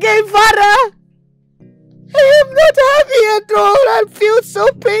walk again, Farah. I am not happy at all. I feel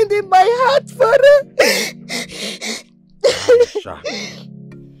so pain in my heart, Farah. Aisha,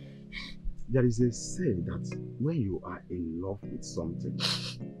 there is a say that when you are in love with something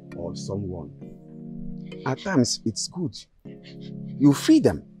or someone, at times it's good. You free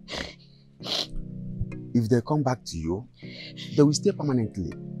them. If they come back to you, they will stay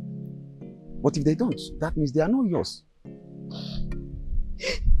permanently. But if they don't, that means they are not yours.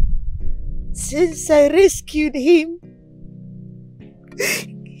 Since I rescued him,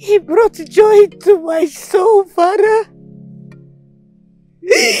 he brought joy to my soul, Farah.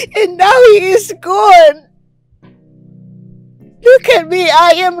 And now he is gone. Look at me,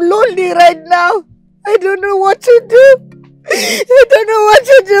 I am lonely right now. I don't know what to do. I don't know what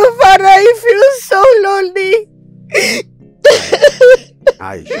to do, Farah. I feel so lonely.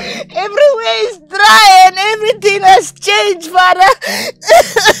 Aisha. Everywhere is dry and everything has changed, Farah.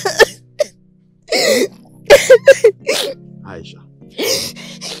 Aisha,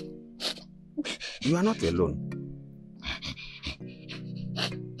 you are not alone.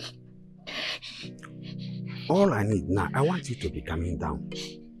 All I need now, I want you to be coming down.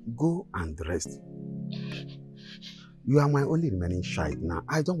 Go and rest. You are my only remaining child now.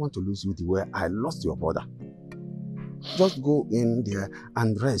 I don't want to lose you the way I lost your brother. Just go in there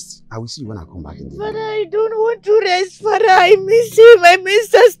and rest. I will see you when I come back in the Father, I don't want to rest, Father. I miss him. I miss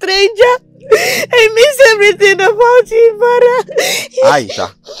the stranger. I miss everything about him, Father.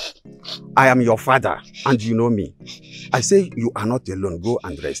 Aisha, I am your father and you know me. I say you are not alone. Go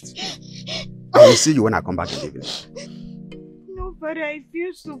and rest. I will see you when I come back in the evening. No, Father, I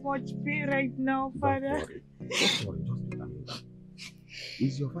feel so much pain right now, Father. Don't worry, just calm down.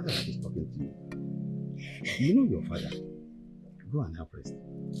 It's your father that is talking to you. You know your father. Go and have rest.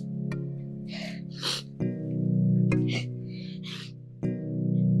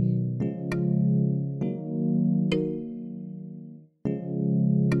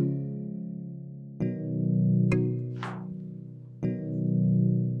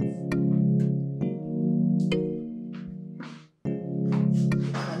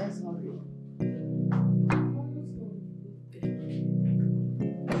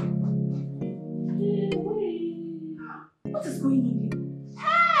 What is going on here?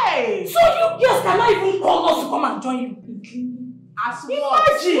 Hey! So you girls cannot even call us to come and join you in cleaning? As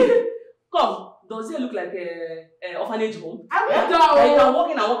what? Imagine! Come, does it look like an orphanage home? I Yeah? wonder. That you can walk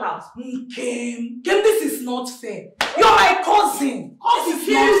in and walk out. Kim, this is not fair. You're my cousin. Cousin, This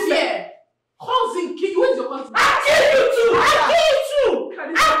is not fair. Cousin, Kim, where's your cousin? I'll kill you too! I'll kill you too!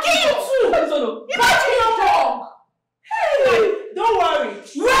 I'll kill you too! Imagine your dog! Hey! Don't worry.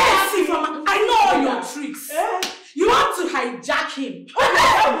 Where is he from? I know all your tricks. You want to hijack him? It's a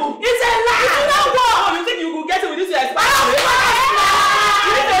lie! It's not war! You think you could get it with this expired?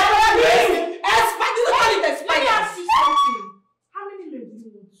 Let me ask you something. How many men do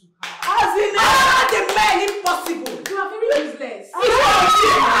you want to have? As in the men, impossible. You are very useless. It's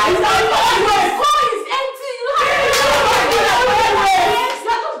empty. You are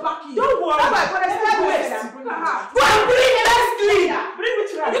just backing. Don't worry. Go and bring Leslie. Bring me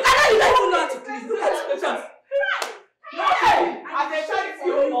to her. You cannot even know how to clean. Look at it. Hey! As a child for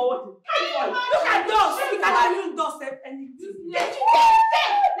you or what? Look at those. You cannot even dust anything. Let's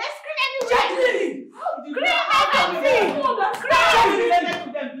scream anywhere. Scream everything.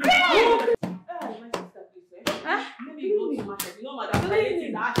 Let me go to market. You know, madam,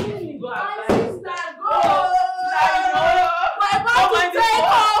 anything that happens, go and buy. My sister, go. We're about to take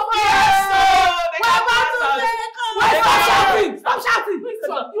over. We're about to take over. Stop shouting. Stop shouting.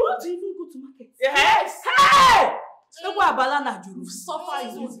 You want to even go to market? Yes. Hey! You suffer in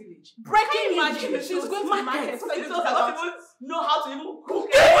this village. Breaking imagine she's going to market. So you don't even know how to even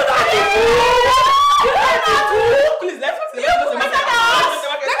cook. Please, let's go to the market.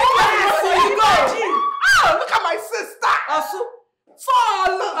 Oh, look at my sister.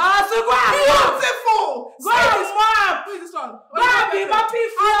 Tall. Beautiful. Go and mom. Please, this one. Go and be my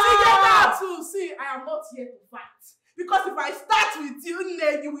people. See, I am not here to fight. Because if I start with you,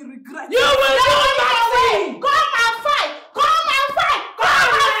 you will regret it. You will do nothing! Come and fight! Come and fight!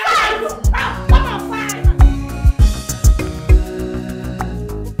 Come and fight! Come and fight!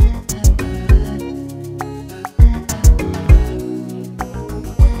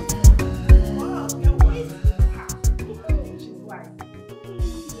 Wow, your voice she's white.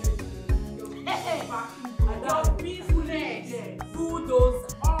 Your business. Bulldozer.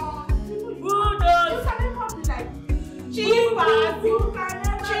 Bulldozer. You can never be like cheapers, you can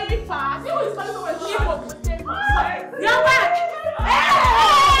never. Cheapers. You is calling over cheap of potatoes. You're back.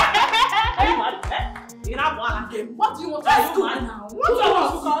 You have one again. What do you want to cook now? What do you want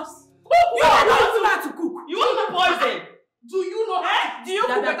to cook? You are not to cook. You want to poison? Do you know? Do you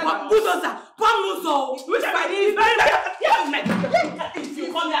cook better than bulldozer? Pamuzo. Which I is very if you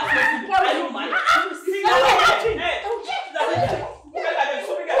come here, I don't mind.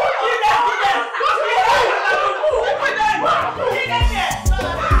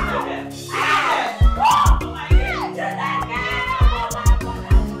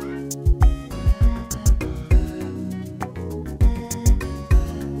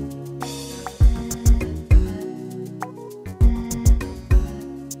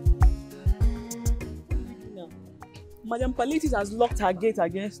 Madam Paletis has locked her gate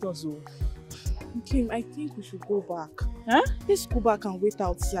against us. Kim, I think we should go back. Huh? Let's go back and wait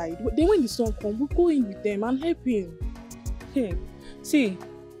outside. Then when the sun comes, we'll go in with them and help him. Hey, see,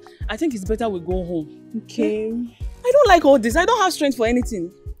 I think it's better we go home. Okay. I don't like all this. I don't have strength for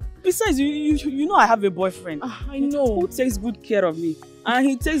anything. Besides, you know I have a boyfriend. I know. Who takes good care of me. And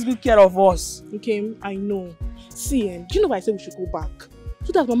he takes good care of us. Okay, I know. See, do you know why I said we should go back?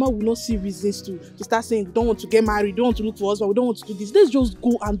 So that Mama will not see reasons to start saying we don't want to get married, we don't want to look for husband, we don't want to do this. Let's just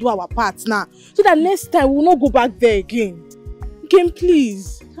go and do our part now. So that next time we will not go back there again. Okay,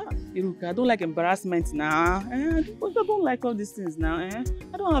 please. Iruka, I don't like embarrassment now. I don't like all these things now.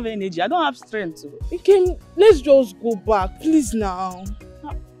 I don't have energy. I don't have strength. Okay, let's just go back, please now.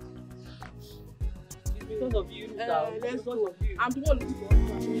 It's because of you, Iruka. Let's go. I'm the one looking for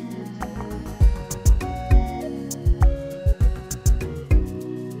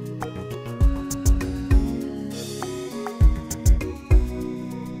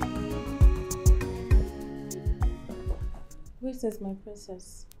Princess, my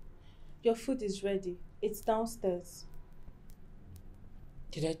princess. Your food is ready. It's downstairs.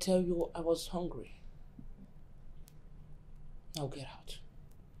 Did I tell you I was hungry? Now get out.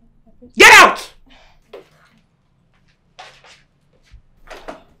 Get out!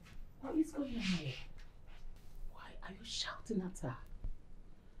 What is going on here? Why are you shouting at her?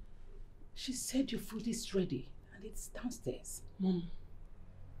 She said your food is ready and it's downstairs. Mom,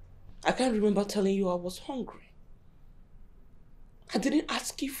 I can't remember telling you I was hungry. I didn't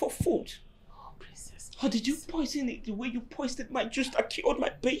ask you for food. Oh, princess. How did you poison it the way you poisoned my juice that killed my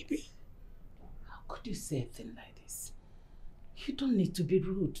baby? How could you say a thing like this? You don't need to be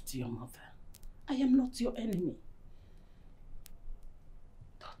rude to your mother. I am not your enemy.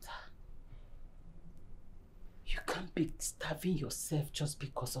 Daughter, you can't be starving yourself just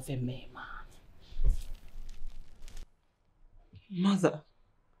because of a mere man. Mother,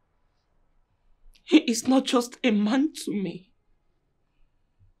 he is not just a man to me.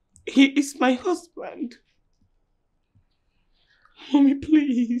 He is my husband. Mommy,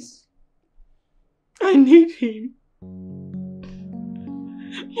 please. I need him.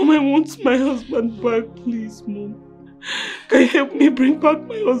 Mom, I want my husband back, please, Mom. Can you help me bring back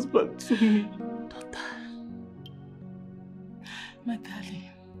my husband to me? Daughter, my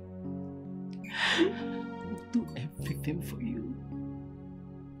darling, I'll do everything for you.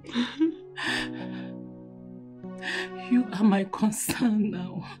 You are my concern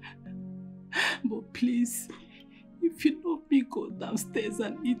now. But please, if you love me, go downstairs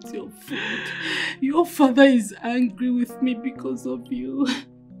and eat your food. Your father is angry with me because of you.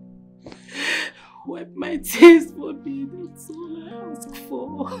 Wipe my tears for me, that's all I ask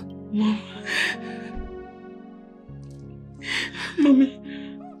for. Mommy,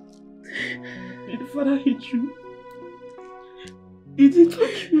 did the father hit you? Did he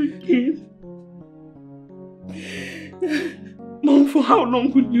touch you again? Mom, for how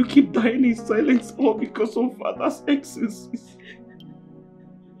long will you keep dying in silence all because of father's excesses?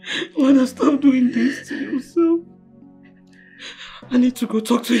 Mother, stop doing this to yourself. I need to go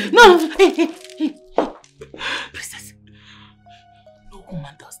talk to you. No! Hey. Princess, no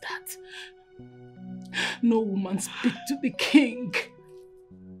woman does that. No woman speaks to the king.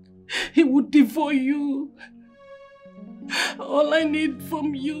 He would devour you. All I need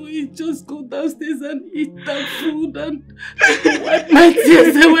from you is just go downstairs and eat that food and wipe my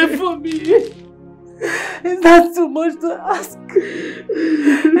tears away from me. Is that too much to ask?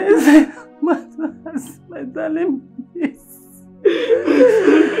 Is it much to ask, my darling? Please.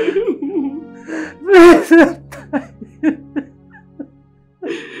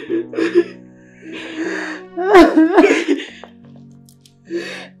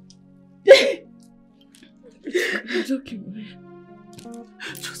 I'm joking, man.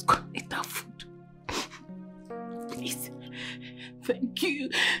 Just go eat that food. Please. Thank you.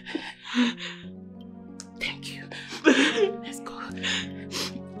 Thank you. Let's go.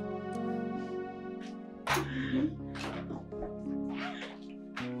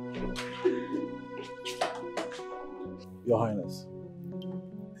 Your Highness,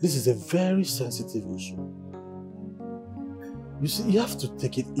 this is a very sensitive issue. You see, you have to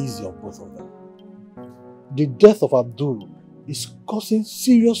take it easy on both of them. The death of Abdul is causing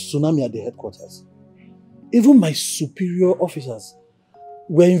serious tsunami at the headquarters. Even my superior officers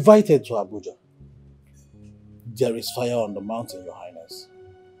were invited to Abuja. There is fire on the mountain, Your Highness.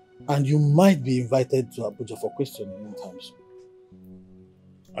 And you might be invited to Abuja for questioning anytime soon.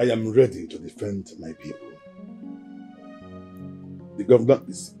 I am ready to defend my people. The governor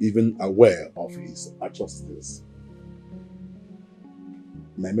is even aware of his atrocities.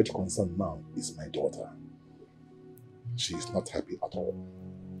 My major concern now is my daughter. She is not happy at all.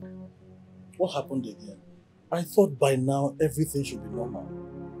 What happened again? I thought by now everything should be normal.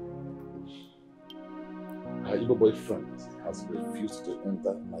 Her evil boyfriend has refused to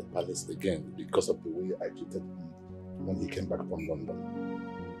enter my palace again because of the way I treated him when he came back from London.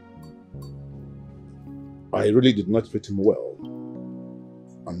 I really did not treat him well.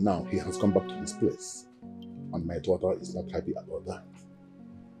 And now he has come back to his place. And my daughter is not happy about that.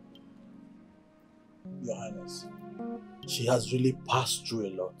 Your Highness, she has really passed through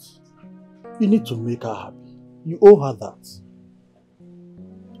a lot. You need to make her happy. You owe her that.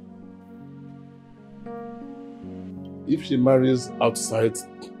 if she marries outside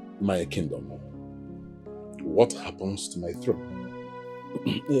my kingdom, what happens to my throne?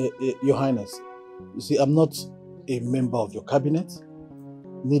 Your Highness, you see, I'm not a member of your cabinet,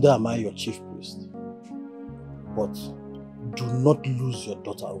 neither am I your chief priest. But do not lose your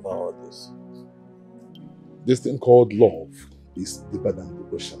daughter over all this. This thing called love is deeper than the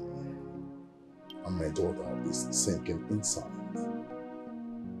ocean. And my daughter is sinking inside.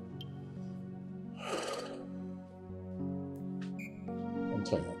 I'm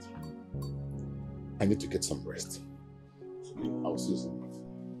tired. I need to get some rest. I'll see you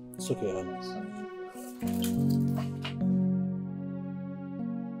soon. It's okay, Your Highness.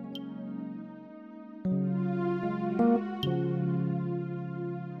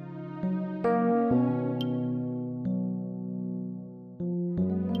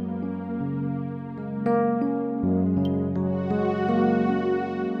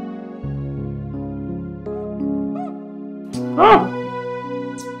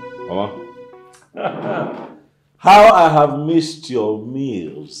 How I have missed your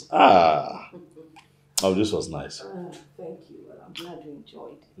meals. Oh, this was nice. Thank you. Well, I'm glad you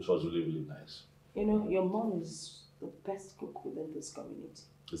enjoyed. This was really, really nice. You know, your mom is the best cook within this community.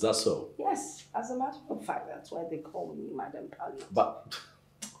 Is that so? Yes, as a matter of fact, that's why they call me Madam Palliative. But,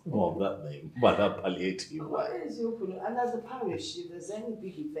 oh, that name, Madam Palliative. Why? And as a parish, if there's any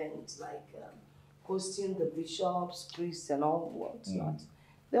big event like hosting the bishops, priests, and all whatnot,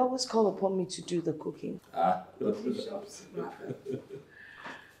 they always call upon me to do the cooking. The bishops.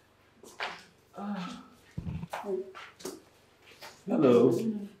 Hello.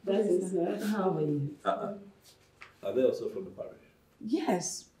 How are you? Are they also from the parish?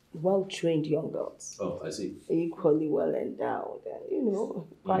 Yes, well-trained young girls. Oh, I see. Equally well endowed and, you know,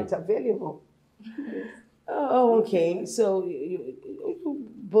 quite available. Oh, okay. So you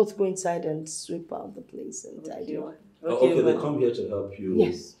both go inside and sweep out the place and tidy up. Okay, they come here to help you.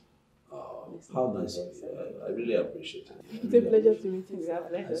 Yes. Oh, how nice of you. I really appreciate it. It's a pleasure to meet you.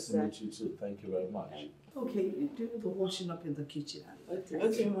 Nice to meet you too. Thank you very much. Okay, you do the washing up in the kitchen.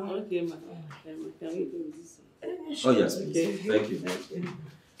 Okay, ma. Okay, ma. Can we do this? Oh, yes, please. Okay.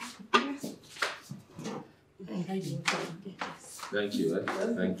 Thank you. Thank you.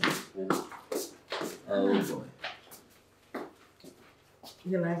 Thank you. Oh, boy.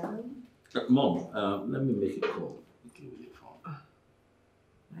 You like them? Mom, let me make a call.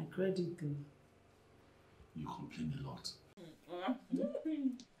 My credit bill. You complain a lot.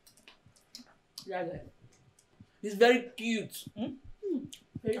 Yeah, it's very cute.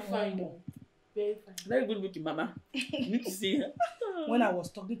 Very fine. Very fine. Very good looking, Mama. Need to see her. When I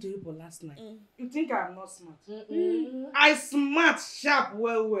was talking to you last night, you think I'm not smart? I smart, sharp,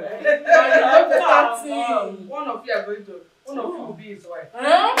 well. One of you are going to. One of you will be his wife.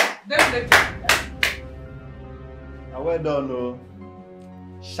 Definitely. Well done, no.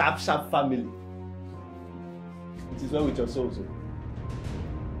 Sharp family. It is well with your soul, so.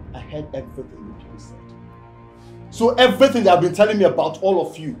 I heard everything you people said. So everything they have been telling me about all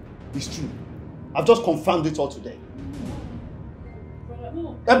of you is true. I've just confirmed it all today.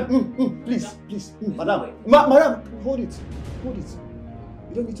 Please, madam. Madam, hold it. You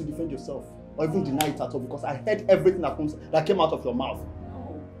don't need to defend yourself or even deny it at all because I heard everything that came out of your mouth.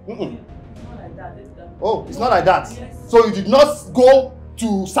 Oh, it's not like that. Yes. So you did not go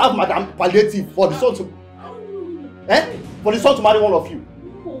to serve Madam Palliative for the son to for the son to marry one of you.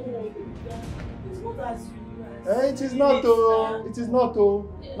 It is not though. It is not though.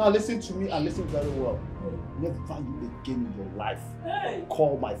 Now listen to me and listen very well. Never you again in your life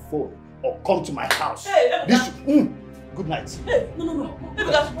call my phone or come to my house. Good night. No.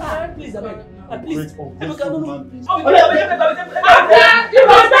 Please, I beg. Please. Please. If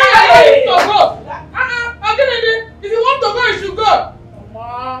you want to go, you should go.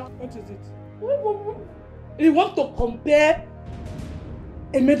 Mama, what is it? You want to compare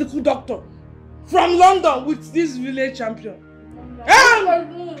a medical doctor from London with this village champion?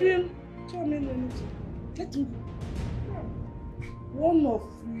 Tell me anything. Let him go. One of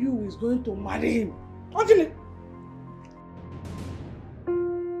you is going to marry him. Okay.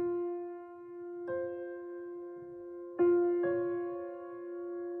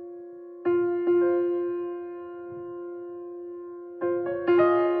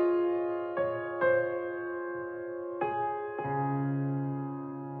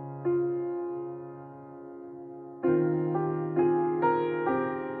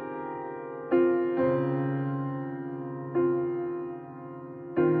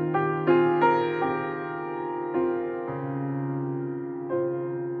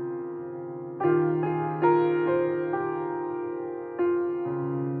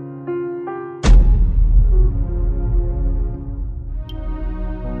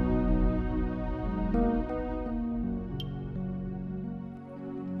 You're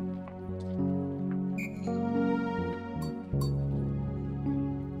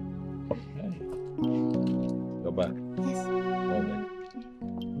back. Yes. All right.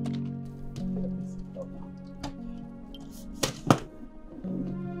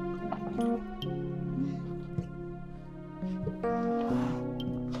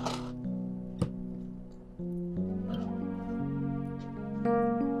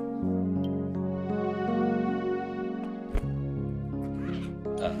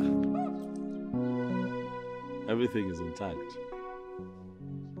 Everything is intact.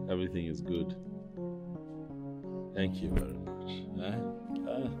 Everything is good. Thank you very much.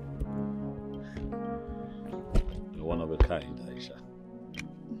 You're one of a kind, Aisha.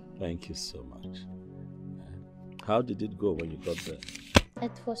 Thank you so much. How did it go when you got there?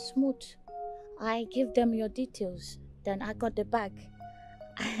 It was smooth. I gave them your details. Then I got the bag.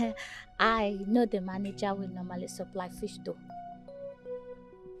 I know the manager will normally supply fish though.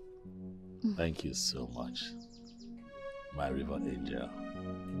 Thank you so much, my river angel.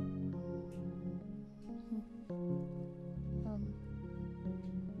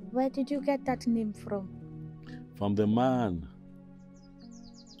 Where did you get that name from? From the man.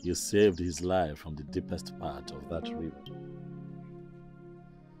 You saved his life from the deepest part of that river.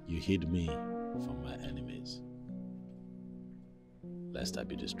 You hid me from my enemies, lest I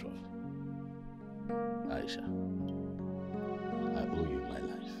be destroyed. Aisha, I owe you my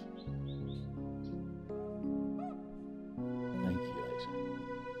life. Thank you, Aisha.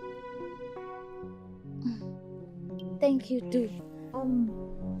 Thank you too.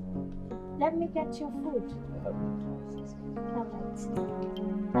 Let me get your food. Alright.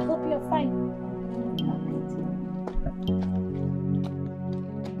 I hope you're fine.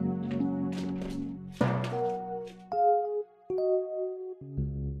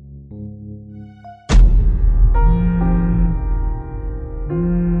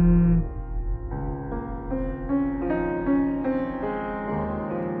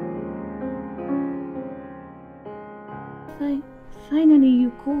 Finally,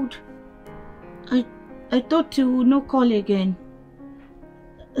 you called. I thought you would not call again.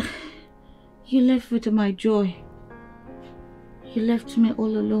 You left with my joy. You left me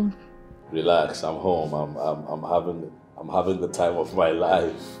all alone. Relax, I'm home. I'm having the time of my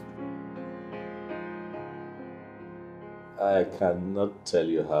life. I cannot tell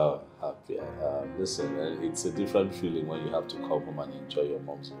you how happy I am. Listen, it's a different feeling when you have to come home and enjoy your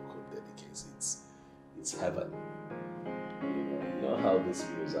mom's local delicacies. It's heaven. You know how these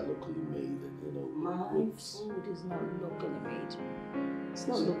meals are locally made. My food is not locally made. It's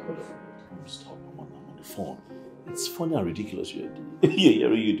not local food. Stop, I'm on the phone. It's funny and ridiculous you're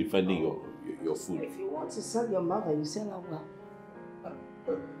hearing you defending your food. If you want to sell your mother, you sell her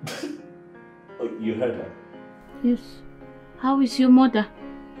well. Oh, you heard her? Yes. How is your mother?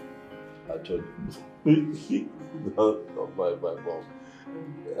 I told you. Not my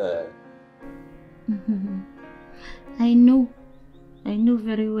mom. I know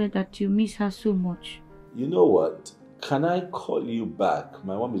very well that you miss her so much. You know what? Can I call you back?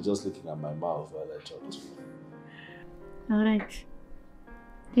 My mom is just looking at my mouth while I talk to you. Alright.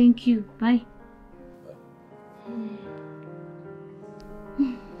 Thank you. Bye.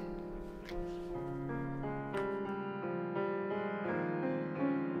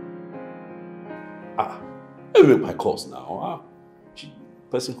 Let me make my calls now.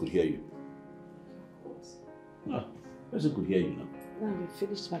 Person could hear you. Person could hear you now. Now you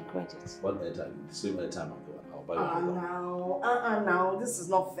finished my credit. What airtime? Same airtime I'll buy you. Now, this is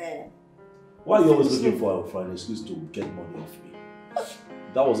not fair. Why are you always looking for an excuse to get money off me?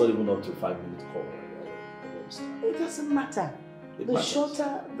 That was not even up to a 5-minute call. It doesn't matter. The matters.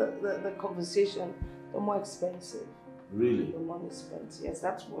 shorter the conversation, the more expensive. Really? The money spent. Yes,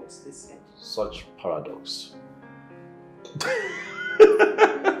 that's what they said. Such paradox.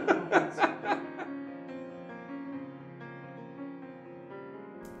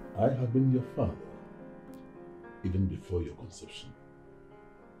 I have been your father, even before your conception.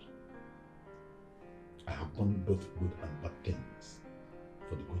 I have done both good and bad things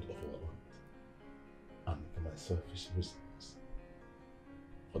for the good of our land, and for my selfish reasons,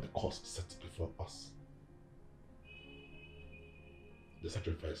 for the cause set before us. The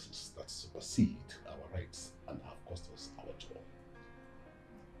sacrifices that supersede our rights and have cost us our joy.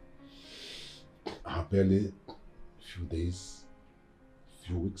 I have barely a few days,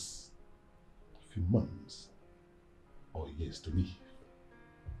 few weeks, few months, or years to live.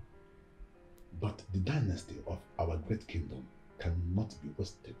 But the dynasty of our great kingdom cannot be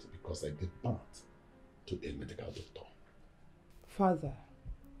wasted because I gave birth to a medical doctor. Father,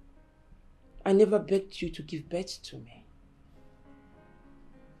 I never begged you to give birth to me.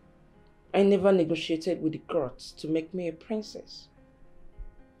 I never negotiated with the gods to make me a princess.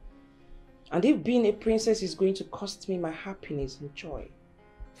 And if being a princess is going to cost me my happiness and joy,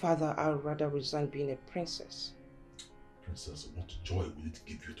 Father, I'd rather resign being a princess. Princess, what joy will it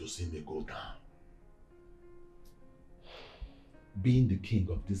give you to see me go down? Being the king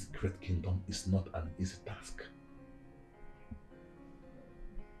of this great kingdom is not an easy task.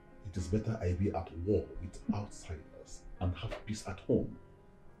 It is better I be at war with outsiders and have peace at home,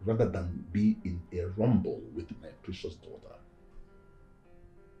 rather than be in a rumble with my precious daughter.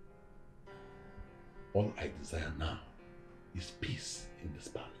 All I desire now is peace in this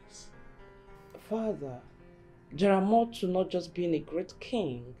palace. Father, there are more to not just being a great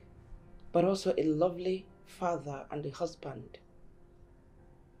king, but also a lovely father and a husband.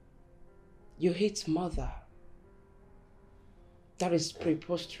 You hate mother. That is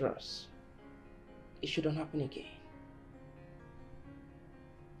preposterous. It shouldn't happen again.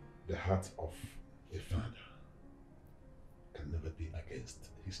 The heart of a father can never be against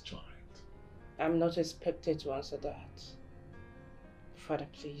his child. I'm not expected to answer that. Father,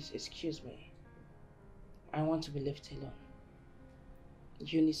 please excuse me. I want to be left alone.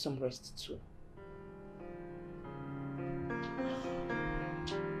 You need some rest too.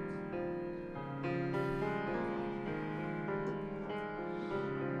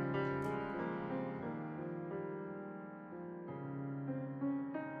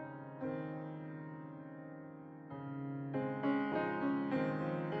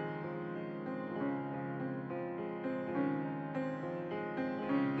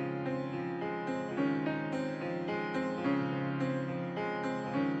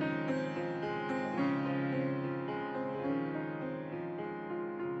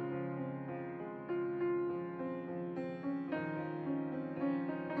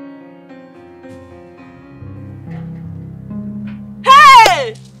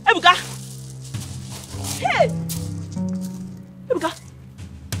 Ebuka! Hey! Ebuka!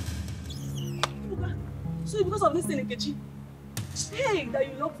 Ebuka! So because of this thing, Nkechi, hey, that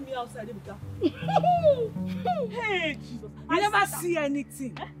you locked me outside, Ebuka. Hey, Jesus. I never see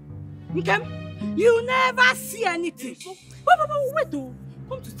anything. Nkem, you never see anything. Wait, oh,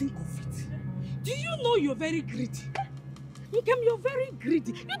 come to think of it. Do you know you're very greedy? Nkem, you're very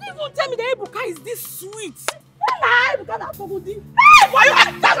greedy. You didn't even tell me that Ebuka is this sweet. Ebuka, that's for good. Why you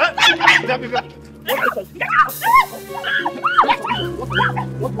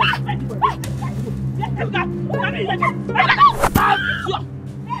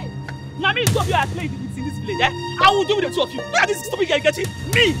Nami, two of you are playing in this village, eh? I will deal with the two of you. Look at this stupid girl getting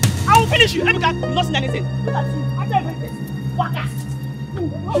me. I will finish you. Ebuka, you've not seen anything. Look at you. I tell you this. Waka.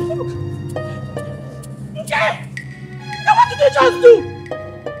 Okay. Now what did you just do?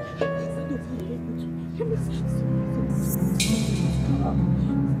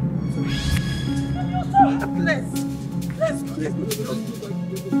 Let's go.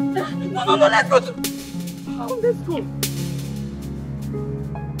 No, let's go. Let's go.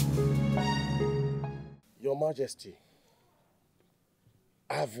 Your Majesty,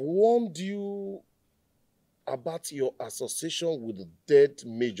 I've warned you about your association with the dead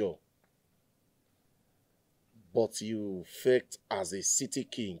major, but you faked as a city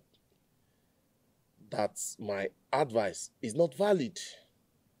king. That my advice is not valid.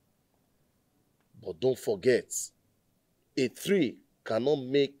 But don't forget, a tree cannot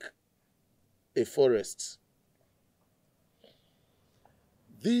make a forest.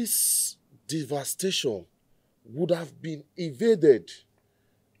 This devastation would have been evaded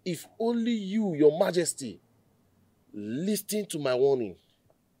if only you, Your Majesty, listened to my warning.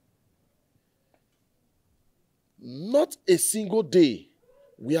 Not a single day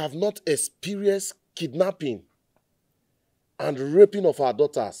we have not experienced kidnapping and raping of our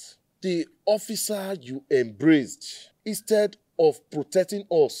daughters. The officer you embraced, instead of protecting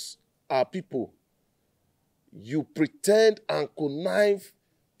us, our people, you pretend and connive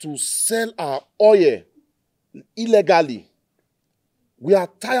to sell our oil illegally. We are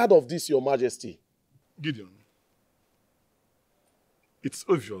tired of this, Your Majesty. Gideon, it's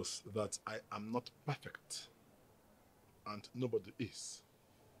obvious that I am not perfect, and nobody is.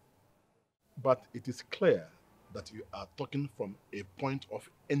 But it is clear that you are talking from a point of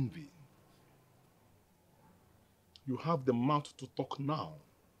envy. You have the mouth to talk now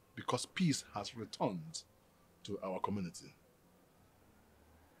because peace has returned to our community.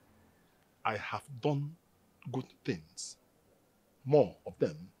 I have done good things, more of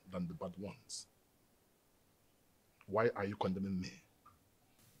them than the bad ones. Why are you condemning me?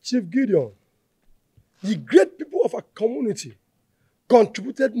 Chief Gideon, the great people of our community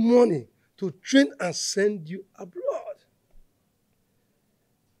contributed money to train and send you abroad.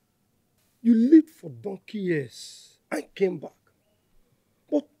 You lived for donkey years and came back.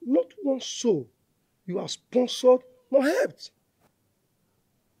 But not one soul you have sponsored nor helped.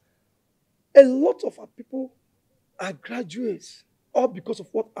 A lot of our people are graduates, all because of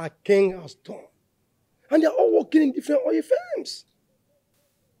what our king has done. And they are all working in different oil firms.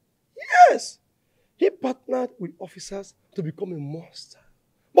 Yes, he partnered with officers to become a monster.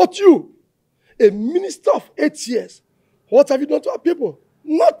 But you, a minister of 8 years, what have you done to our people?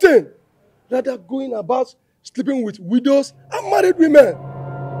 Nothing. Rather going about sleeping with widows and married women.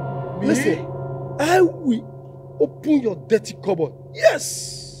 Me? Listen, I will open your dirty cupboard.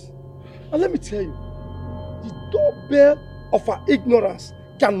 Yes. And let me tell you, the doorbell of our ignorance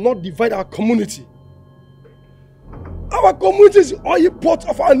cannot divide our community. Our community is the oil pot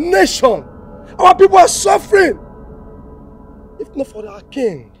of our nation. Our people are suffering. If not for our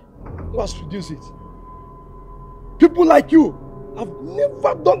king who has reduced it. People like you have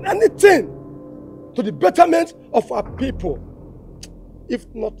never done anything to the betterment of our people. If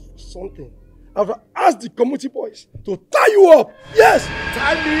not for something, I would ask the community boys to tie you up. Yes!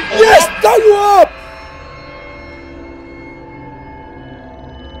 Tie me up? Yes, tie you up!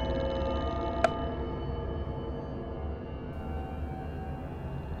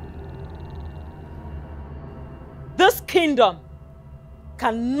 This kingdom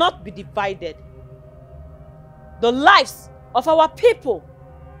cannot be divided. The lives of our people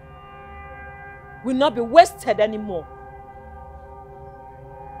will not be wasted anymore.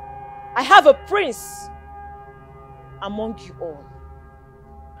 I have a prince among you all.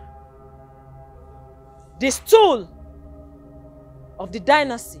 The stool of the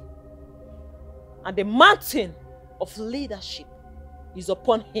dynasty and the mountain of leadership is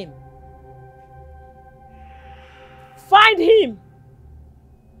upon him. Find him.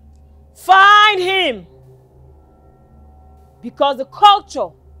 Find him. Because the culture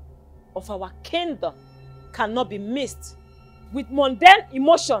of our kingdom cannot be mixed with mundane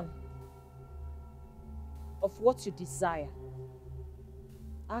emotion of what you desire.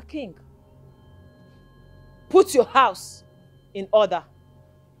 Our king, put your house in order,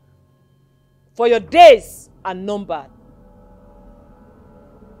 for your days are numbered.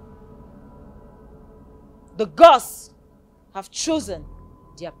 The gods have chosen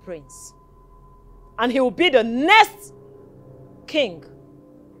their prince, and he will be the next king.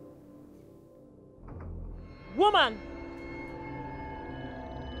 Woman,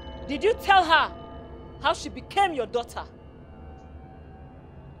 did you tell her how she became your daughter?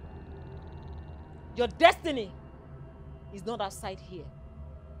 Your destiny is not outside here.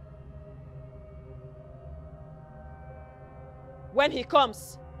 When he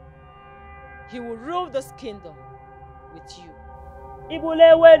comes, he will rule this kingdom with you.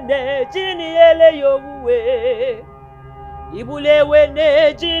 Ibulewe ne jini ele yowe. Ibulewe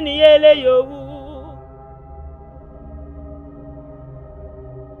ne jini ele yowu.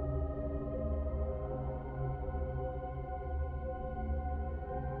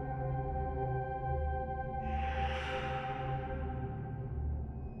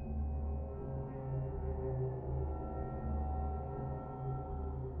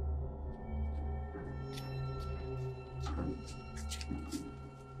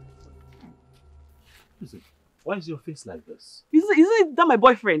 Why is your face like this? Isn't that my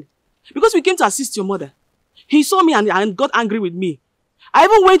boyfriend? Because we came to assist your mother. He saw me and got angry with me. I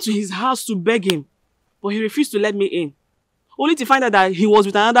even went to his house to beg him, but he refused to let me in. Only to find out that he was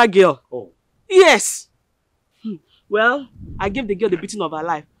with another girl. Oh. Yes. Well, I gave the girl the beating of her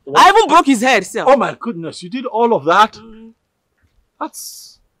life. What? I even broke his head, sir. Oh my goodness, you did all of that?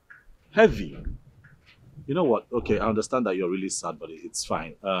 That's heavy. You know what? Okay, I understand that you're really sad, but it's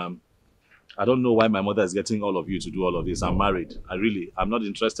fine. I don't know why my mother is getting all of you to do all of this. I'm married. I'm not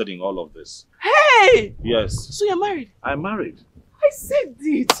interested in all of this. Hey! Yes. So you're married? I'm married. I said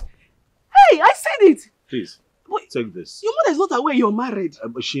it. Hey, I said it. Please, take this. Your mother is not aware you're married.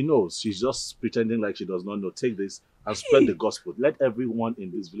 But she knows. She's just pretending like she does not know. Take this and spread the gospel. Let everyone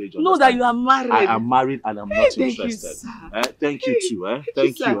in this village know that you are married. I am married and I'm not thank interested. You, thank you too.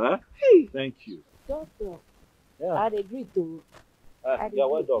 Thank you. Thank you. Doctor, Yeah. I'd agree to. Yeah,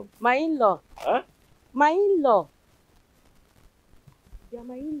 well done. My in-law. Huh? My in-law. You are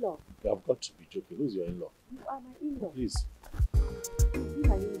my in-law. You have got to be joking. Who's your in-law? You are my in-law. Please. You are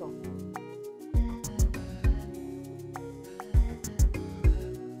my in-law.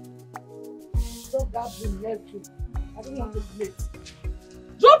 Drop that broom here too. I don't want to play.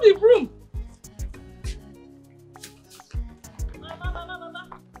 Drop the broom!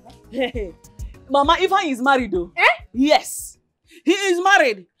 Mama, Ivan is married though. Eh? Yes. He is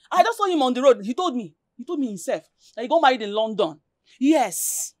married. I just saw him on the road. He told me himself that he got married in London.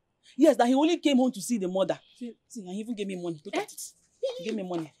 Yes. Yes, that he only came home to see the mother. See, and he even gave me money. Look at it. He gave me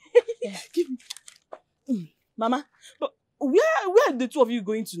money. Yeah. Give me. Mama, but where are the two of you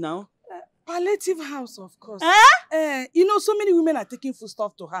going to now? Palliative house, of course. Eh? You know, so many women are taking food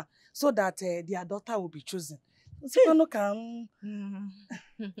stuff to her so that their daughter will be chosen.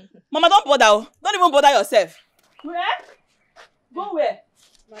 Mama, don't bother. Don't even bother yourself. Where? Go where?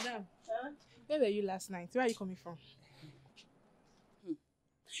 Madam, where were you last night? Where are you coming from?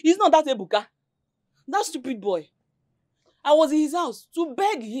 He's not that Ebuka. That stupid boy. I was in his house to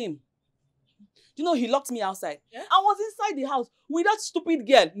beg him. You know, he locked me outside. Yeah? I was inside the house with that stupid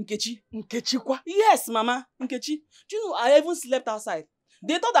girl, Nkechi. Nkechi kwa? Yes, Mama, Nkechi. Do you know, I even slept outside.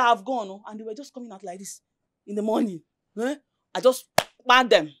 They thought I have gone, and they were just coming out like this in the morning. I just banned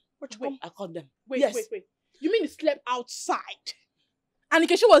them. Wait. I caught them. Wait. You mean you slept outside? And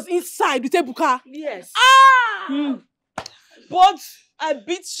Nkechi was inside with Ebuka? Yes. Ah! But I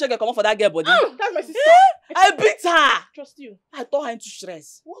beat Shege come for that girl body. That's my sister. I beat her. Trust you. I tore her into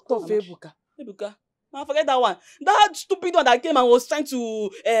shreds. What of Ebuka? Ebuka. I forget that one. That stupid one that came and was trying to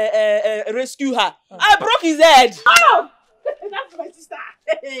rescue her. I broke his head. Oh! That's my sister.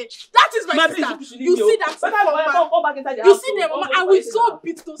 That is my sister. You see that? You see them, Mama? I will so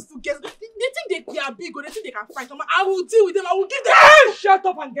beat those two girls. They think they are big or they think they can fight. Mama, I will deal with them. I will give them. Shut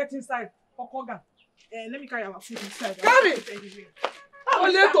up and get inside. Let me carry our food inside. Carry! I'm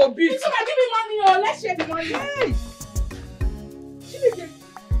a little bit. Give me money, let's share the money. Hey!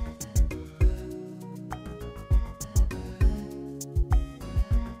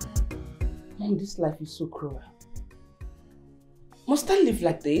 Mom, this life is so cruel. Must I live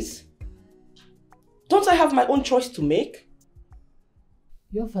like this? Don't I have my own choice to make?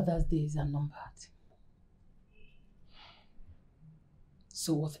 Your father's days are numbered.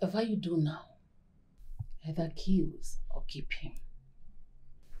 So whatever you do now, either kills or keep him.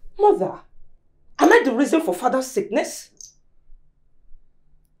 Mother, am I the reason for father's sickness?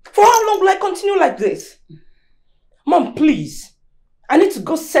 For how long will I continue like this? Mom, please. I need to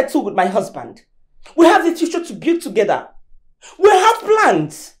go settle with my husband. We have the future to build together. We have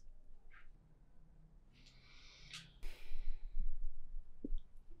plans.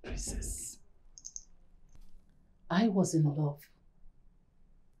 Princess, I was in love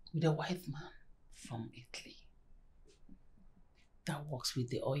with a white man from Italy that works with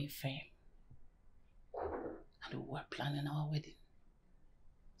the oil firm. And we were planning our wedding.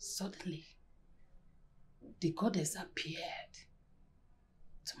 Suddenly, the goddess appeared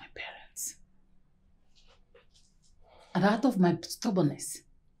to my parents. And out of my stubbornness,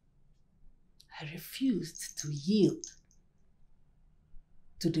 I refused to yield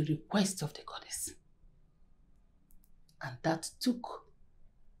to the request of the goddess. And that took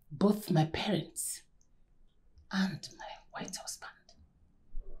both my parents and my white husband.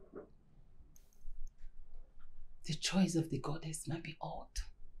 The choice of the goddess might be odd,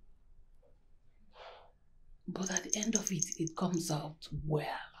 but at the end of it, it comes out well.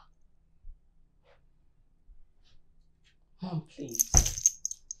 Mom, please.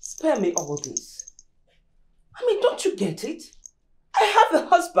 Spare me all this. I mean, don't you get it? I have a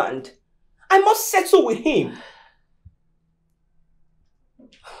husband. I must settle with him.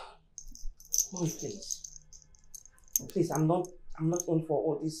 Mom, please. Please, I'm not in for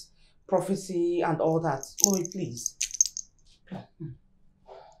all this prophecy and all that. Mom, please.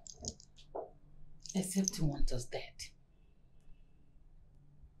 Except you want us dead.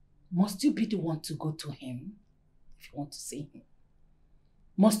 Must you be the one to go to him if you want to see him?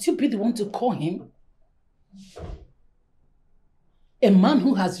 Must you be the one to call him? A man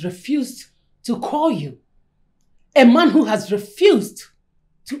who has refused to call you. A man who has refused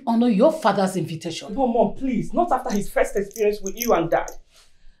to honor your father's invitation. But Mom, please, not after his first experience with you and Dad.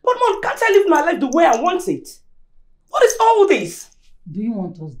 But Mom, can't I live my life the way I want it? What is all this? Do you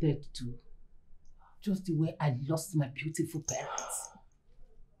want us dead too? Just the way I lost my beautiful parents.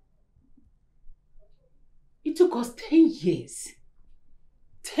 It took us 10 years.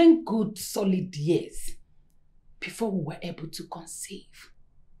 10 good solid years before we were able to conceive.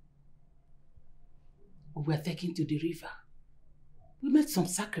 We were taken to the river. We made some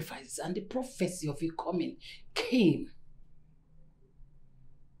sacrifices and the prophecy of your coming came.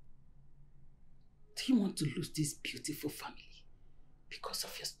 Do you want to lose this beautiful family because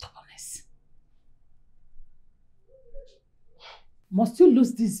of your stubbornness? Must you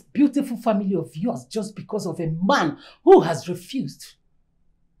lose this beautiful family of yours just because of a man who has refused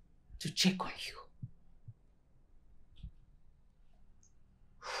to check on you?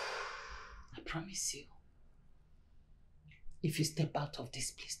 I promise you, If you step out of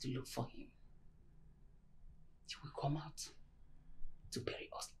this place to look for him, he will come out to bury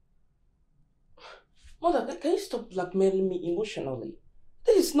us. Mother, can you stop blackmailing me emotionally?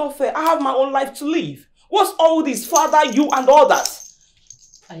 This is not fair. I have my own life to live. What's all this, father, you and all that?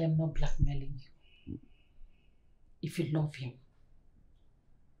 I am not blackmailing you. If you love him,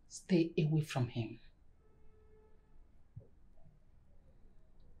 stay away from him.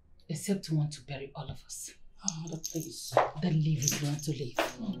 Except you want to bury all of us. Oh, Mother, please. Then leave if you want to leave.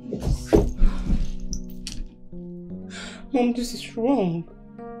 Mom, this is wrong.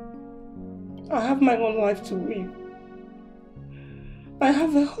 I have my own life to live. I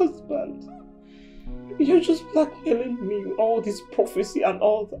have a husband. You're just blackmailing me with all this prophecy and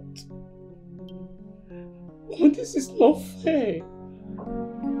all that. Mom, this is not fair.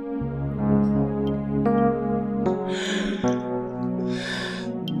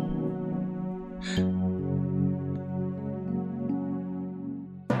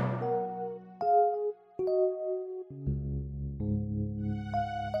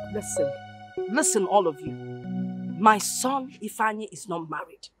 Listen, all of you. My son, Ifeanyi, is not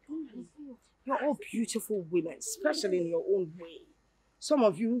married. You're all beautiful women, especially in your own way. Some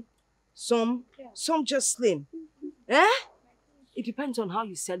of you, some just slim. Eh? It depends on how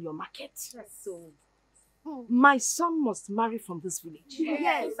you sell your market. My son must marry from this village.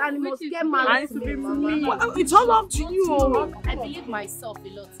 Yes, and he must get married to me, Mama. Well, it's all up to you. I believe myself a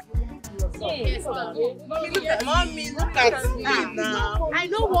lot. Yes, Mommy, look at me now. I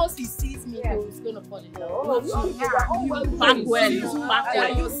know once he sees me, he's gonna fall in love. Back well, back well.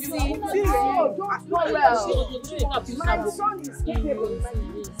 You see? My son is capable.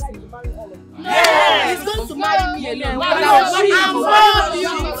 Yeah, he's going to marry me alone. I'm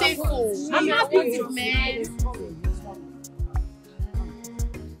more beautiful. I'm not beautiful, man.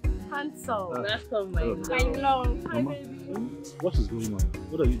 Handsome. That's all my love. I love. Hi, Mama, baby. what is going on?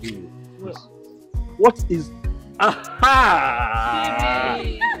 What are you doing? What is... Aha!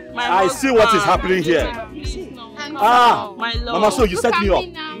 I see what is happening here. My love. Mama, so you set me up.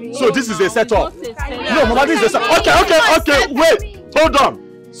 So this is a setup. No, Mama, this is a setup. Okay, wait. Hold on.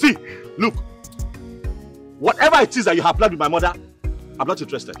 See, look. Whatever it is that you have planned with my mother, I'm not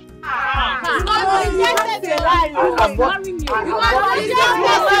interested. I've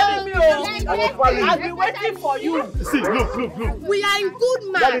been waiting for you. See, look. We are in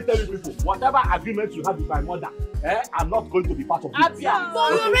good match. Let me tell you people, whatever agreement you have with my mother, I'm not going to be part of it. But you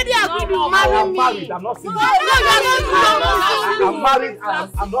already agreed to marry me. I'm married, I'm not single. I'm married,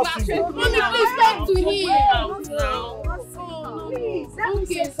 I'm not single. Mommy, please talk to him. Please, let me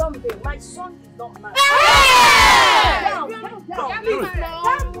say something. My son is not married.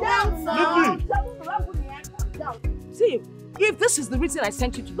 Calm down. See, if this is the reason I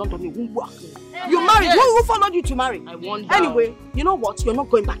sent you to London, it won't work. You married. Who followed you to marry? I wonder. Anyway, you know what? You're not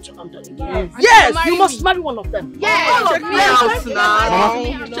going back to London again. Yes, you must marry one of them. Yes. All of you.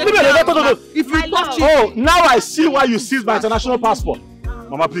 Mama, if you touch it. Oh, now I see why you seized my international passport.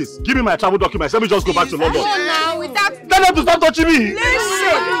 Mama, please, give me my travel documents. Let me just go back to London. Tell them to stop touching me.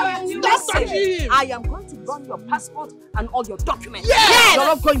 Listen. I am going to run your passport and all your documents. Yes. You're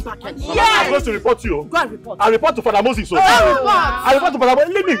not going back anymore. I'm going to report to you. Go and report. I'll report to Father Moses. I'll report to Father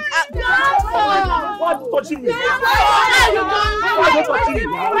Moses. Leave me. Why are you touching me? Why are you touching me?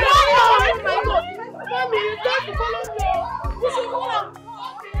 Mommy, you don't follow me.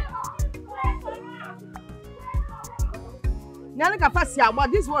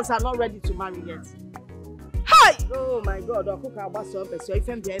 These ones are not ready to marry yet. Hi! Oh my God, run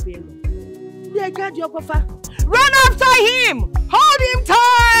after him! Hold him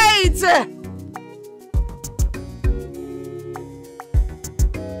tight!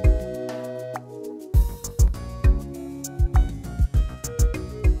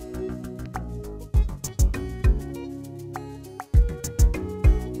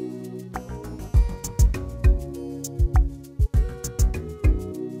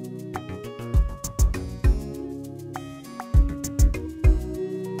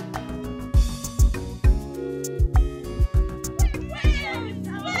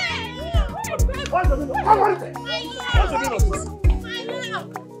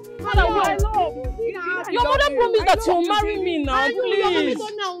 Your mother promised that she'll marry me now, please. Please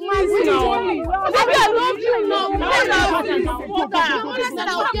now. Maybe I love you now. Promise that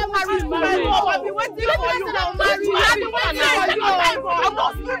I'll get married. I'll be waiting for you. I'll marry you. I'll be waiting for you. I'm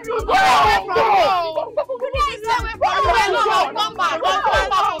not leaving you. Go away from me. Come back,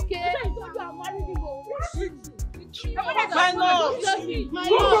 okay? My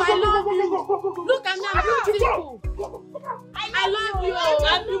love, I love you. Look at me, I'm beautiful. I love you.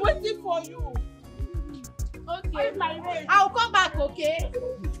 I've been waiting for you. Okay, I'll come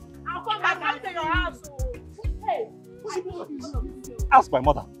Ask my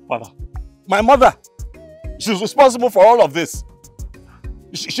mother, father. My mother, she's responsible for all of this.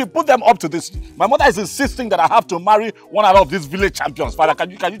 She put them up to this. My mother is insisting that I have to marry one out of these village champions. Father, can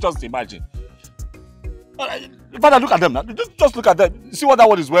you just imagine? Father, look at them now. Just look at them. See what that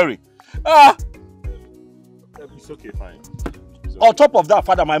one is wearing. It's okay, fine. It's okay. On top of that,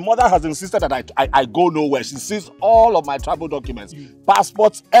 Father, my mother has insisted that I go nowhere. She sees all of my travel documents,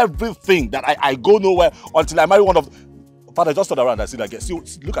 passports, everything, that I go nowhere until I marry one of... Father, just turn around and see that girl. See,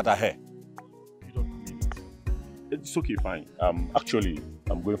 look at her hair. You don't believe it. It's okay, fine. Actually,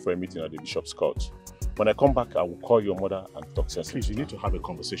 I'm going for a meeting at the Bishop's Court. When I come back, I will call your mother and talk sense. Please, you need to have a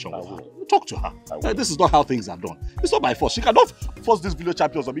conversation with her. Talk to her. This is not how things are done. It's not by force. She cannot force these village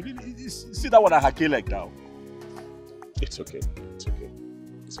champions on me. See that one at her like now. It's okay. It's okay.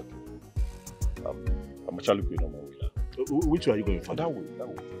 It's okay. I'm actually going on my way now. Which way are you going for? That way.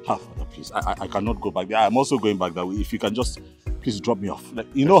 Father, please. I cannot go back there. I'm also going back that way. If you can just, please drop me off. Like,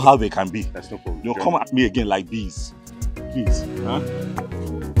 you know how they can be. That's no problem. You'll come at me again like bees. Please. Huh?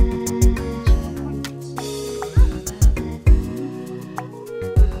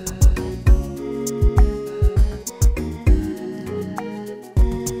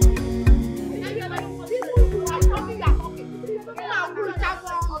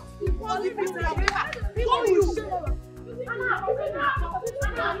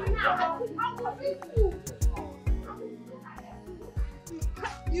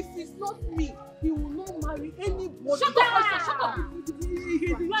 If it's not me, he will not marry anybody. Shut up!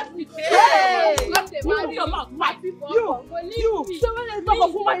 He likes me. Hey! Move your mouth, my people. You. So when they talk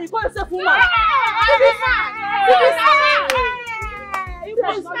of woman, you call yourself woman.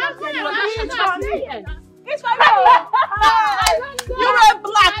 It's my you wear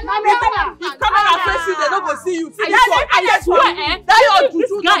black. If camera faces, they don't go see you. See this one. I swear, that your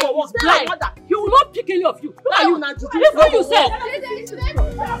juju guy was blind. He will not pick any of you. Look at you now, juju. That's what you said.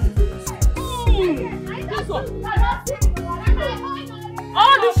 This one.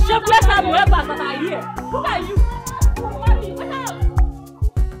 All these shapeless and whoever that are here. Look at you.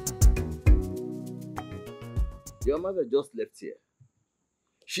 Your mother just left here.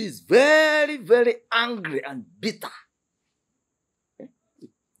 She's very, very angry and bitter.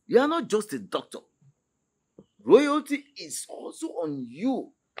 You are not just a doctor. Royalty is also on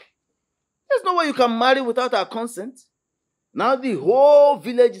you. There's no way you can marry without her consent. Now the whole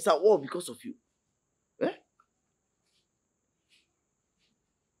village is at war because of you. Eh?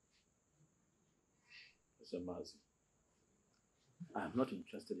 Mr. Mazi, I'm not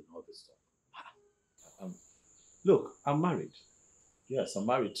interested in all this stuff. Look, I'm married. Yes, I'm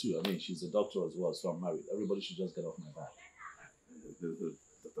married too. I mean, she's a doctor as well, so I'm married. Everybody should just get off my back.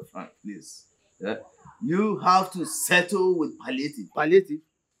 Dr. Frank, please. Yeah? You have to settle with palliative. Palliative?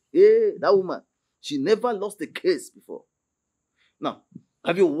 Hey, that woman, she never lost a case before. Now,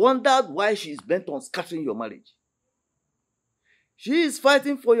 have you wondered why she is bent on scattering your marriage? She is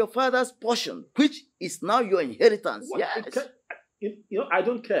fighting for your father's portion, which is now your inheritance. What? Yes. I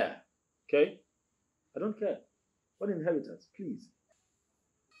don't care. Okay? I don't care. What inheritance? Please.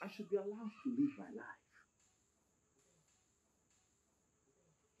 I should be allowed to live my life.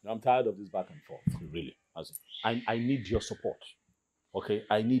 I'm tired of this back and forth, really. I need your support, okay?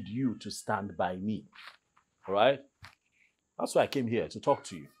 I need you to stand by me, all right? That's why I came here, to talk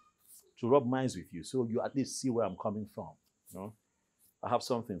to you, to rub minds with you, so you at least see where I'm coming from, you know? I have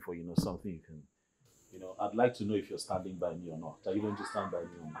something for you, something you can, I'd like to know if you're standing by me or not. Are you going to stand by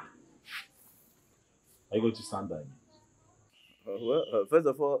me or not? Are you going to stand by me? First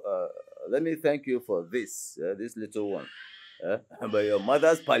of all, let me thank you for this little one. But your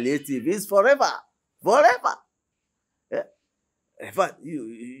mother's palliative is forever. Forever. In fact,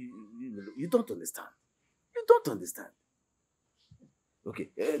 you don't understand. You don't understand. Okay,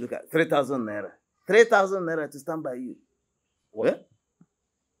 look at 3,000 naira. 3,000 naira to stand by you. What?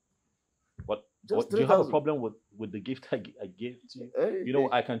 What? Do you have a problem with the gift I gave to you?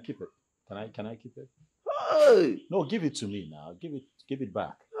 I can keep it. Can I keep it? Hey. No, give it to me now. Give it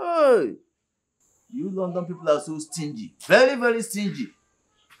back. Hey. You London people are so stingy. Very, very stingy.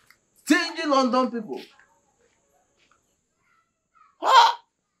 Stingy London people.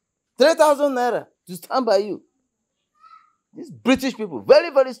 3,000 naira to stand by you. These British people, very,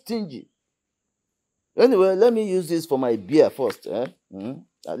 very stingy. Anyway, let me use this for my beer first.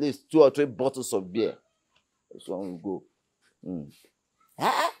 At least 2 or 3 bottles of beer. This one will go.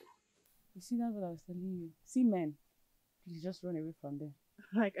 You see, that's what I was telling you. See, men, please just run away from them.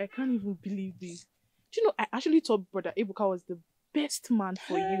 Like, I can't even believe this. Do you know, I actually thought Brother Ebuka was the best man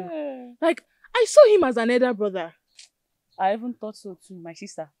for you. Like, I saw him as an elder brother. I even thought so too, my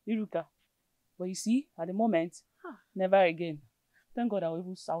sister, Iruka. But you see, at the moment, never again. Thank God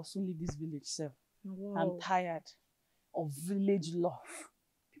I'll soon leave this village, sir. Wow. I'm tired of village love.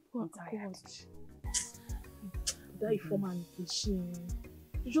 People I'm are tired. That Foreman machine.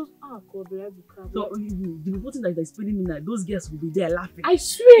 You just God, be able to So the reporting that is paying me now, those girls will be there laughing. I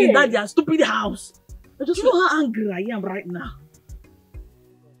swear. In that their stupid house. Do you know how angry I am right now?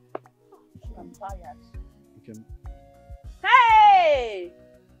 I'm tired. Okay. Hey!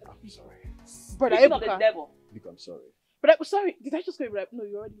 I'm sorry. Brother Speaking of the Ebuka. devil. Nico, I'm sorry. But I'm sorry, did I just go right? No,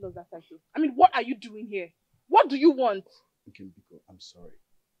 you already lost that title. I mean, what are you doing here? What do you want? Okay, Nico, I'm sorry.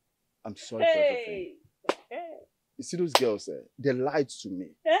 I'm sorry for everything. You see those girls, they lied to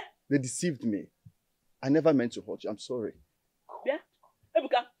me. They deceived me. I never meant to hurt you. I'm sorry. Yeah?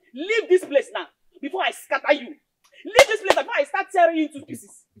 Ebuka, leave this place now before I scatter you. Leave this place before I start tearing you into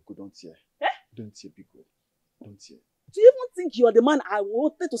pieces. Nico, don't tear. Don't tear, Nico. Don't tear. Do you even think you are the man I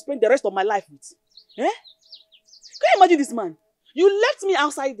wanted to spend the rest of my life with? Can you imagine this man? You left me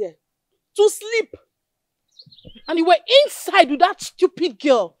outside there to sleep. And you were inside with that stupid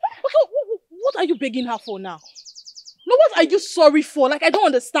girl. Okay, what are you begging her for now? No, what are you sorry for? Like, I don't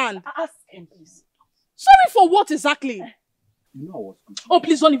understand. Ask him, please. Sorry for what exactly? You know I was good. Oh,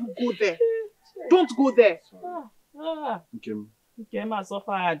 please don't even go there. Don't go there. Okay, I'm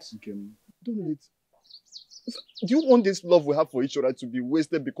suffered. Okay, don't let. Do you want this love we have for each other to be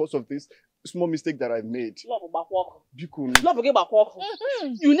wasted because of this small mistake that I made? Love about work. Biko. Love about work.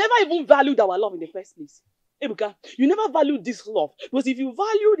 You never even valued our love in the first place. Ebuka, you never valued this love. Because if you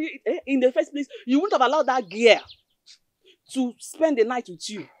valued it in the first place, you wouldn't have allowed that girl to spend the night with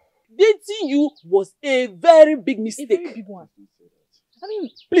you. Dating you was a very big mistake. A very big one. I mean,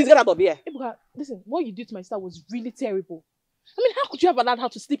 please get out of here. Ebuka, listen, what you did to my sister was really terrible. I mean, how could you have allowed her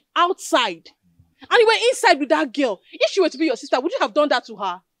to sleep outside? And you were inside with that girl. If she were to be your sister, would you have done that to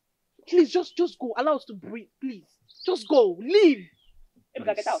her? Please, just go. Allow us to breathe, please. Just go. Leave.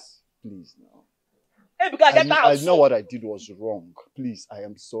 Ebuka, get out. Please, now. Ebuka, get out. I know what I did was wrong. Please, I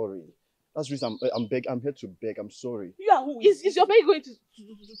am sorry. That's the reason I'm here to beg. I'm sorry. You are who? Is your beg going to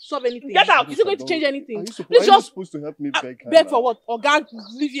solve anything? Get out. Is it going to change anything? Please just supposed to help me beg her. Beg for what? Or God,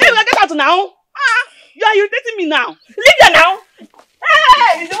 leave you. Ebuka, get out now. You are irritating me now. Leave there now.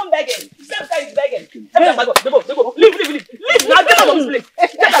 Hey, he's even begging. Same guy is begging. Go. Leave. Leave now. Get out of this place.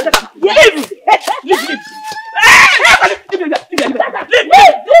 Get out. Leave.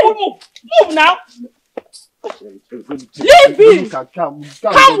 Move now. Leave him. Come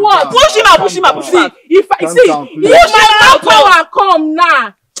what? Push him out. See, if my power come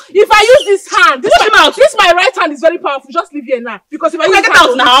now. If I use this hand, this my right hand is very powerful. Just leave here now. Because if I use get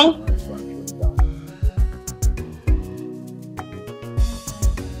out now.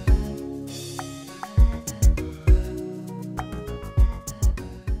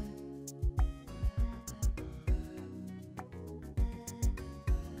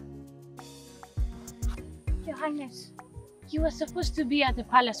 Your Highness, you were supposed to be at the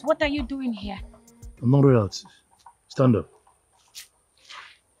palace. What are you doing here? I'm not royalty. Stand up.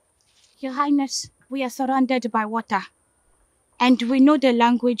 Your Highness, we are surrounded by water. And we know the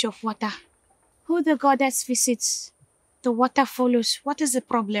language of water. Who the goddess visits, the water follows. What is the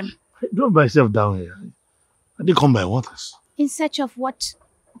problem? Drop myself down here. I didn't come by waters. In search of what?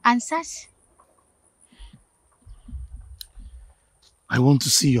 Answers? I want to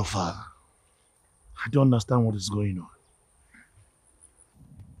see your father. I don't understand what is going on.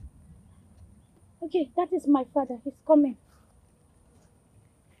 Okay, that is my father. He's coming.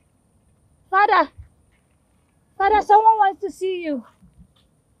 Father! Father, someone wants to see you.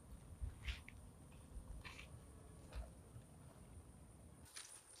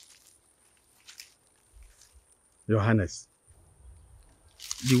 Your Highness,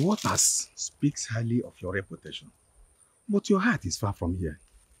 the waters speaks highly of your reputation, but your heart is far from here.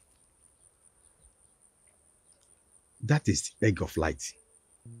 That is the egg of light.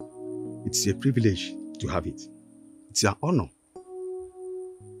 It's a privilege to have it. It's an honor.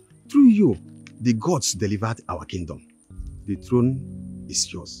 Through you, the gods delivered our kingdom. The throne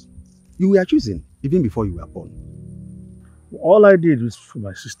is yours. You were chosen even before you were born. All I did was for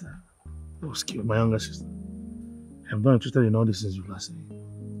my sister. I was killed, my younger sister. I'm not interested in all these things you are saying.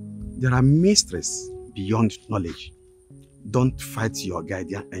 There are mysteries beyond knowledge. Don't fight your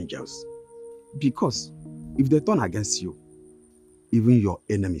guardian angels. Because if they turn against you, even your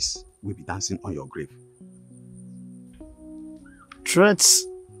enemies will be dancing on your grave. Threats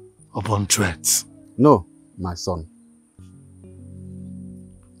upon threats. No, my son.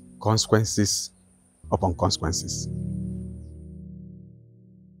 Consequences upon consequences.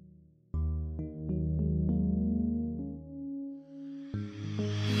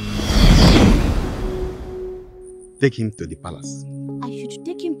 Take him to the palace. I should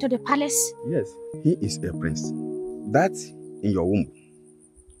take him to the palace? Yes, he is a prince. That in your womb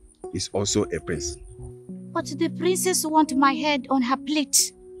is also a prince. But the princess wants my head on her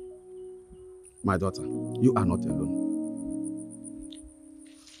plate. My daughter, you are not alone.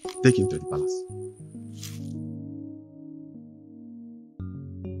 Take him to the palace.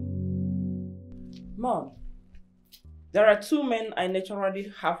 Mom, there are two men I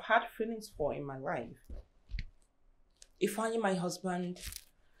naturally have had feelings for in my life. Ifeanyi, my husband,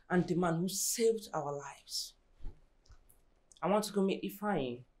 and the man who saved our lives. I want to go meet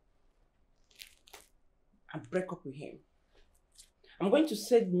Ifeanyi and break up with him. I'm going to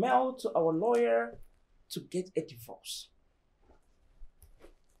send mail to our lawyer to get a divorce.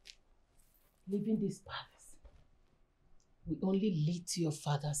 Leaving this palace will only lead to your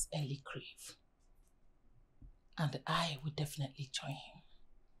father's early grave. And I will definitely join him.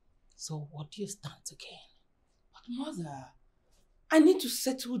 So what do you stand to gain? But mother, I need to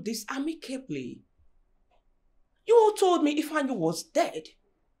settle this amicably. You all told me Ifeanyi was dead.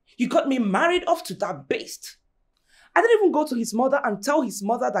 You got me married off to that beast. I didn't even go to his mother and tell his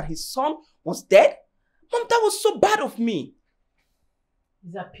mother that his son was dead. Mom, that was so bad of me.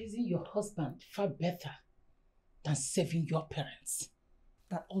 Is appeasing your husband far better than saving your parents?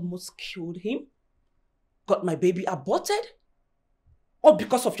 That almost killed him? Got my baby aborted? All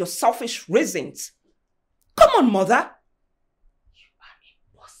because of your selfish reasons? Come on, mother. You are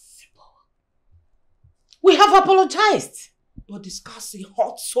impossible. We have apologized. But the scars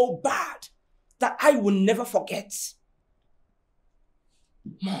hurt so bad that I will never forget.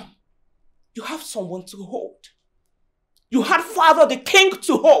 Mom, you have someone to hold. You had father the king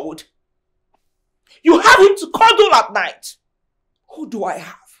to hold. You have him to cuddle at night. Who do I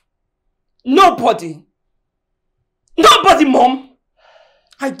have? Nobody. Nobody, Mom.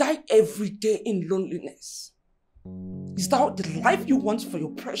 I die every day in loneliness. Is that the life you want for your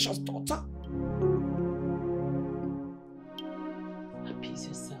precious daughter? Appease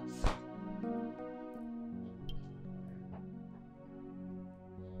yourself.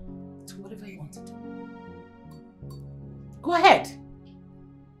 Do whatever you want to do. Go ahead.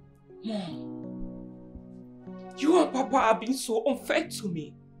 Mom, you and Papa are being so unfair to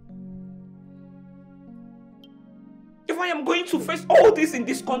me. If I am going to face all this in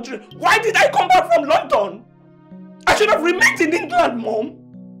this country, why did I come back from London? I should have remained in England, Mom.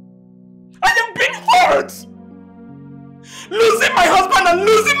 I am being hurt. Losing my husband and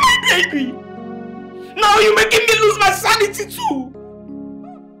losing my baby. Now you're making me lose my sanity too.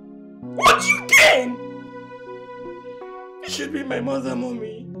 What do you gain? You should be my mother,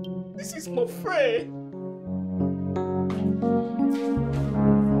 Mommy. This is not fair.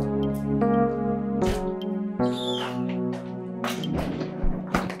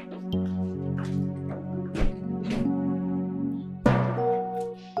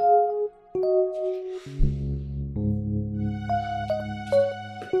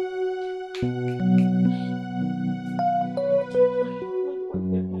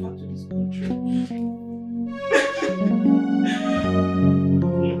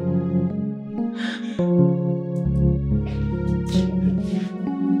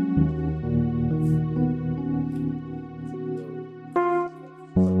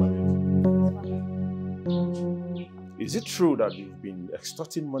 Is it true that you've been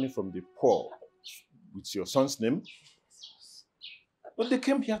extorting money from the poor with your son's name? But they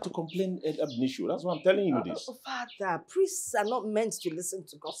came here to complain at Abnishu. That's why I'm telling you this. Father, priests are not meant to listen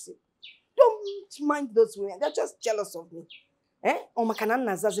to gossip. Don't mind those women. They're just jealous of me. Omakanana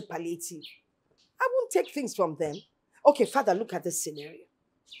Nazazi palliative. I won't take things from them. Okay, Father, look at this scenario.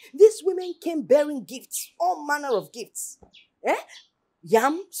 These women came bearing gifts, all manner of gifts.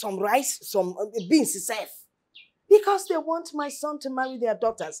 Yam, some rice, some beans, because they want my son to marry their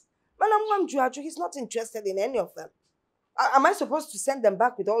daughters. Madam Juaju, he's not interested in any of them. Am I supposed to send them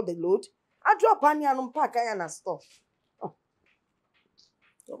back with all the load? I drop any and unpack and stuff. Oh.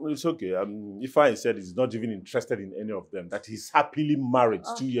 It's okay. Ifeanyi said he's not even interested in any of them, that he's happily married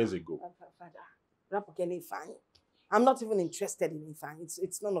 2 years ago. Father, I'm not even interested in Ifeanyi.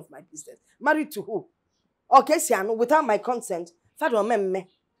 It's none of my business. Married to who? Okay, Siano, without my consent, Father,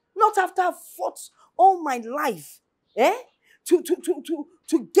 not after I've fought all my life, to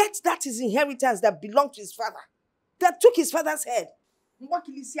get that his inheritance that belonged to his father, that took his father's head. You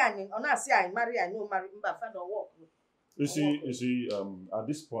see, at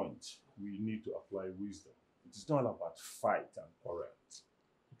this point, we need to apply wisdom. It is not about fight and quarrel.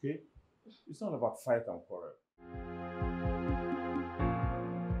 Okay? It's not about fight and quarrel.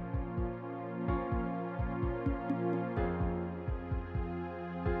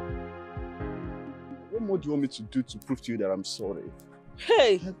 What more do you want me to do to prove to you that I'm sorry?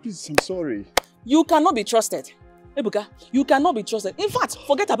 Hey! Please, I'm sorry. You cannot be trusted. Ebuka, you cannot be trusted. In fact,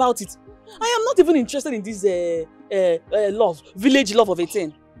 forget about it. I am not even interested in this village love of a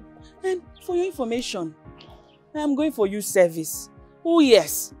thing. And for your information, I am going for youth service. Oh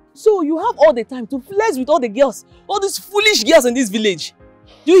yes. So you have all the time to flex with all the girls, all these foolish girls in this village.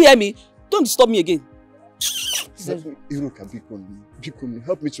 Do you hear me? Don't disturb me again. Iruka, Bikuni,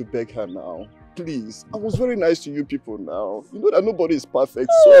 help me to beg her now. Please. I was very nice to you people now. You know that nobody is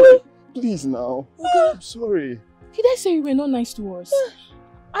perfect. Sorry. Please now. Okay. I'm sorry. Did I say you were not nice to us?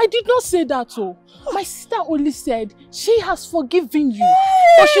 I did not say that, oh. My sister only said she has forgiven you.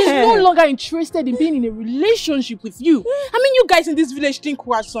 But she's no longer interested in being in a relationship with you. I mean, you guys in this village think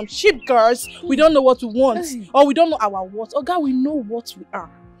we are some cheap girls. We don't know what we want. Or we don't know our what. Oh God, we know what we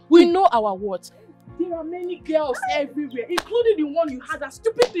are. We know our what. There are many girls everywhere, including the one you had that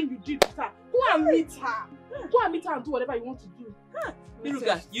stupid thing you did with her. Go and meet her. Go and meet her and do whatever you want to do.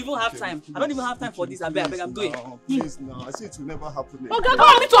 Iruka, you even have time. I don't even have time for this. I beg, I'm going. Please now. I see it will never happen again. Okay, go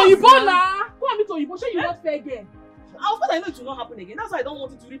and meet Oyibo now. Go and meet Oyibo. Sure you not fair again. Of course I know it will not happen again. That's why I don't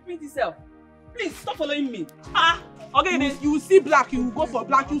want it to repeat itself. Please, stop following me. Okay, you see black, you go for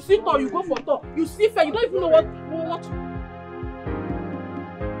black. You see tall, you go for tall. You see fair, you don't even know what.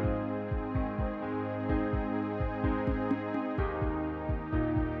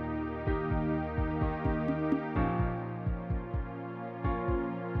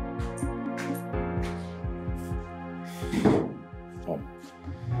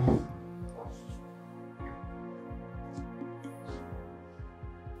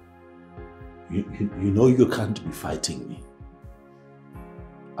 You know you can't be fighting me.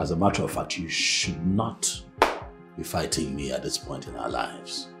 As a matter of fact, you should not be fighting me at this point in our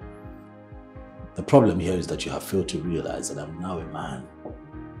lives. The problem here is that you have failed to realize that I'm now a man.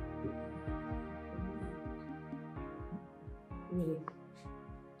 Really?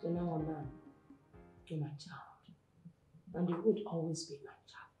 You're now a man. You're my child. And you would always be my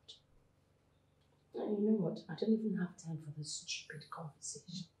child. And you know what? I don't even have time for this stupid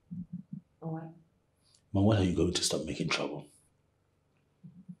conversation. Alright? Mom, when are you going to stop making trouble?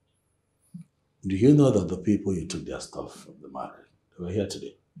 Do you know that the people you took their stuff from the market, they were here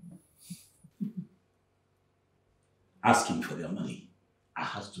today? Asking for their money. I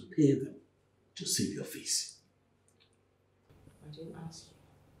had to pay them to save your face. I didn't ask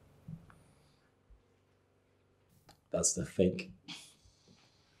you. That's the thing.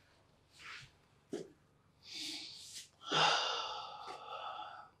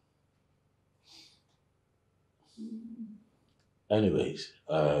 Anyways,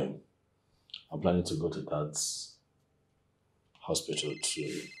 I'm planning to go to Dad's hospital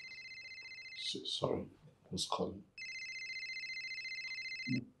to... Sorry, who's calling?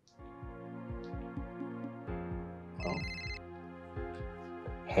 Oh.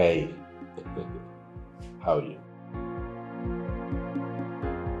 Hey, how are you?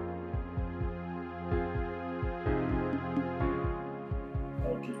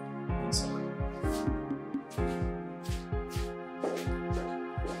 Okay, it's okay.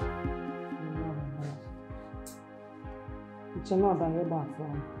 It's not about your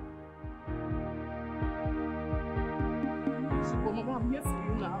bathroom. Mama, I'm here for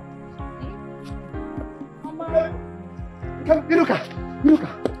you now. Iruka!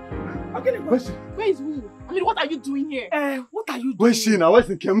 Okay, where is who? I mean, what are you doing here? What are you doing? Where's she now? Where's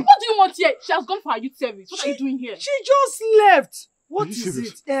the camera? What do you want here? She has gone for her youth service. What are you doing here? She just left. What is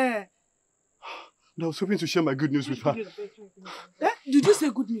it? I was hoping to share my good news with her. Did you say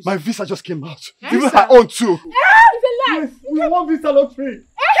good news? My visa just came out. Even her own too. It's a lie. Yes, we want visa lottery.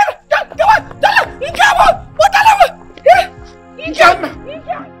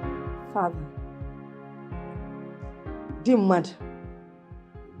 Father, dear mother,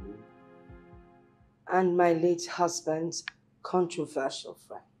 and my late husband's controversial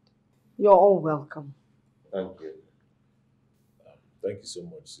friend, you're all welcome. Thank you. Thank you so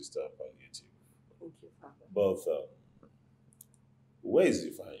much, Sister Palliative. Thank you, Father. But where is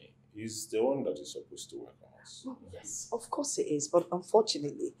Ifeanyi? He's the one that is supposed to work on us. Oh, yes, of course he is, but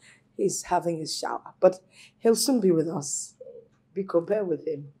unfortunately, he's having his shower. But he'll soon be with us. Biko, bear with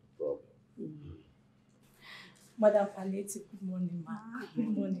him. Madam Palliative, good morning, ma. Good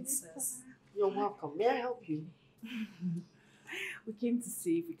morning, sirs. You're welcome. May I help you? We came to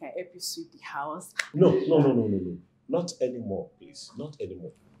see if we can help you sweep the house. No. Not anymore, please. Not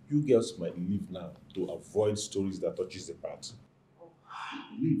anymore. You girls might leave now to avoid stories that touches the past.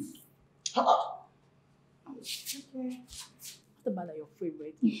 Leave. Okay. What about your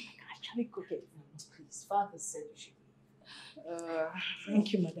favorite? I can actually cook it. Please, Father said you should.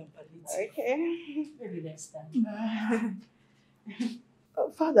 Thank you, Madam Palliative. Okay. Maybe next time.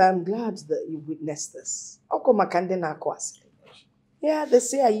 Father, I'm glad that you witnessed this. Yeah, they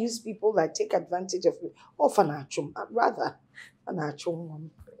say I use people that take advantage of me. Orphan, rather,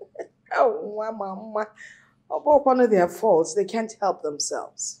 oh, mama. About one of their faults, they can't help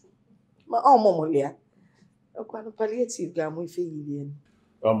themselves. Madam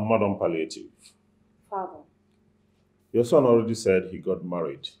Palliative. Father. Your son already said he got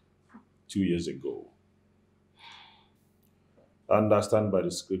married 2 years ago. I understand by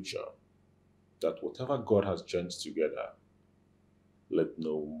the scripture that whatever God has joined together, let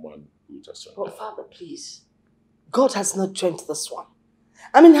no one put asunder. Oh, Father, please. God has not joined this one.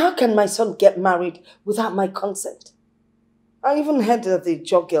 I mean, how can my son get married without my consent? I even heard that the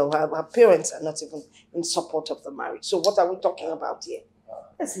job girl, her parents are not even in support of the marriage. So what are we talking about here?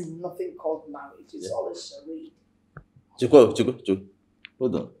 There's nothing called marriage. It's all a charade. Chiko,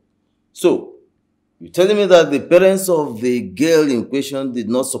 hold on. So, you're telling me that the parents of the girl in question did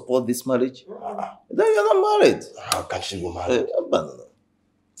not support this marriage? Then you're not married. How can she go married?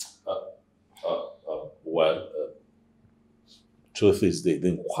 Well, truth is they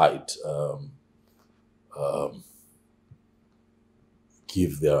didn't quite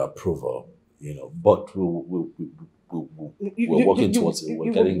give their approval, but we're working towards it.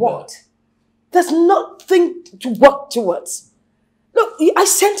 We're getting there. There's nothing to work towards. Look, I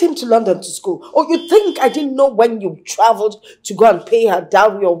sent him to London to school. Or you think I didn't know when you traveled to go and pay her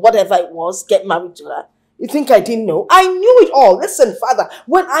dowry or whatever it was, get married to her? You think I didn't know? I knew it all. Listen, Father,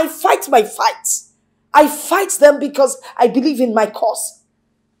 when I fight my fights, I fight them because I believe in my cause.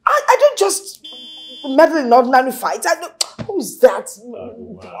 I don't just meddle in ordinary fights. Who's that?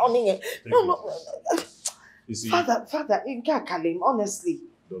 No. Father, you can't call him, honestly.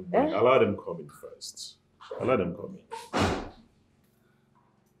 Don't mind. Allow them come in first. Allow them come in.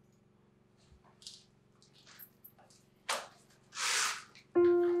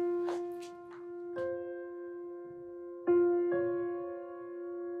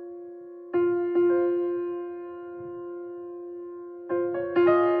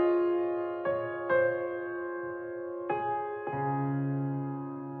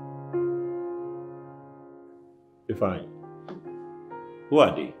 Fine. Who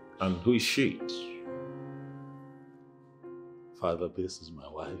are they? And who is she? Father, this is my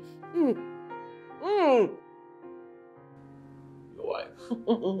wife. Your wife.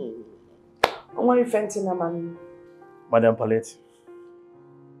 Why are you fainting, man? Madam Palliative,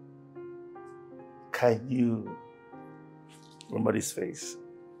 can you remember this face?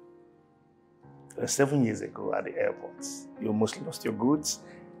 7 years ago at the airport, you almost lost your goods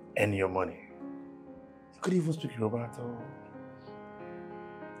and your money. You couldn't even speak Yoruba at all.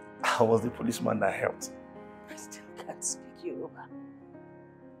 I was the policeman that helped. I still can't speak Yoruba.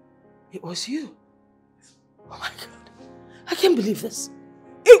 It was you. Oh my God. I can't believe this.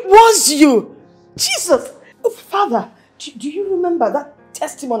 It was you. Jesus. Oh, Father, do you remember that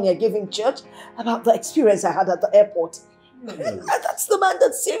testimony I gave in church about the experience I had at the airport? That's the man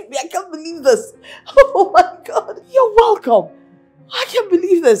that saved me. I can't believe this. Oh my God. You're welcome. I can't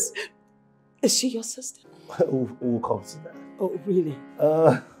believe this. Is she your sister? Who comes to that? Oh, really?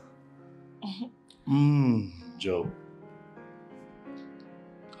 Joe,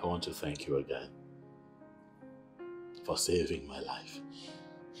 I want to thank you again for saving my life.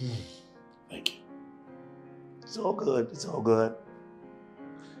 Thank you. It's all good. It's all good.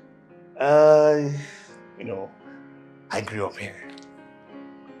 I grew up here.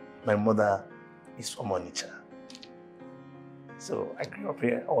 My mother is from Onitsha. So I grew up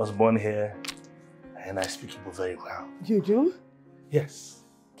here. I was born here. And I speak Igbo very well. You do? Yes.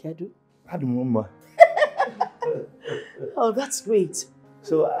 Kedu? I remember. Oh, that's great.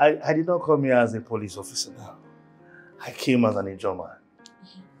 So I did not come here as a police officer now. I came as an Ijoma.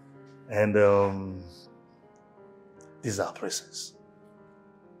 And this is our princess.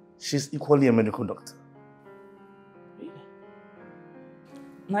 She's equally a medical doctor. Really?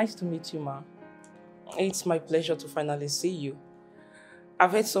 Nice to meet you, Ma. It's my pleasure to finally see you.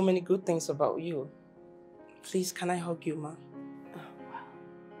 I've heard so many good things about you. Please, can I hug you, Ma? Oh, wow.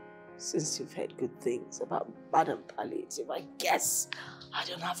 Since you've heard good things about Madam Palliative, I guess I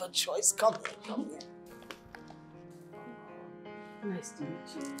don't have a choice. Come here. Nice to meet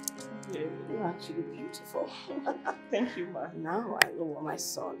you. You're actually beautiful. Thank you, Ma. Now I know what my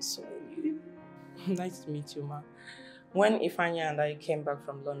son saw in you. Nice to meet you, Ma. When Ifanya and I came back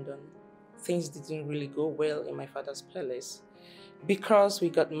from London, things didn't really go well in my father's palace because we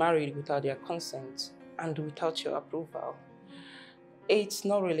got married without their consent and without your approval. It's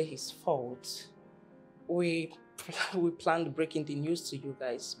not really his fault. We we planned breaking the news to you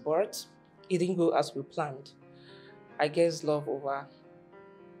guys, but it didn't go as we planned. I guess love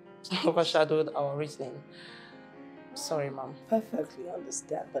overshadowed our reasoning. Sorry, Mom. Perfectly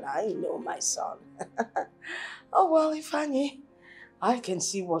understand, but I know my son. Oh, well, Ifeanyi, I can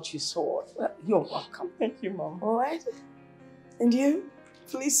see what you saw. Well, you're welcome. Thank you, Mom. All right. And you,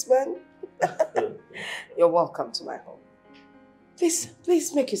 policeman? You're welcome to my home.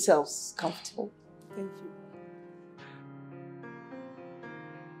 Please make yourselves comfortable. Thank you.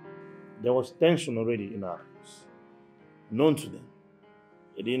 There was tension already in our house, known to them.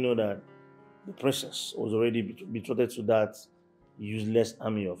 They didn't know that the princess was already betrothed to that useless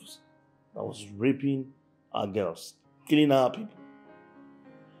army officer that was raping our girls, killing our people.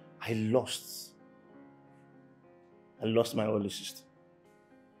 I lost my only sister.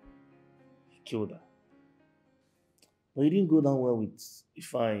 He killed her. But it didn't go down well with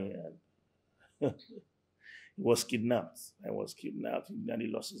Ifeanyi. He was kidnapped. I was kidnapped. He nearly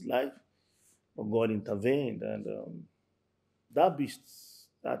lost his life. But God intervened, and that beast,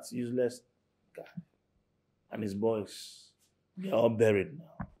 that useless guy, and his boys, they're all buried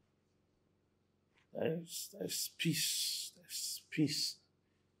now. There's peace. There's peace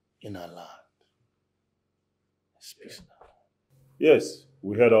in our land. There's peace now. Yes,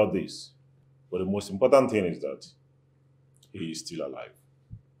 we heard all this. But the most important thing is that he is still alive.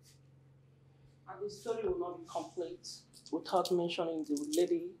 And the story will not be complete without mentioning the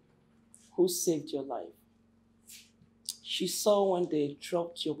lady who saved your life. She saw when they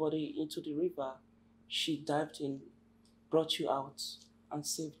dropped your body into the river, she dived in, brought you out, and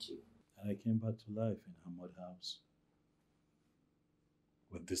saved you. And I came back to life in her mud house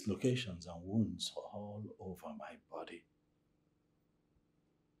with dislocations and wounds all over my body.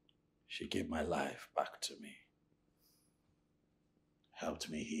 She gave my life back to me, helped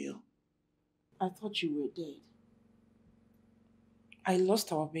me heal. I thought you were dead. I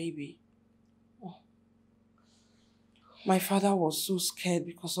lost our baby. Oh. My father was so scared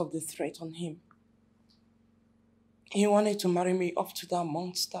because of the threat on him. He wanted to marry me up to that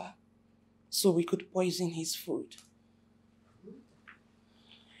monster so we could poison his food.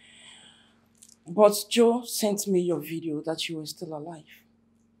 But Joe sent me your video that you were still alive.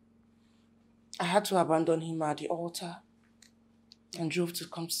 I had to abandon him at the altar and drove to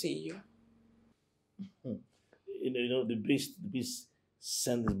come see you. You know, the beast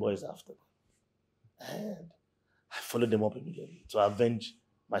sent his boys after them. And I followed them up immediately to avenge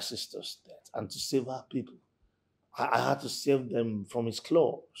my sister's death and to save our people. I had to save them from his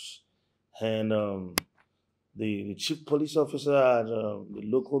claws. And the chief police officer and the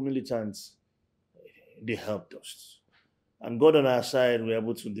local militants, they helped us. And God on our side, we were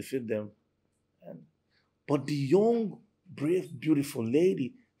able to defeat them. But the young, brave, beautiful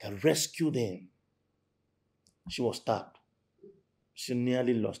lady that rescued him, she was stabbed. She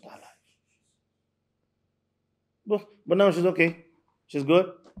nearly lost her life. But now she's okay. She's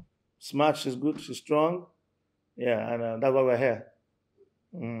good. Smart, she's good, she's strong. Yeah, and that's why we're here.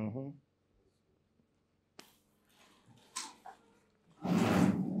 Mm-hmm.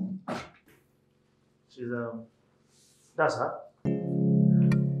 She's, that's her.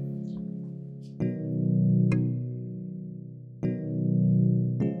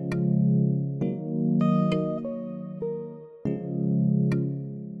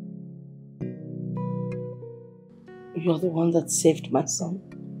 You're the one that saved my son.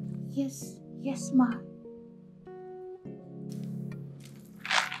 Yes, Ma.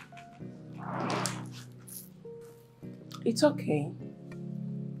 It's okay.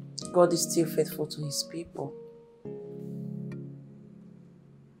 God is still faithful to his people.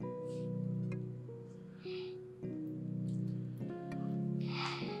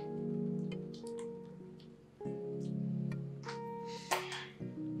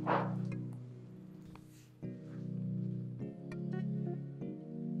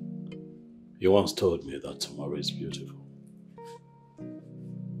 You once told me that tomorrow is beautiful.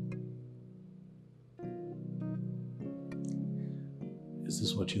 Is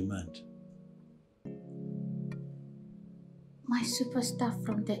this what you meant? My superstar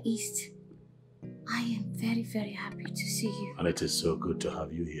from the East. I am very, very happy to see you. And it is so good to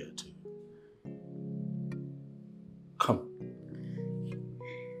have you here too. Come.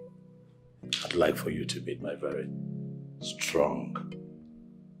 I'd like for you to meet my very strong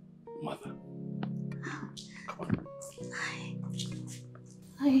mother. Come on.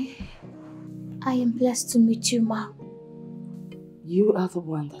 I am blessed to meet you, Ma. You are the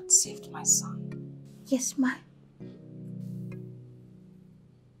one that saved my son. Yes, Ma.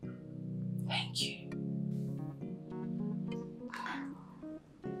 Thank you.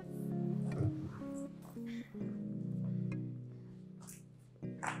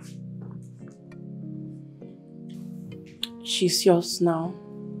 She's yours now.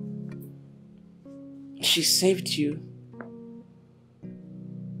 She saved you.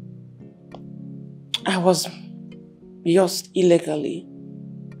 I was yours illegally.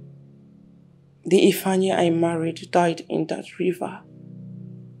 The Ifeanyi I married died in that river.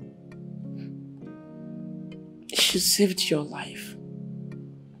 She saved your life.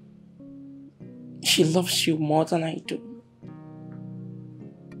 She loves you more than I do.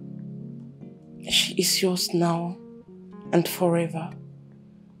 She is yours now and forever.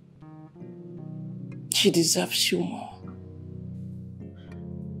 She deserves you more.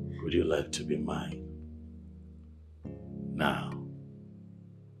 Would you like to be mine? Now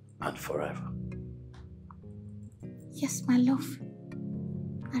and forever. Yes, my love.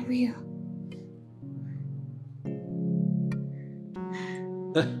 I will.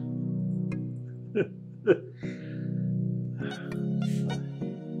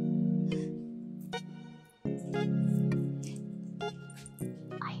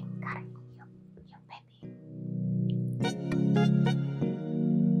 I am carrying your baby.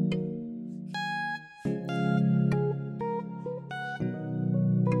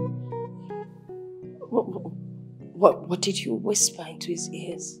 What did you whisper into his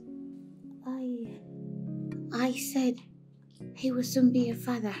ears? I said he will soon be a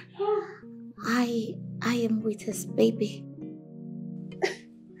father. I am with his baby.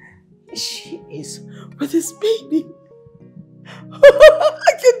 She is with his baby.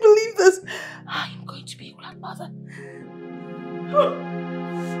 I can't believe this. I am going to be a grandmother.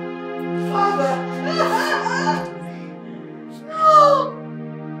 Father! No!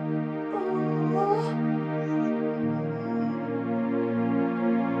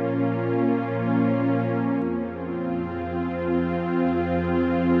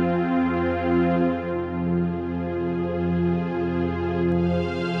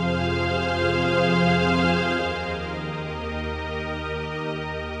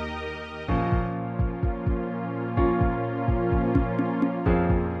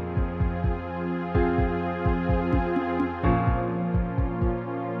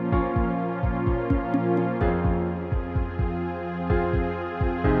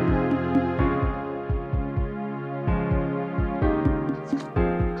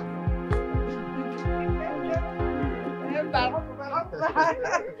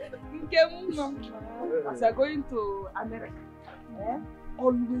 As you're going to America,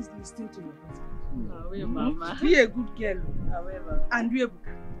 always listen to your husband. Mama. Be a good girl. And you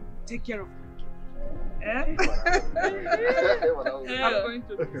take care of her. I'm going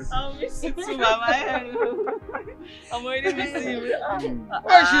to miss. I'll miss you too, Mama. I'm already missing you.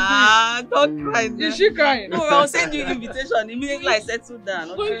 What is she doing? Don't cry. Is she crying? No, I'll send you invitation immediately I settle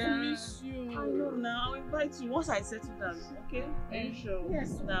down. I'm going Okay? to miss you. I know now. I'll invite you once I settle down. Okay? Are you sure?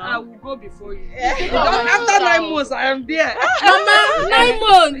 Yes. Now I will go before you. Yeah. After 9 months, I am there. Mama, 9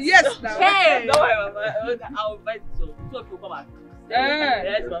 months. Yes, now. Hey. Don't worry, Mama. I'll invite you. Two of you come back.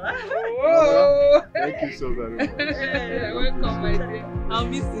 Yes, Mama. Oh. Thank you so very much. Welcome, my dear. I'll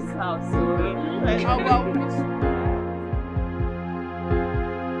miss this house. I'll miss you.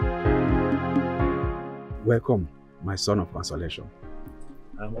 Welcome, my son of consolation.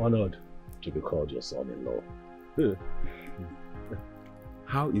 I'm honored to be called your son-in-law.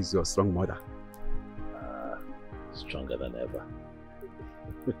 How is your strong mother? Stronger than ever.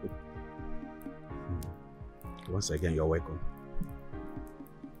 Once again, you're welcome.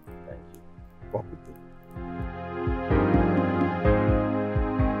 Thank you. Walk with me.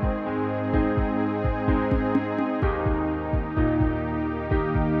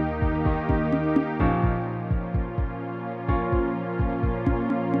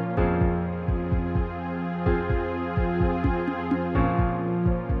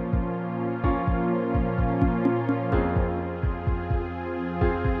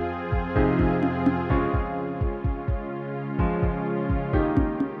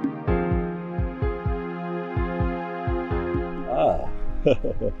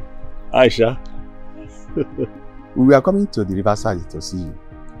 Aisha. Yes. We were coming to the riverside to see you.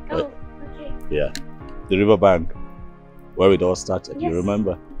 Oh, okay. Yeah, the riverbank where it all started. Yes. You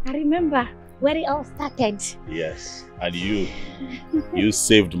remember? I remember where it all started. Yes, and you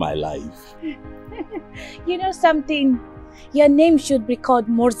saved my life. You know something? Your name should be called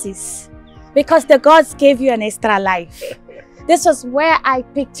Moses because the gods gave you an extra life. This was where I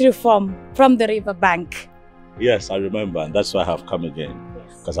picked you from the riverbank. Yes, I remember, and that's why I have come again.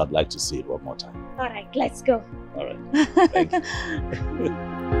 Because I'd like to see it one more time. All right, let's go. All right. Thank you.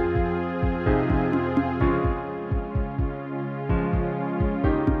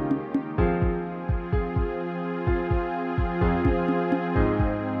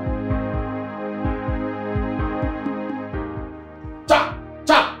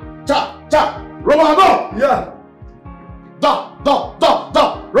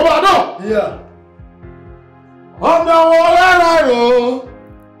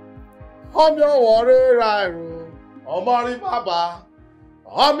 Ọmọ wọ̀rẹ́ ra ẹ̀rù, ọmọ rí bàbá.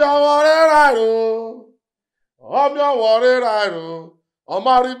 Ọmọ wọ̀rẹ́ ra ẹ̀rù, ọmọ wọ̀rẹ́ ra ẹ̀rù,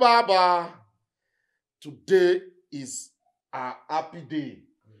 ọmọ rí bàbá. Today is a happy day.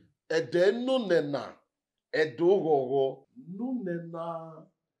 Ẹ̀dẹ̀ nù nẹ̀nà, ẹ̀dọ̀ gọ̀gọ̀, nù nẹ̀nà,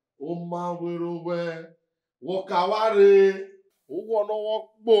 ọmọ wẹ̀rọ̀wẹ̀, wọ̀kàwárẹ̀, owó ọ̀nà wọ́n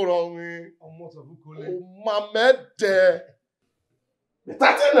gbòòrò rìn, ọmọ mẹ́tẹ̀.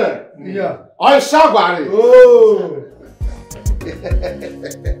 Tátínẹ̀, ọ̀ ṣàgbàrẹ̀.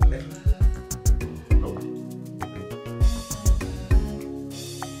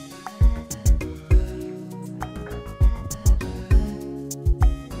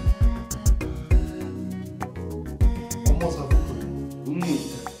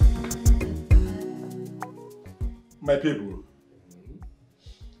 My people,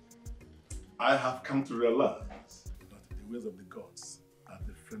 I have come to realize that the ways of the gods are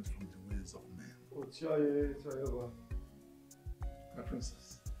different from the ways of men. My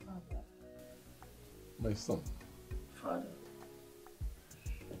princess. Father. My son. Father.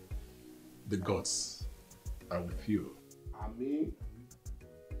 The gods are with you. Amen.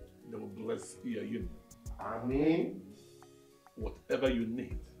 They will bless your union. Amen. Whatever you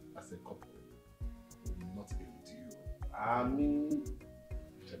need as a couple will not be with you. Amen.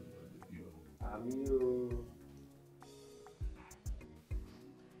 With you. Amen.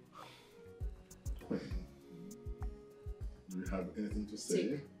 Do you have anything to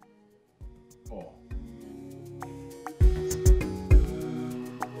say? Oh.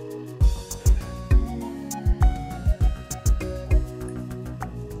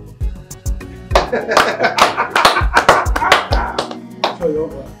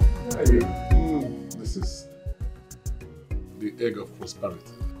 This is the egg of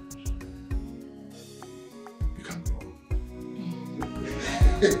prosperity. You can go.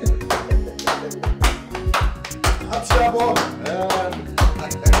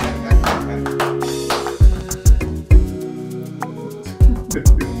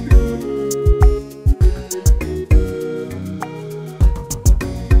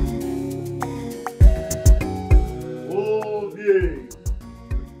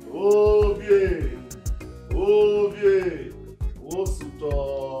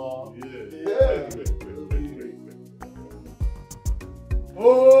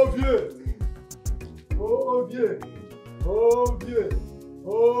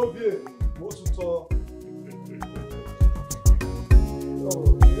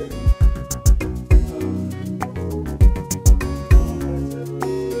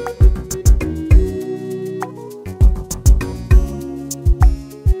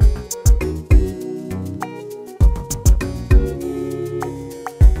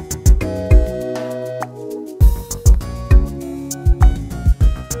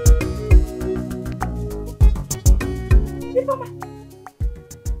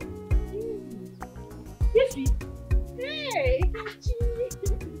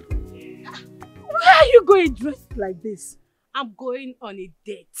 Like this. I'm going on a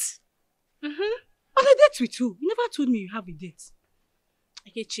date. On a date with who? You never told me you have a date.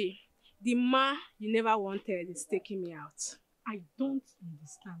 Akechi, the man you never wanted is taking me out. I don't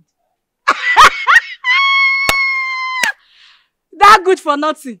understand. That good for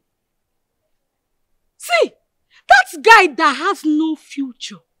nothing. See, that guy that has no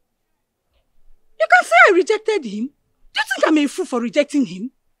future. You can say I rejected him. Do you think I'm a fool for rejecting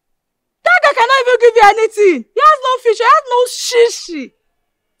him? That guy cannot even give you anything. He has no future. He has no shishi.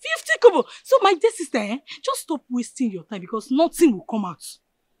 50 kobo. So my dear sister, just stop wasting your time because nothing will come out.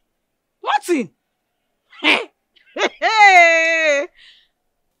 Nothing.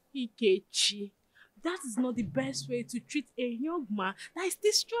 Ikechi, that is not the best way to treat a young man that is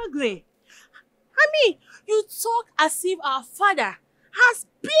still struggling. I mean, you talk as if our father has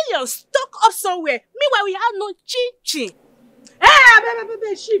billions stuck up somewhere. Meanwhile, we have no chin-chin.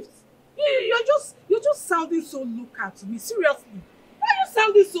 Hey, shift. You're just sounding so local to me. Seriously. Why are you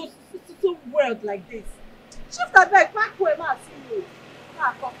sounding so weird like this? Shift that back where I see you.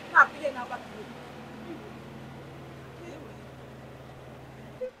 Come, play now back to you.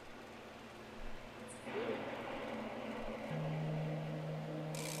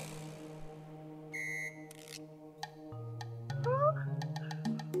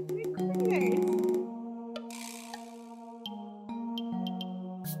 Make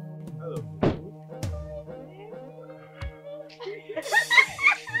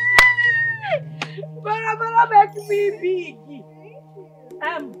me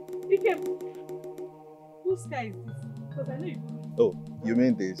big. Whose car is this? Because I know you. Oh, you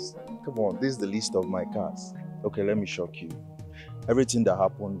mean this? Come on, this is the list of my cars. Okay, let me shock you. Everything that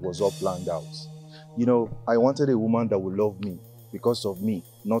happened was all planned out. You know, I wanted a woman that would love me because of me,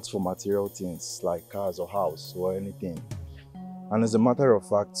 not for material things like cars or house or anything. And as a matter of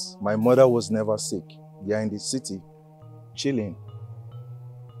fact, my mother was never sick. They are in the city, chilling.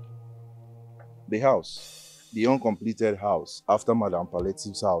 The house, the uncompleted house, after Madame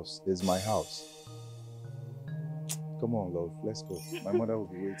Palliative's house, is my house. Come on, love, let's go. My mother will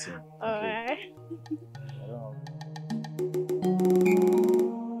be waiting. Alright.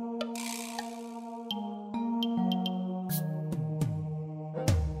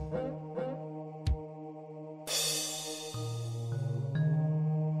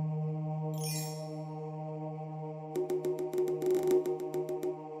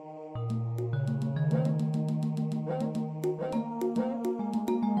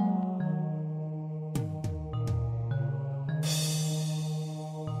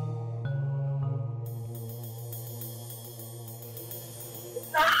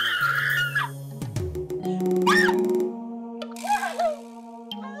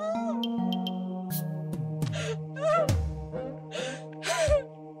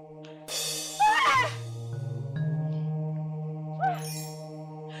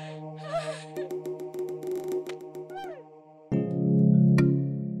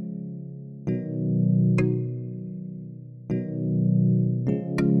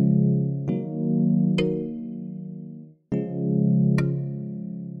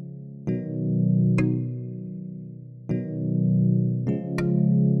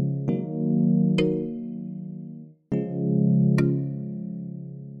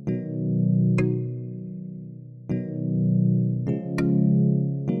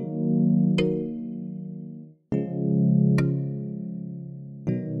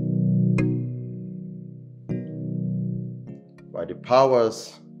 By the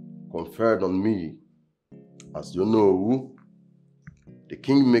powers conferred on me, as you know, the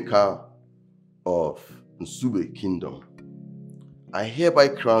kingmaker of Nsube Kingdom, I hereby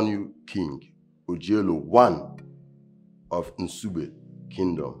crown you King Ojielo I of Nsube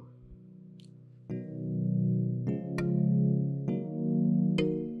Kingdom.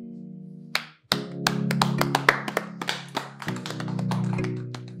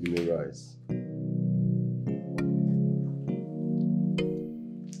 You may rise.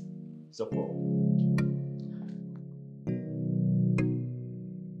 Support.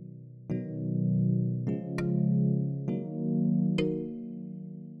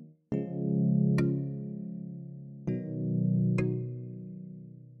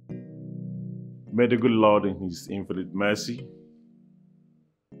 May the good Lord in his infinite mercy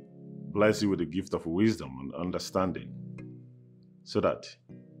bless you with the gift of wisdom and understanding so that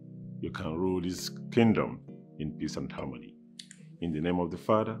you can rule this kingdom in peace and harmony. In the name of the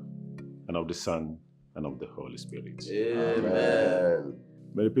Father, and of the Son, and of the Holy Spirit. Amen.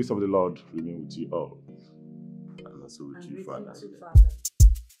 May the peace of the Lord remain with you all. And also with you, Father.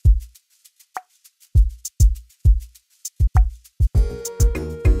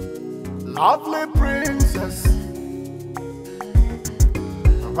 Lovely princess,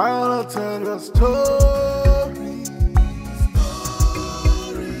 I wanna tell you a story.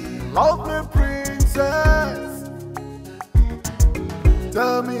 Lovely princess,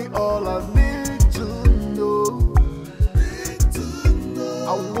 tell me all I need to know. I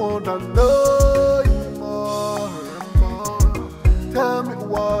wanna know you more and more. Tell me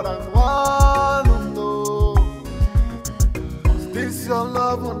what I wanna know. 'Cause this your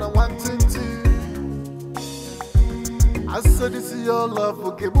love when I want to. I said this is your love,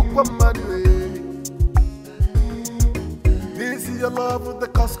 okay, book one money. This is your love with the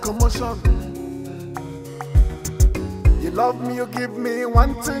cause commotion. You love me, you give me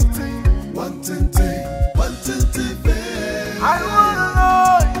 120. 120, 120, babe. I wanna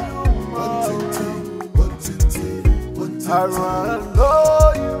know you more. 120, 120, 120. I wanna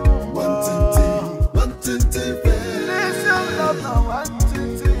know you more. 120, 120, babe. This your love now,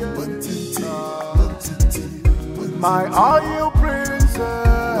 120, 120, 120. My are you princess?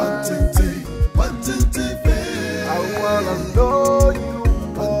 120, 120, babe. I wanna know you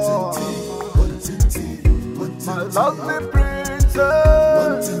more. 120, 120, my lovely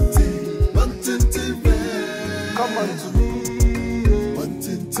princess. 120, 120, babe. Come on to me.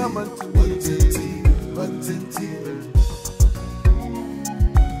 120, come on to me. 120, 120.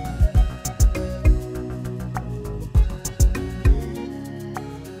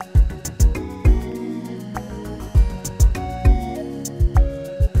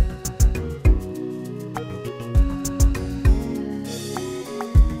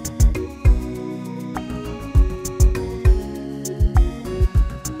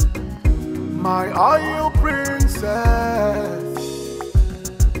 My are you princess?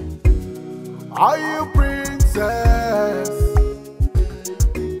 Are you princess?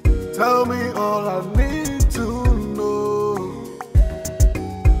 Tell me all I need to know.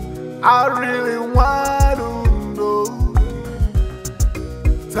 I really want to know.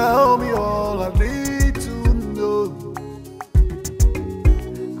 Tell me all I need to know.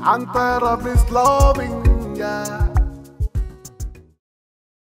 I'm tired of this loving, yeah.